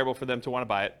more desirable for them to want to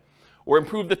buy it, or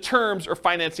improve the terms or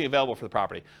financing available for the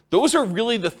property. Those are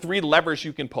really the 3 levers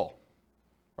you can pull,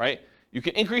 right? You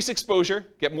can increase exposure,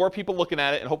 get more people looking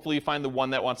at it, and hopefully you find the one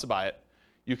that wants to buy it.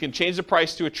 You can change the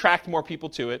price to attract more people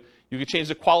to it. You can change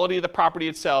the quality of the property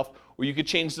itself, or you could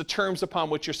change the terms upon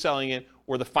which you're selling it,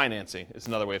 or the financing is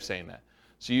another way of saying that.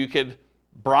 So you could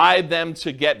bribe them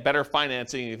to get better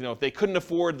financing. If they couldn't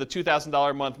afford the $2,000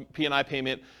 a month P&I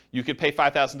payment, you could pay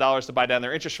 $5,000 to buy down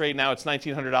their interest rate. Now it's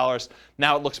 $1,900.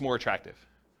 Now it looks more attractive.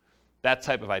 That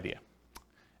type of idea.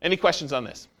 Any questions on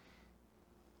this?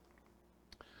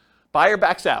 Buyer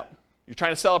backs out. You're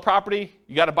trying to sell a property.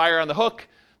 You got a buyer on the hook.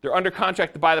 They're under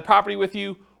contract to buy the property with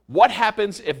you. What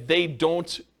happens if they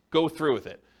don't go through with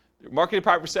it? Marketed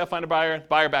property for sale, find a buyer, the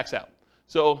buyer backs out.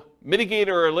 So mitigate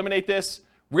or eliminate this.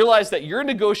 Realize that your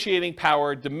negotiating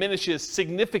power diminishes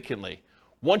significantly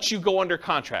once you go under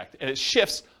contract, and it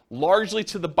shifts largely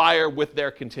to the buyer with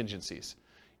their contingencies.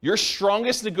 Your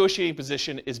strongest negotiating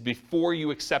position is before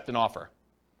you accept an offer.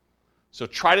 So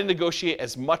try to negotiate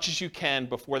as much as you can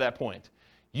before that point.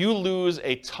 You lose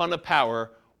a ton of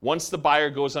power once the buyer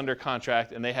goes under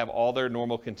contract and they have all their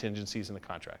normal contingencies in the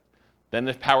contract. Then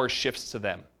the power shifts to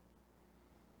them.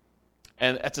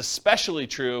 And that's especially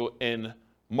true in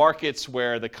markets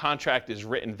where the contract is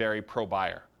written very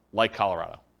pro-buyer, like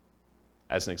Colorado,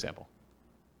 as an example.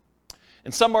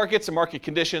 In some markets and market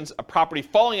conditions, a property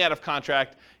falling out of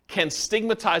contract can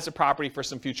stigmatize a property for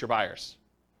some future buyers.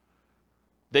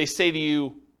 They say to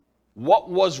you, what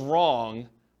was wrong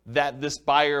that this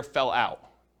buyer fell out?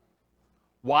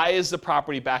 Why is the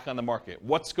property back on the market?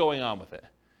 What's going on with it?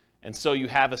 And so you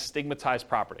have a stigmatized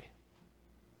property.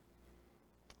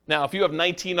 Now, if you have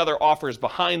 19 other offers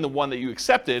behind the one that you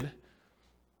accepted,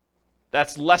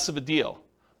 that's less of a deal.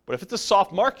 But if it's a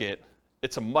soft market,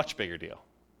 it's a much bigger deal.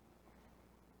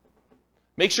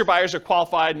 Make sure buyers are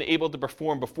qualified and able to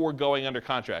perform before going under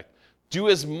contract. Do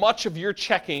as much of your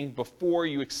checking before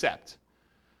you accept.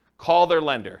 Call their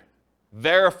lender.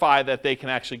 Verify that they can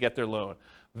actually get their loan.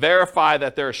 Verify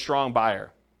that they're a strong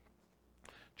buyer.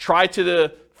 Try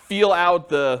to feel out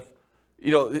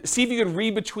see if you can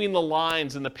read between the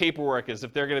lines in the paperwork as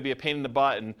if they're going to be a pain in the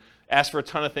butt and ask for a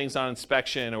ton of things on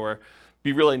inspection or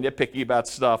be really nitpicky about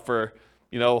stuff, or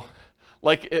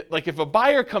like if a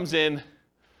buyer comes in,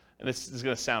 and this is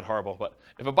going to sound horrible, but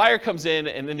if a buyer comes in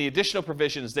and in the additional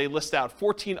provisions they list out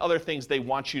 14 other things they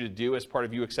want you to do as part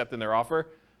of you accepting their offer,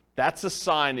 that's a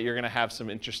sign that you're going to have some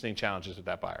interesting challenges with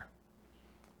that buyer,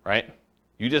 right?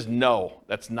 You just know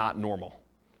that's not normal.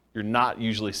 You're not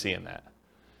usually seeing that.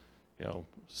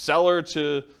 Seller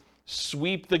to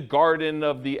sweep the garden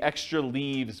of the extra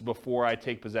leaves before I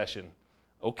take possession.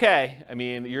 Okay,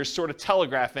 you're sort of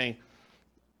telegraphing,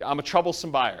 I'm a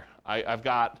troublesome buyer. I've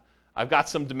got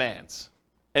some demands.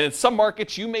 And in some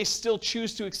markets, you may still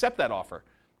choose to accept that offer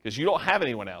because you don't have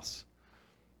anyone else.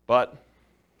 But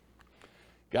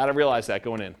got to realize that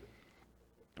going in.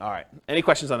 All right, any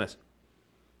questions on this?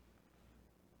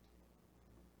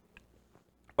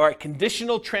 All right,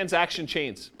 conditional transaction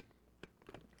chains.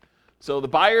 So the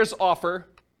buyer's offer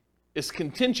is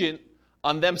contingent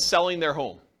on them selling their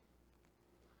home.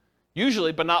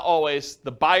 Usually, but not always,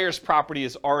 the buyer's property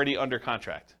is already under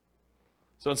contract.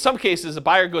 So in some cases, a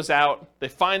buyer goes out, they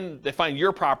find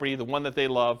your property, the one that they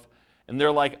love, and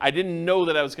they're like, I didn't know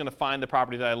that I was going to find the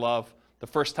property that I love the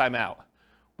first time out.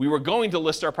 We were going to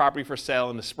list our property for sale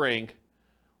in the spring,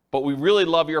 but we really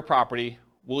love your property.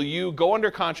 Will you go under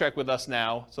contract with us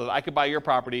now so that I could buy your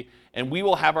property, and we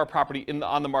will have our property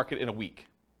on the market in a week?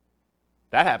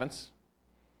 That happens.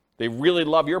 They really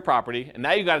love your property, and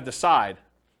now you got to decide,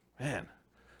 man,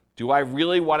 do I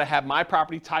really want to have my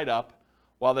property tied up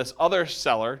while this other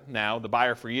seller, now the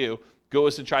buyer for you,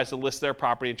 goes and tries to list their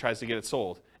property and tries to get it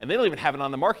sold? And they don't even have it on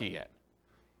the market yet.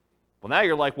 Well, now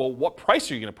you're like, well, what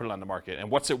price are you going to put it on the market, and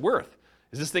what's it worth?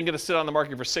 Is this thing going to sit on the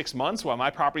market for 6 months while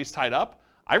my property's tied up?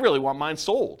 I really want mine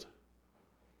sold.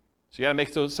 So you got to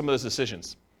make some of those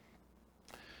decisions.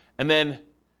 And then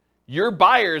your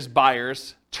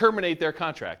buyers terminate their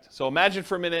contract. So imagine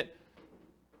for a minute,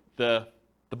 the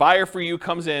buyer for you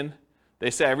comes in. They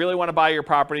say, I really want to buy your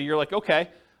property. You're like, okay,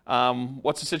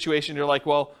 what's the situation? You're like,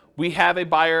 well, we have a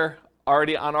buyer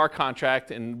already on our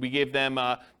contract, and we gave them,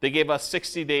 they gave us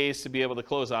 60 days to be able to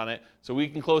close on it. So we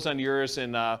can close on yours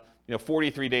in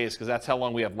 43 days because that's how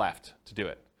long we have left to do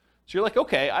it. So you're like,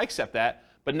 okay, I accept that.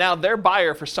 But now their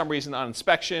buyer, for some reason on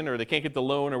inspection or they can't get the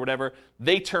loan or whatever,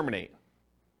 they terminate.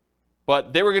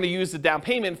 But they were going to use the down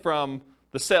payment from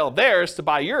the sale of theirs to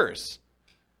buy yours.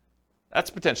 That's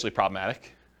potentially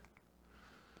problematic.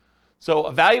 So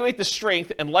evaluate the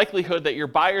strength and likelihood that your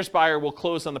buyer's buyer will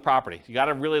close on the property. You got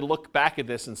to really look back at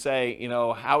this and say,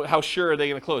 how sure are they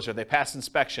going to close? Are they past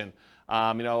inspection?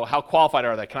 How qualified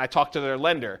are they? Can I talk to their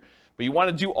lender? But you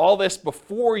want to do all this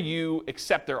before you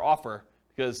accept their offer,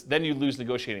 because then you lose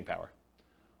negotiating power.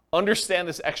 Understand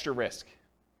this extra risk.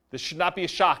 This should not be a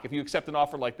shock. If you accept an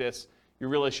offer like this, you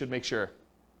really should make sure.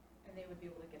 And they would be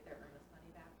able to get their earnest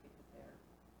money back because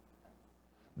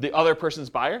they're... The other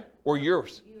person's buyer or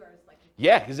yours? Yours, like...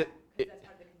 Yeah, because that's part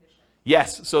of the condition.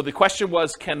 Yes. So the question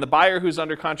was, can the buyer who's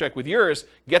under contract with yours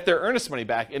get their earnest money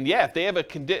back? And yeah, if they have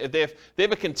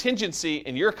a contingency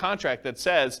in your contract that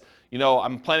says,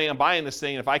 I'm planning on buying this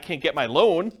thing, and if I can't get my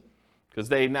loan, because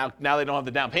they now they don't have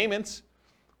the down payments,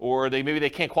 or maybe they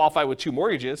can't qualify with 2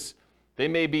 mortgages, they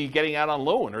may be getting out on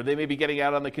loan, or they may be getting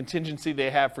out on the contingency they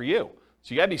have for you.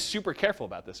 So you got to be super careful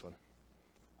about this one.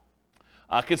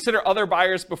 Consider other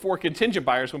buyers before contingent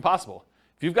buyers when possible.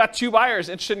 If you've got 2 buyers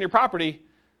interested in your property,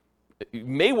 you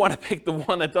may want to pick the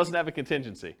one that doesn't have a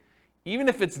contingency, even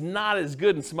if it's not as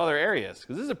good in some other areas,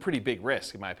 because this is a pretty big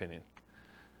risk, in my opinion.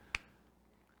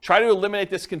 Try to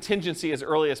eliminate this contingency as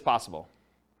early as possible.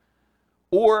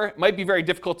 Or it might be very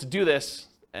difficult to do this,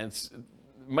 and it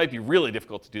might be really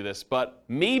difficult to do this, but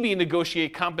maybe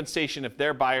negotiate compensation if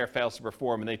their buyer fails to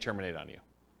perform and they terminate on you.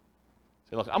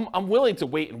 Say, look, I'm willing to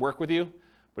wait and work with you,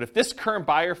 but if this current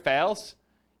buyer fails,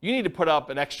 you need to put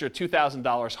up an extra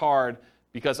 $2,000 hard,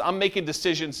 because I'm making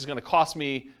decisions that's going to cost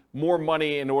me more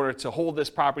money in order to hold this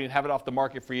property and have it off the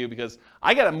market for you, because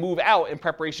I got to move out in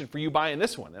preparation for you buying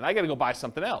this one, and I got to go buy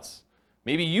something else.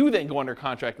 Maybe you then go under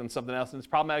contract on something else, and it's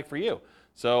problematic for you.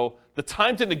 So the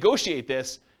time to negotiate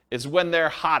this is when they're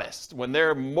hottest, when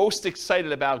they're most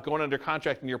excited about going under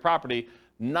contract in your property,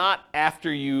 not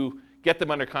after you get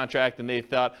them under contract and they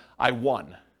thought, I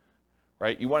won,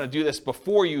 right? You want to do this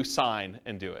before you sign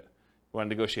and do it. You want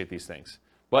to negotiate these things.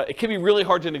 But it can be really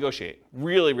hard to negotiate,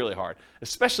 really, really hard,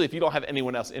 especially if you don't have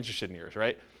anyone else interested in yours,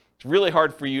 right? It's really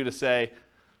hard for you to say,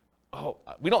 oh,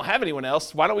 we don't have anyone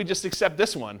else. Why don't we just accept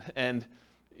this one? And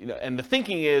the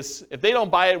thinking is, if they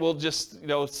don't buy it, we'll just,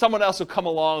 someone else will come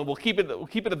along. We'll keep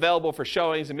it available for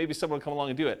showings, and maybe someone will come along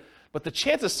and do it. But the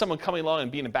chance of someone coming along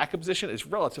and being in a backup position is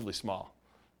relatively small.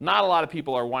 Not a lot of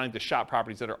people are wanting to shop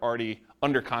properties that are already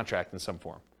under contract in some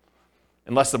form,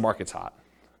 unless the market's hot,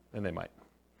 then they might.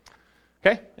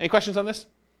 Okay, any questions on this?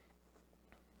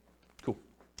 Cool.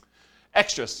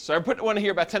 Extras. So I put one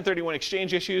here about 1031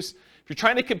 exchange issues. If you're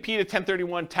trying to compete a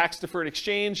 1031 tax-deferred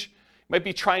exchange, you might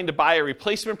be trying to buy a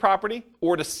replacement property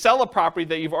or to sell a property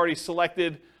that you've already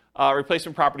selected a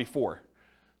replacement property for.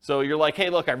 So you're like,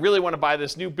 hey, look, I really want to buy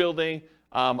this new building.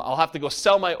 I'll have to go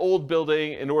sell my old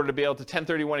building in order to be able to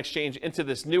 1031 exchange into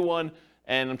this new one,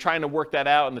 and I'm trying to work that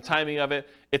out and the timing of it.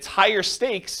 It's higher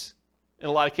stakes in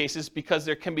a lot of cases because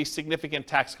there can be significant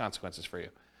tax consequences for you.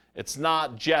 It's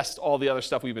not just all the other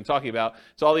stuff we've been talking about.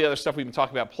 It's all the other stuff we've been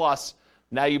talking about, plus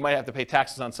now you might have to pay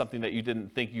taxes on something that you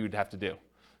didn't think you'd have to do.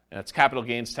 And it's capital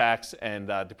gains tax and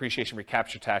depreciation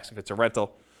recapture tax if it's a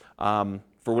rental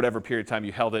for whatever period of time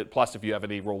you held it, plus if you have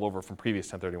any rollover from previous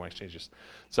 1031 exchanges.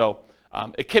 So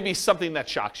it can be something that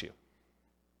shocks you.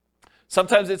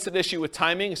 Sometimes it's an issue with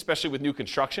timing, especially with new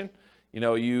construction.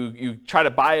 You try to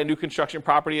buy a new construction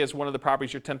property as one of the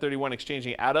properties you're 1031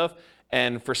 exchanging out of,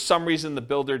 and for some reason the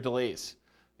builder delays.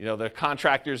 The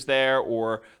contractor's there,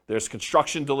 or there's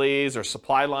construction delays or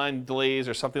supply line delays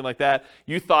or something like that.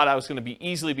 You thought I was going to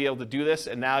easily be able to do this,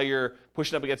 and now you're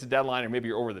pushing up against a deadline, or maybe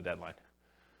you're over the deadline.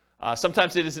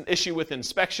 Sometimes it is an issue with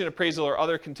inspection, appraisal, or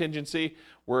other contingency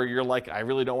where you're like, I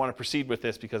really don't want to proceed with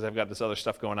this because I've got this other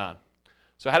stuff going on.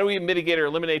 So how do we mitigate or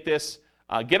eliminate this?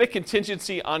 Get a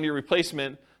contingency on your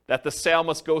replacement that the sale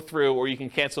must go through, or you can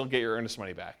cancel and get your earnest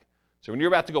money back. So when you're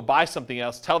about to go buy something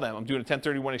else, tell them, I'm doing a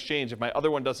 1031 exchange. If my other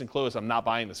one doesn't close, I'm not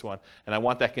buying this one. And I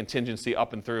want that contingency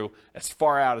up and through as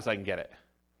far out as I can get it,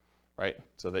 right?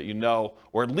 So that you know,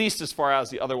 or at least as far out as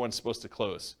the other one's supposed to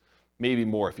close. Maybe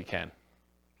more if you can.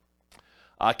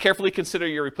 Carefully consider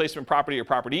your replacement property or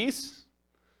properties.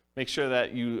 Make sure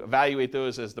that you evaluate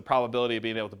those as the probability of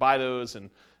being able to buy those,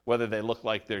 and whether they look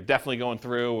like they're definitely going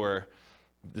through, or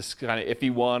this kind of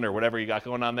iffy one, or whatever you got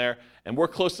going on there. And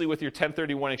work closely with your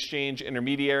 1031 exchange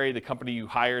intermediary, the company you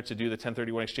hire to do the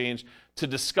 1031 exchange, to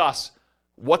discuss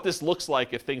what this looks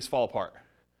like if things fall apart.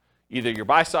 Either your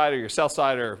buy side or your sell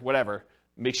side or whatever.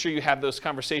 Make sure you have those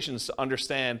conversations to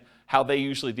understand how they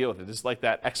usually deal with it. It's like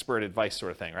that expert advice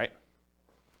sort of thing, right?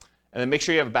 And then make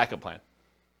sure you have a backup plan.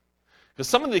 Because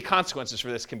some of the consequences for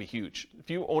this can be huge. If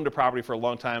you owned a property for a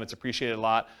long time, it's appreciated a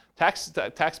lot, tax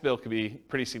bill could be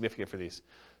pretty significant for these.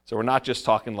 So we're not just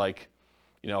talking like,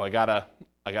 I gotta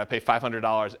pay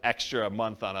 $500 extra a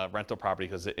month on a rental property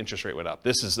because the interest rate went up.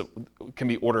 This can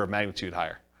be orders of magnitude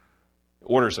higher,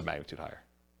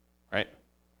 right?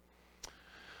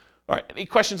 All right, any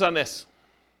questions on this?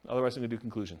 Otherwise, I'm gonna do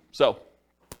conclusion. So,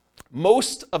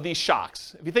 most of these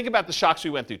shocks, if you think about the shocks we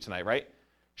went through tonight, right?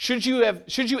 Should you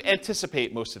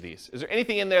anticipate most of these? Is there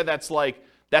anything in there that's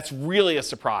really a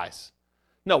surprise?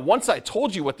 No, once I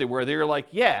told you what they were like,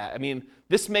 yeah, I mean,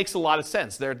 this makes a lot of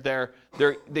sense.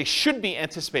 They should be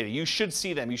anticipated. You should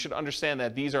see them. You should understand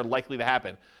that these are likely to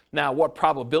happen. Now, what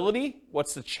probability,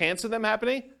 what's the chance of them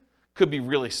happening? Could be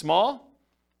really small,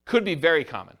 could be very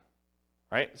common,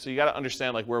 right? So you got to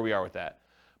understand like where we are with that.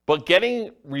 But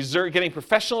getting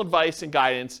professional advice and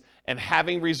guidance and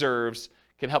having reserves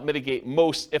can help mitigate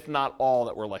most, if not all,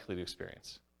 that we're likely to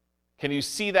experience. Can you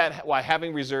see that why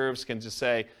having reserves can just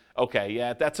say, okay,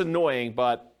 yeah, that's annoying,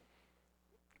 but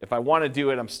if I want to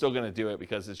do it, I'm still going to do it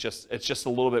because it's just a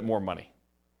little bit more money.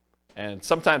 And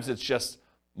sometimes it's just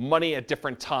money at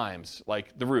different times,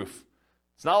 like the roof.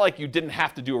 It's not like you didn't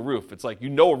have to do a roof. It's like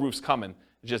a roof's coming.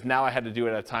 It's just now I had to do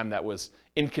it at a time that was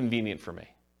inconvenient for me.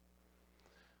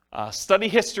 Study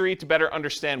history to better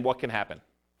understand what can happen.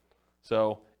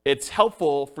 So it's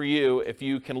helpful for you if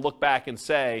you can look back and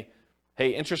say, hey,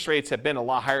 interest rates have been a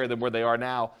lot higher than where they are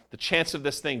now. The chance of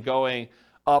this thing going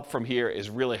up from here is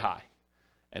really high.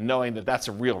 And knowing that that's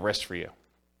a real risk for you.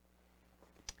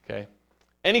 Okay.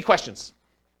 Any questions?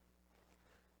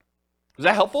 Was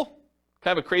that helpful?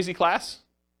 Kind of a crazy class?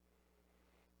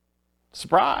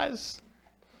 Surprise.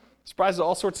 Surprise to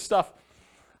all sorts of stuff.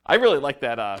 I really like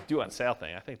that due on sale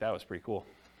thing. I think that was pretty cool.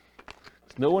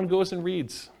 No one goes and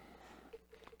reads.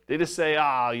 They just say,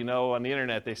 on the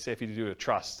internet, they say if you do a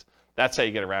trust, that's how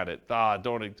you get around it.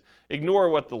 Don't ignore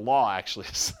what the law actually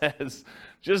says.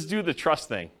 Just do the trust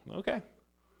thing. Okay.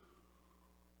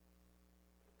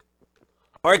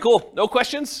 All right, cool. No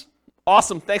questions?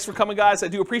 Awesome. Thanks for coming, guys. I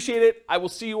do appreciate it. I will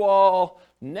see you all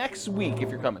next week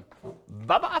if you're coming.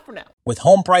 Bye-bye for now. With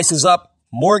home prices up,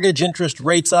 mortgage interest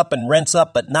rates up, and rents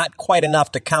up, but not quite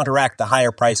enough to counteract the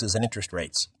higher prices and interest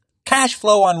rates. Cash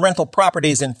flow on rental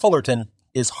properties in Fullerton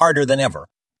is harder than ever.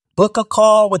 Book a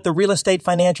call with the Real Estate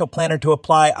Financial Planner to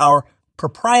apply our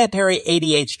proprietary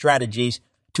 88 strategies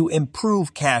to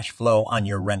improve cash flow on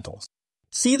your rentals.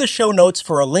 See the show notes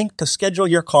for a link to schedule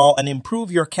your call and improve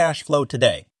your cash flow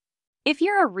today. If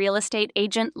you're a real estate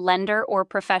agent, lender, or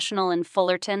professional in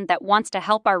Fullerton that wants to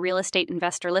help our real estate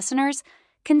investor listeners,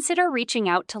 consider reaching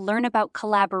out to learn about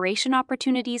collaboration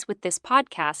opportunities with this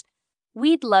podcast.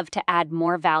 We'd love to add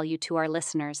more value to our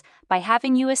listeners by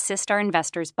having you assist our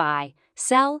investors buy,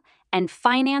 sell, and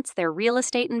finance their real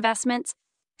estate investments.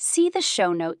 See the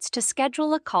show notes to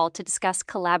schedule a call to discuss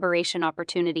collaboration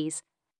opportunities.